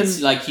she gives them...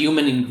 it's like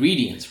human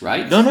ingredients,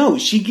 right? No,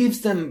 she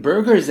gives them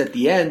burgers at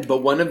the end,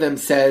 but one of them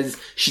says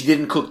she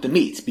didn't cook the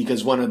meat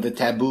because one of the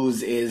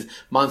taboos is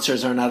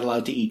monsters are not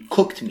allowed to eat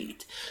cooked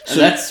meat. So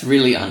that's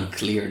really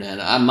unclear then.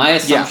 My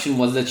assumption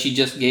was that she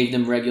just gave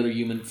them regular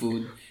human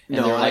food. And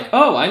they're like,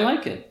 oh, I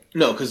like it.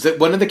 No, because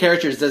one of the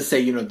characters does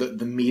say,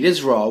 the meat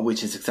is raw,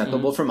 which is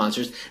acceptable for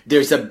monsters.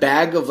 There's a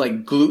bag of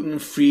like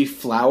gluten-free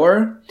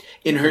flour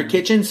in her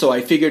kitchen. So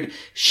I figured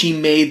she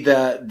made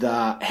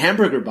the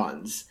hamburger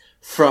buns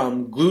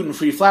from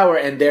gluten-free flour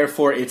and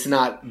therefore it's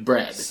not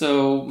bread.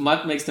 So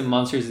what makes them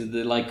monsters is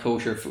they like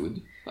kosher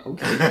food.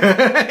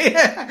 Okay.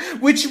 Yeah.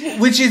 Which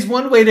is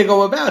one way to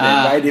go about it,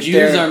 right? If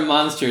Jews are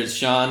monsters,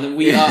 Sean.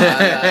 We are,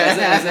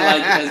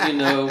 as you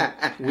know,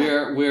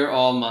 we're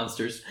all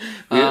monsters.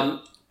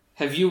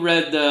 Have you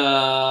read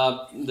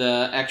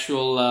the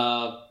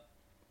actual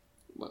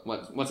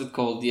what's it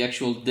called? The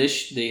actual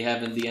dish they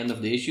have in the end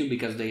of the issue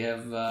because they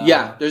have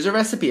there's a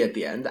recipe at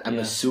the end. I'm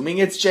assuming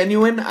it's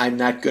genuine. I'm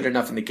not good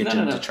enough in the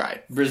kitchen to try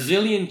it.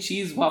 Brazilian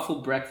cheese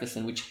waffle breakfast,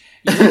 in which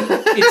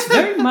it's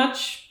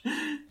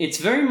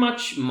very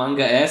much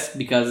manga-esque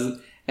because,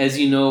 as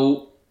you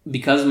know,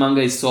 because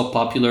manga is so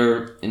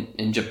popular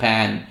in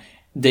Japan,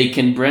 they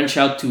can branch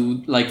out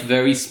to like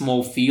very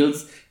small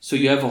fields. So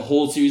you have a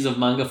whole series of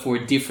manga for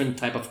a different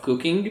type of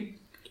cooking.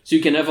 So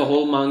you can have a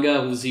whole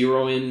manga whose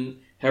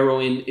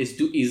heroine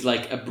is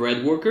like a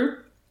bread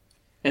worker,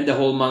 and the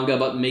whole manga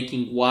about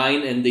making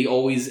wine, and they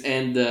always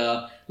end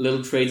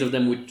little trades of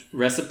them with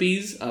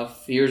recipes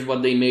of here's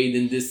what they made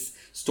in this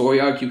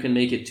story arc, you can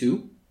make it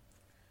too.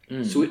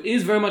 So it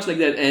is very much like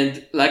that.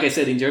 And like I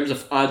said, in terms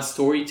of odd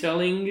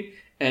storytelling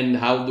and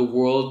how the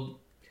world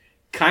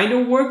kind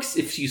of works,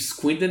 if you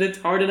squint at it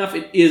hard enough,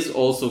 it is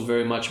also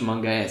very much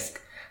manga-esque.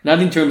 Not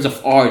in terms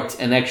of art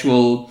and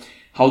actual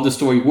how the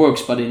story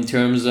works, but in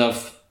terms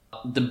of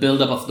the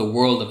build-up of the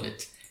world of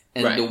it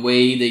and the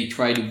way they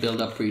try to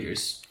build up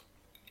readers.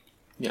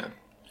 Yeah.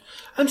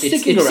 I'm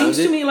sticking around. It seems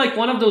to me like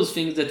one of those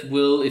things that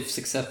will, if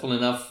successful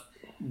enough,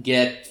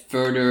 get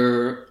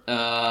further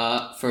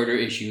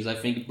issues. I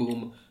think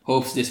Boom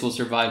hopes this will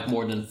survive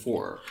more than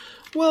 4.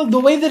 Well, the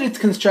way that it's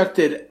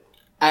constructed,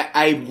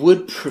 I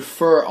would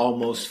prefer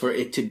almost for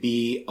it to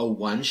be a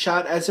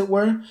one-shot, as it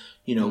were.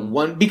 You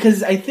know,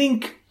 because I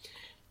think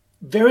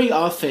very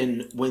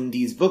often when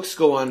these books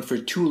go on for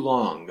too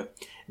long,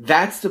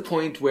 that's the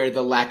point where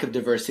the lack of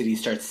diversity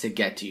starts to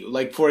get to you.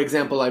 Like, for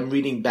example, I'm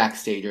reading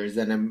Backstagers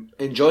and I'm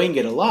enjoying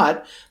it a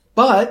lot,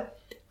 but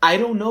I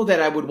don't know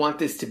that I would want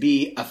this to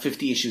be a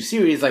 50-issue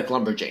series like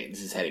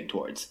Lumberjanes is heading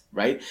towards,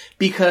 right?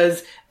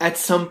 Because at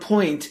some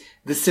point,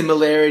 the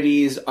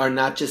similarities are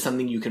not just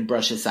something you can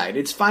brush aside.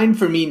 It's fine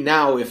for me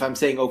now if I'm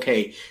saying,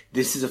 okay,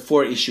 this is a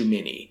 4-issue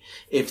mini.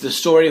 If the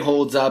story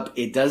holds up,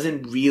 it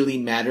doesn't really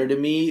matter to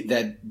me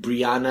that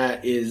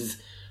Brianna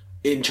is,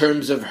 in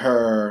terms of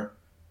her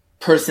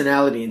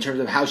personality, in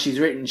terms of how she's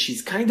written,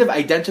 she's kind of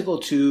identical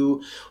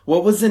to,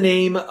 what was the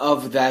name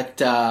of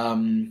that,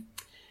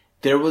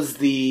 there was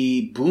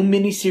the Boom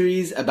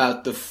miniseries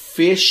about the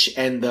fish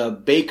and the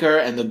baker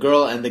and the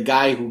girl and the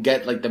guy who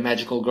get like the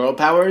magical girl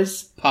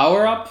powers.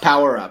 Power Up?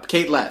 Power Up.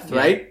 Kate Leth,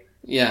 right?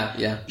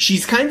 Yeah.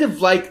 She's kind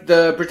of like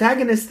the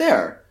protagonist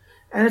there.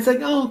 And it's like,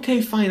 oh,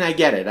 okay, fine, I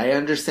get it. I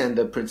understand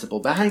the principle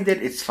behind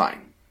it. It's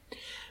fine.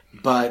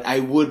 But I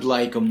would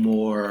like a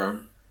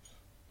more...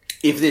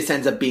 If this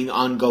ends up being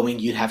ongoing,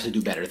 you'd have to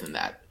do better than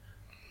that.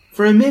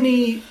 For a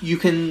mini, you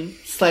can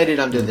slide it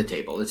under the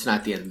table. It's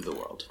not the end of the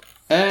world.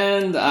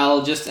 And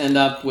I'll just end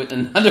up with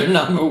another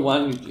number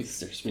one.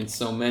 There's been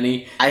so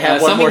many. I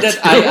have one something more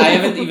that I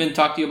haven't even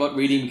talked to you about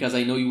reading because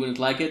I know you wouldn't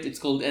like it. It's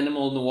called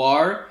Animal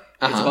Noir.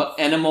 It's about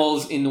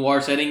animals in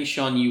noir settings.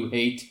 Sean, you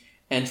hate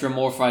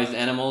anthropomorphized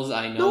animals.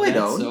 I know that. I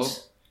don't.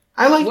 So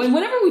I like...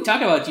 Whenever we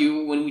talk about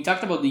you, when we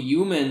talked about the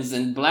humans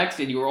and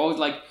Blackstead, you were always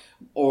like...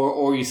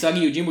 Or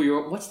Usagi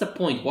Yojimbo, what's the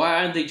point? Why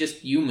aren't they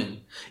just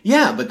human?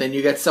 Yeah, but then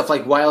you get stuff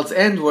like Wild's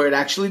End where it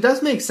actually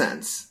does make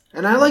sense.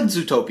 And I like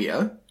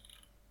Zootopia.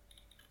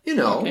 You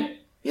know. Okay.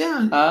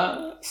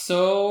 Yeah.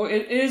 So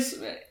it is,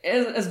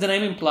 as the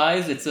name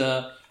implies, it's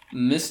a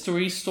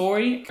mystery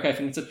story. I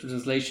think it's a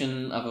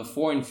translation of a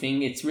foreign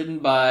thing. It's written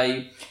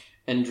by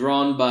and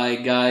drawn by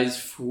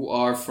guys who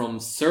are from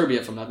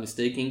Serbia, if I'm not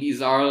mistaken.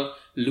 These are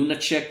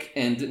Lunacek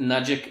and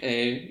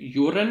Najek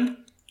Juren.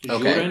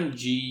 Okay. Juren,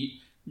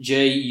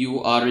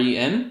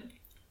 Juren.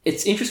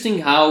 It's interesting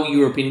how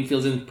European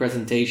feels in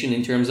presentation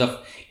in terms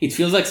of, it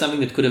feels like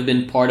something that could have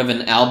been part of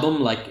an album,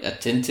 like a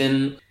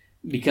Tintin,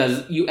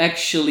 because you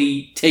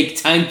actually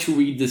take time to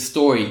read the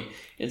story.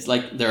 It's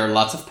like there are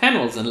lots of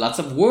panels and lots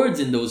of words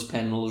in those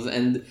panels,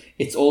 and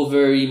it's all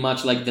very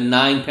much like the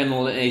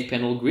 9-panel and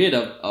 8-panel grid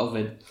of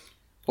it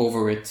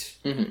over it.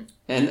 Mm-hmm.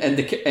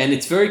 And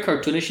it's very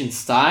cartoonish in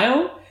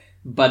style,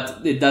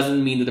 but it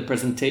doesn't mean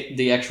that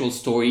the actual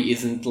story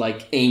isn't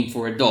like aimed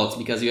for adults,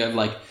 because you have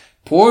like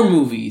porn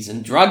movies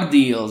and drug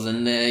deals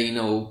and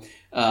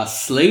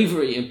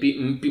slavery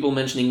and people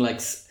mentioning like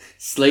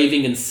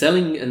slaving and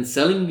selling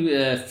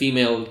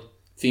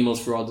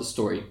females throughout the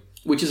story,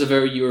 which is a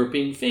very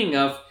European thing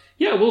of,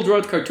 yeah, we'll draw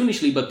it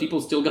cartoonishly, but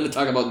people still gonna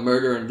talk about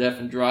murder and death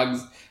and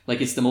drugs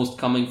like it's the most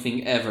common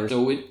thing ever.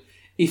 So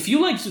if you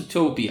like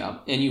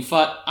Zootopia and you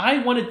thought, I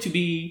want it to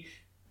be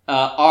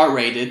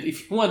R-rated,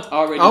 if you want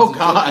R-rated Zootopia,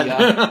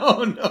 God.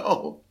 Oh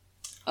no,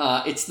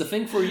 it's the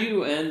thing for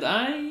you, and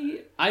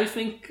I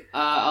think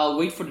I'll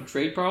wait for the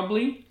trade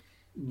probably,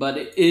 but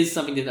it is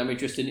something that I'm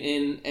interested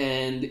in,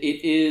 and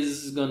it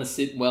is gonna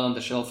sit well on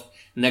the shelf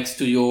next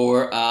to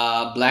your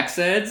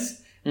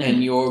Blackseads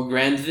and your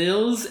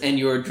Granvilles and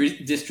your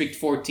District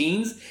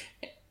 14s.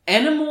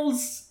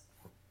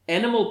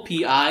 Animal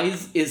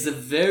PIs is a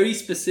very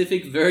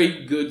specific,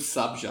 very good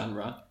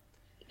subgenre.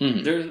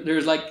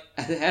 There's like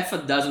half a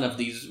dozen of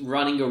these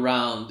running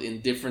around in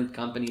different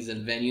companies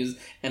and venues,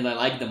 and I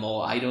like them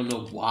all. I don't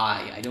know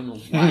why. It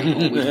always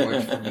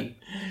works for me.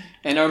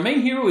 And our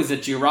main hero is a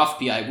giraffe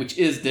PI, which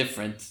is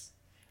different.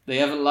 They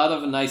have a lot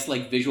of nice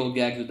like visual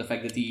gags with the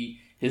fact that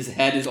his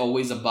head is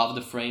always above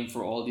the frame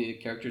for all the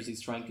characters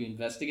he's trying to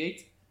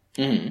investigate.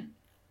 Mm-hmm.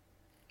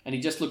 And he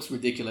just looks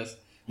ridiculous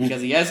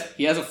because he has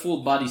a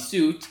full body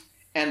suit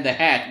and the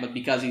hat, but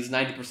because he's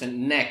 90%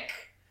 neck,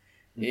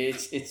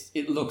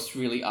 it looks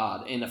really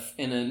odd in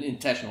an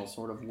intentional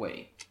sort of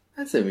way.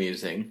 That's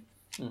amusing.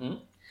 Mm-hmm.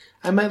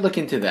 I might look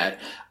into that.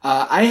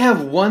 I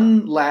have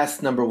one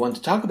last number one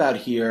to talk about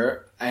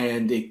here,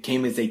 and it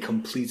came as a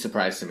complete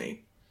surprise to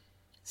me.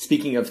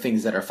 Speaking of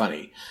things that are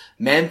funny,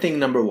 Man-Thing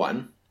number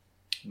 1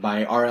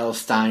 by R.L.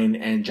 Stine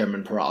and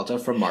German Peralta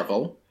from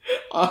Marvel.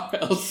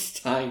 R.L.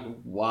 Stine,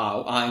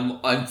 wow,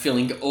 I'm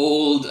feeling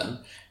old. I'm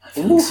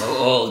feeling so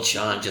old,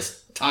 Sean,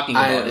 just talking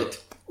about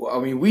it. I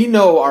mean, we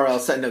know R.L.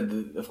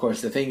 Stine. Of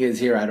course, the thing is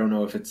here, I don't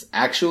know if it's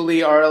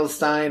actually R.L.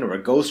 Stine or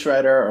a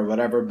ghostwriter or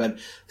whatever, but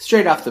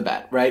straight off the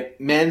bat, right?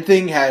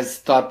 Man-Thing has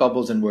thought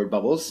bubbles and word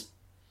bubbles.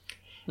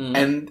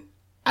 And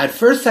at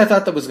first I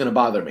thought that was going to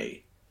bother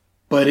me.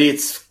 But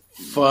it's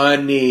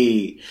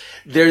funny.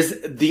 There's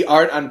the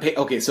art on page.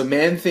 Okay, so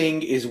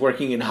Man-Thing is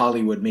working in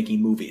Hollywood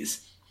making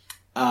movies.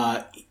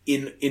 On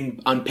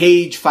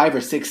page 5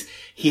 or 6,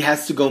 he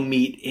has to go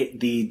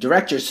meet the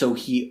director, so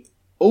he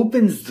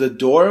opens the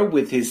door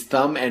with his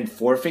thumb and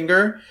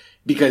forefinger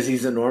because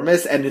he's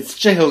enormous, and it's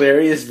such a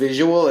hilarious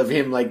visual of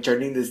him like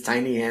turning this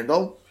tiny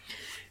handle.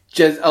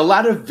 Just a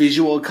lot of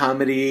visual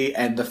comedy,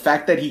 and the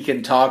fact that he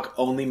can talk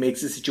only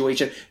makes the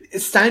situation.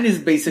 Stein is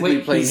basically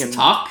playing him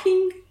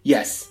talking.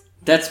 Yes,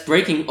 that's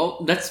breaking.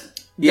 Oh, that's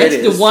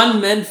the one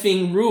man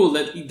thing rule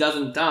that he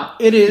doesn't talk.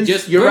 It is. He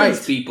just You're burns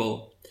right.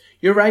 people.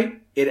 You're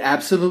right. It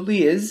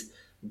absolutely is.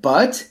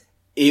 But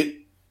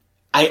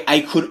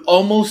I could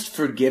almost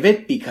forgive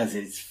it because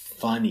it's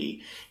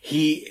funny.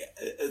 He,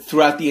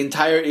 throughout the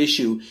entire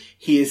issue,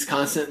 he is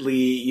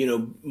constantly,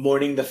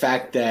 mourning the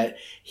fact that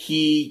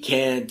he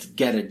can't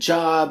get a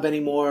job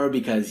anymore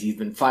because he's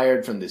been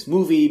fired from this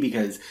movie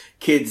because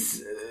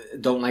kids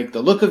don't like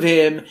the look of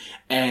him,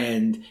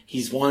 and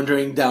he's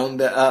wandering down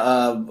the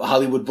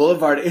Hollywood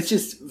Boulevard. It's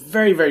just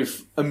very, very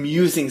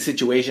amusing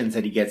situations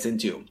that he gets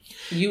into.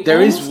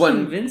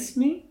 Convinced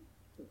me?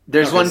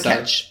 There's one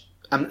catch.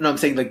 I'm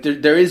saying like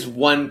there is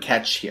one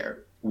catch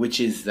here, which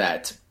is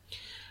that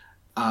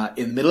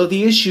in the middle of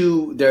the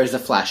issue, there's a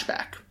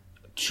flashback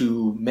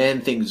to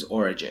Man-Thing's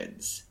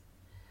origins.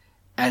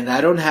 And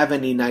I don't have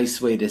any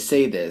nice way to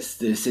say this.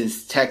 This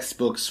is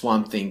textbook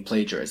Swamp Thing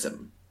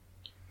plagiarism.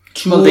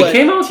 Well, they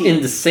came out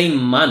in the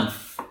same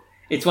month.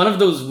 It's one of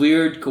those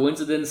weird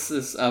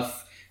coincidences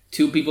of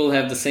two people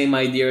have the same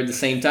idea at the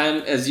same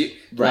time.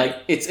 Right. Like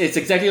it's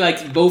exactly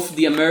like both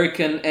the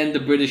American and the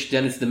British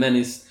Dennis the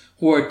Menace,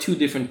 who are two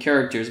different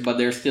characters, but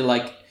they're still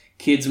like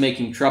kids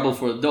making trouble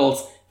for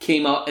adults,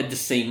 came out at the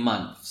same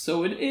month.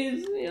 So it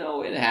is,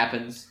 it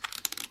happens.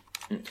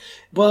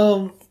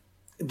 Well,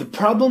 the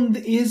problem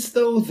is,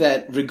 though,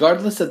 that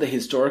regardless of the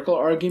historical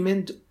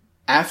argument,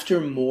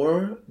 after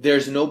Moore,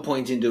 there's no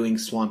point in doing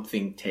Swamp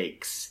Thing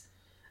takes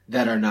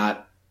that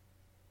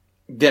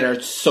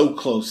are so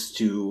close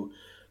to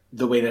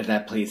the way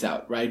that plays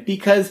out, right?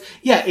 Because,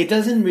 it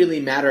doesn't really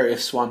matter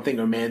if Swamp Thing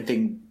or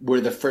Man-Thing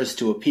were the first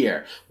to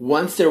appear.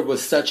 Once there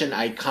was such an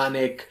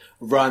iconic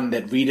run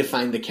that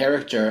redefined the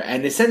character,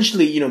 and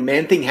essentially,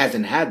 Man-Thing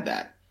hasn't had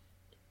that.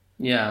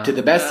 Yeah. To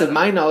the best of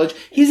my knowledge,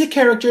 he's a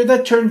character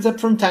that turns up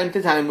from time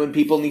to time when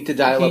people need to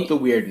dial up the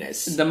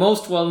weirdness. The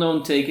most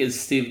well-known take is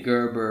Steve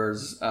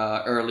Gerber's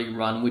early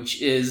run,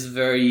 which is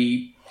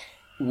very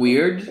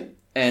weird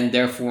and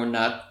therefore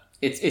not.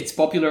 It's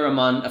popular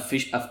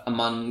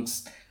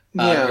amongst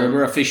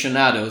Gerber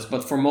aficionados,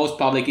 but for most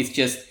public,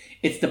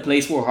 it's the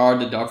place where Howard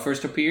the Duck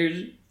first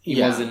appeared.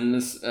 He was in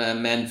this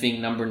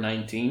Man-Thing number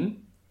 19.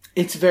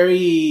 It's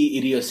very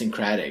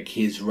idiosyncratic,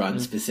 his run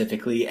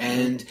specifically,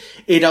 and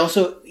it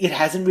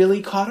hasn't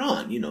really caught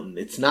on.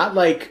 It's not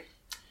like...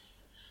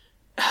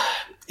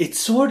 It's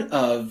sort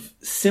of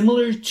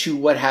similar to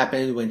what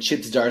happened when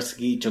Chip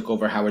Zdarsky took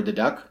over Howard the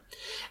Duck,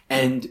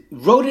 and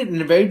wrote it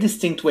in a very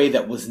distinct way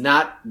that was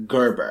not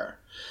Gerber.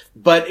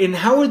 But in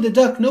Howard the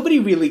Duck, nobody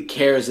really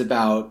cares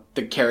about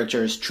the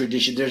character's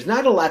tradition. There's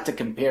not a lot to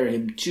compare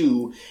him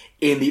to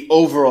in the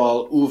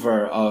overall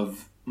oeuvre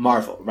of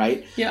Marvel,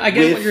 right? Yeah, I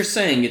get what you're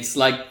saying. It's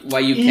like why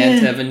you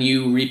can't have a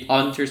new Rip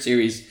Hunter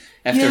series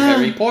after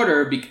Harry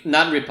Potter.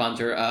 Not Rip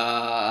Hunter,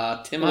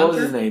 Tim Hunter? What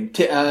was his name?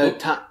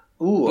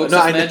 Books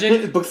of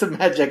Magic? Books of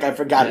Magic, I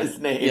forgot his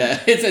name.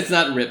 Yeah, it's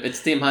not Rip,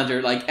 it's Tim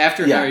Hunter. Like,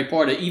 after Harry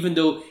Potter, even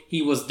though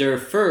he was there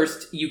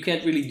first, you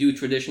can't really do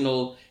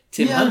traditional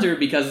Tim Hunter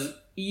because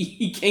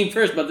he came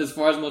first, but as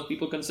far as most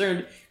people are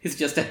concerned, it's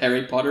just a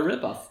Harry Potter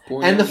ripoff.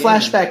 And the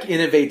flashback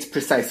innovates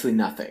precisely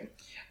nothing.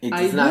 It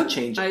does not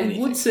change anything.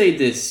 I would say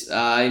this.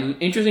 I'm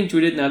interesting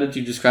to it now that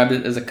you described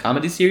it as a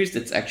comedy series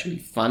that's actually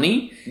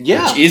funny,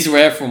 which is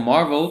rare for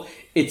Marvel.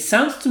 It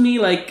sounds to me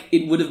like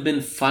it would have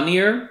been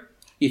funnier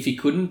if he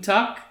couldn't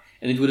talk,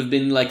 and it would have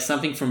been like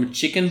something from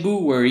Chicken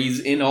Boo, where he's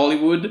in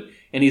Hollywood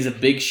and he's a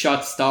big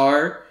shot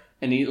star,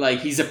 and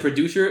he's a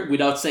producer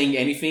without saying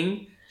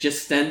anything,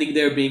 just standing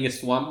there being a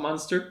swamp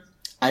monster.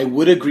 I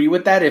would agree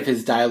with that if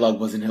his dialogue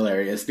wasn't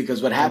hilarious,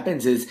 because what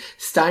happens is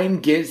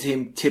Stein gives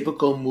him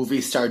typical movie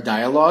star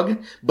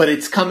dialogue, but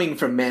it's coming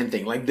from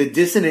Man-Thing. Like, the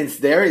dissonance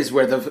there is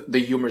where the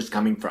humor's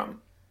coming from.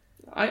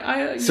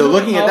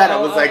 Looking at that, I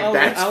was like,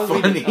 that's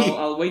funny.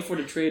 I'll wait for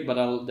the trade, but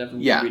I'll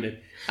definitely read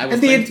it. I was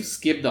going to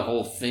skip the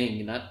whole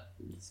thing, not...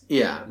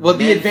 Yeah, well,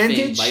 the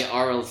advantage... by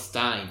R.L.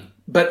 Stein.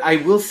 But I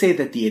will say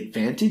that the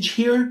advantage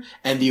here,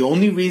 and the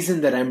only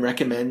reason that I'm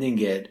recommending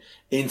it,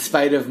 in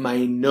spite of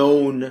my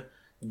known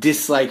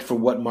dislike for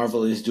what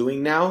Marvel is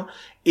doing now,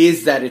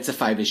 is that it's a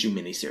 5-issue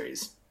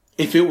miniseries.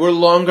 If it were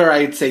longer,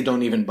 I'd say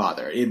don't even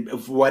bother.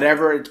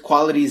 Whatever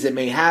qualities it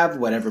may have,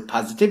 whatever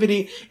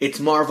positivity, it's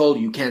Marvel,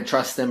 you can't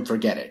trust them,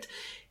 forget it.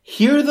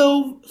 Here,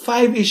 though,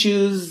 5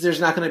 issues, there's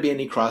not going to be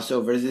any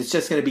crossovers. It's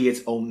just going to be its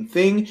own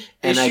thing,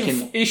 and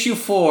Issue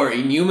 4,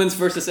 Inhumans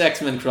vs.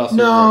 X-Men crossover.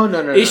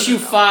 No. Issue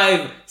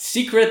 5,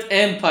 Secret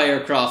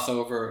Empire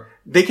crossover.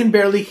 They can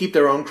barely keep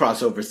their own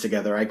crossovers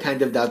together. I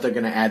kind of doubt they're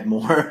going to add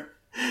more.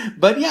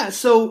 But yeah,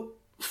 so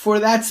for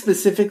that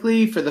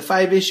specifically, for the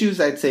 5 issues,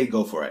 I'd say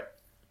go for it.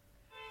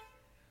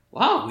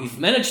 Wow, we've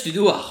managed to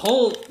do a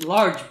whole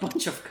large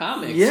bunch of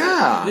comics.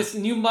 Yeah. This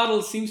new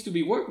model seems to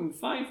be working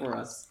fine for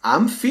us.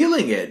 I'm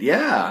feeling it,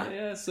 yeah.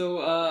 Yeah, so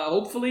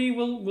hopefully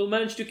we'll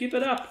manage to keep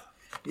it up.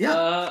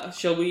 Yeah.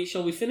 Shall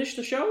we finish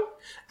the show?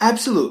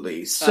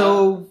 Absolutely.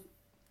 So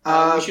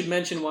we should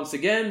mention once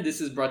again,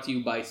 this is brought to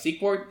you by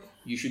Sequart.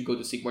 You should go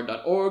to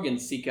sequart.org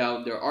and seek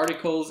out their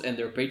articles and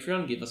their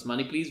Patreon. Give us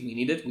money, please. We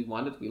need it. We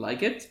want it. We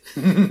like it.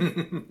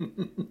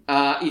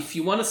 If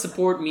you want to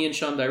support me and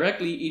Sean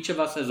directly, each of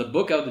us has a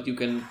book out that you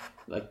can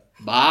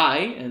buy,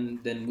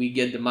 and then we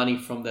get the money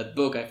from that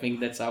book. I think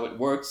that's how it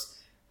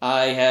works.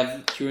 I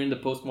have Curing the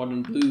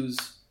Postmodern Blues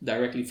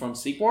directly from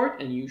Sequart,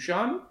 and you,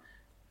 Sean?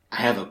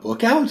 I have a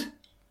book out?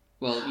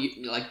 Well,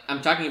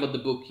 I'm talking about the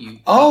book you.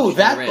 Oh,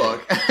 that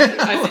book.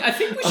 I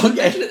think we should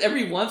mention it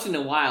every once in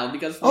a while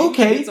because we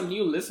get some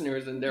new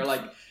listeners and they're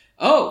like,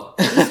 "Oh,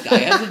 this guy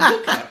has a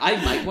book out. I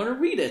might want to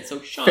read it."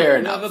 So, Sean, you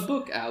have a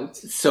book out.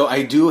 So,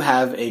 I do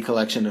have a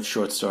collection of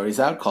short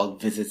stories out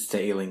called Visits to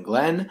Ailing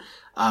Glen.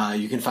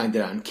 You can find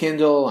it on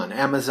Kindle, on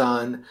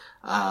Amazon.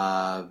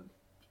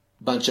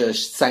 Bunch of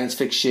science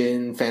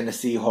fiction,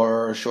 fantasy,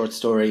 horror, short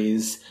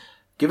stories.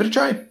 Give it a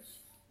try.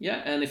 Yeah,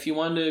 and if you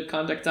want to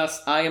contact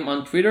us, I am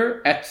on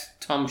Twitter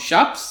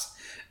 @TomShops,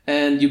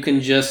 and you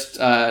can just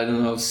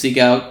seek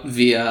out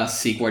via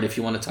Sequart if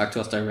you want to talk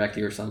to us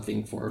directly or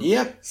something for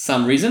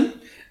some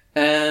reason.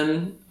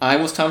 And I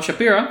was Tom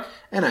Shapira,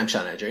 and I'm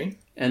Sean Edry.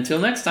 Until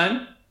next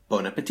time,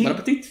 bon appetit. Bon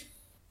appetit.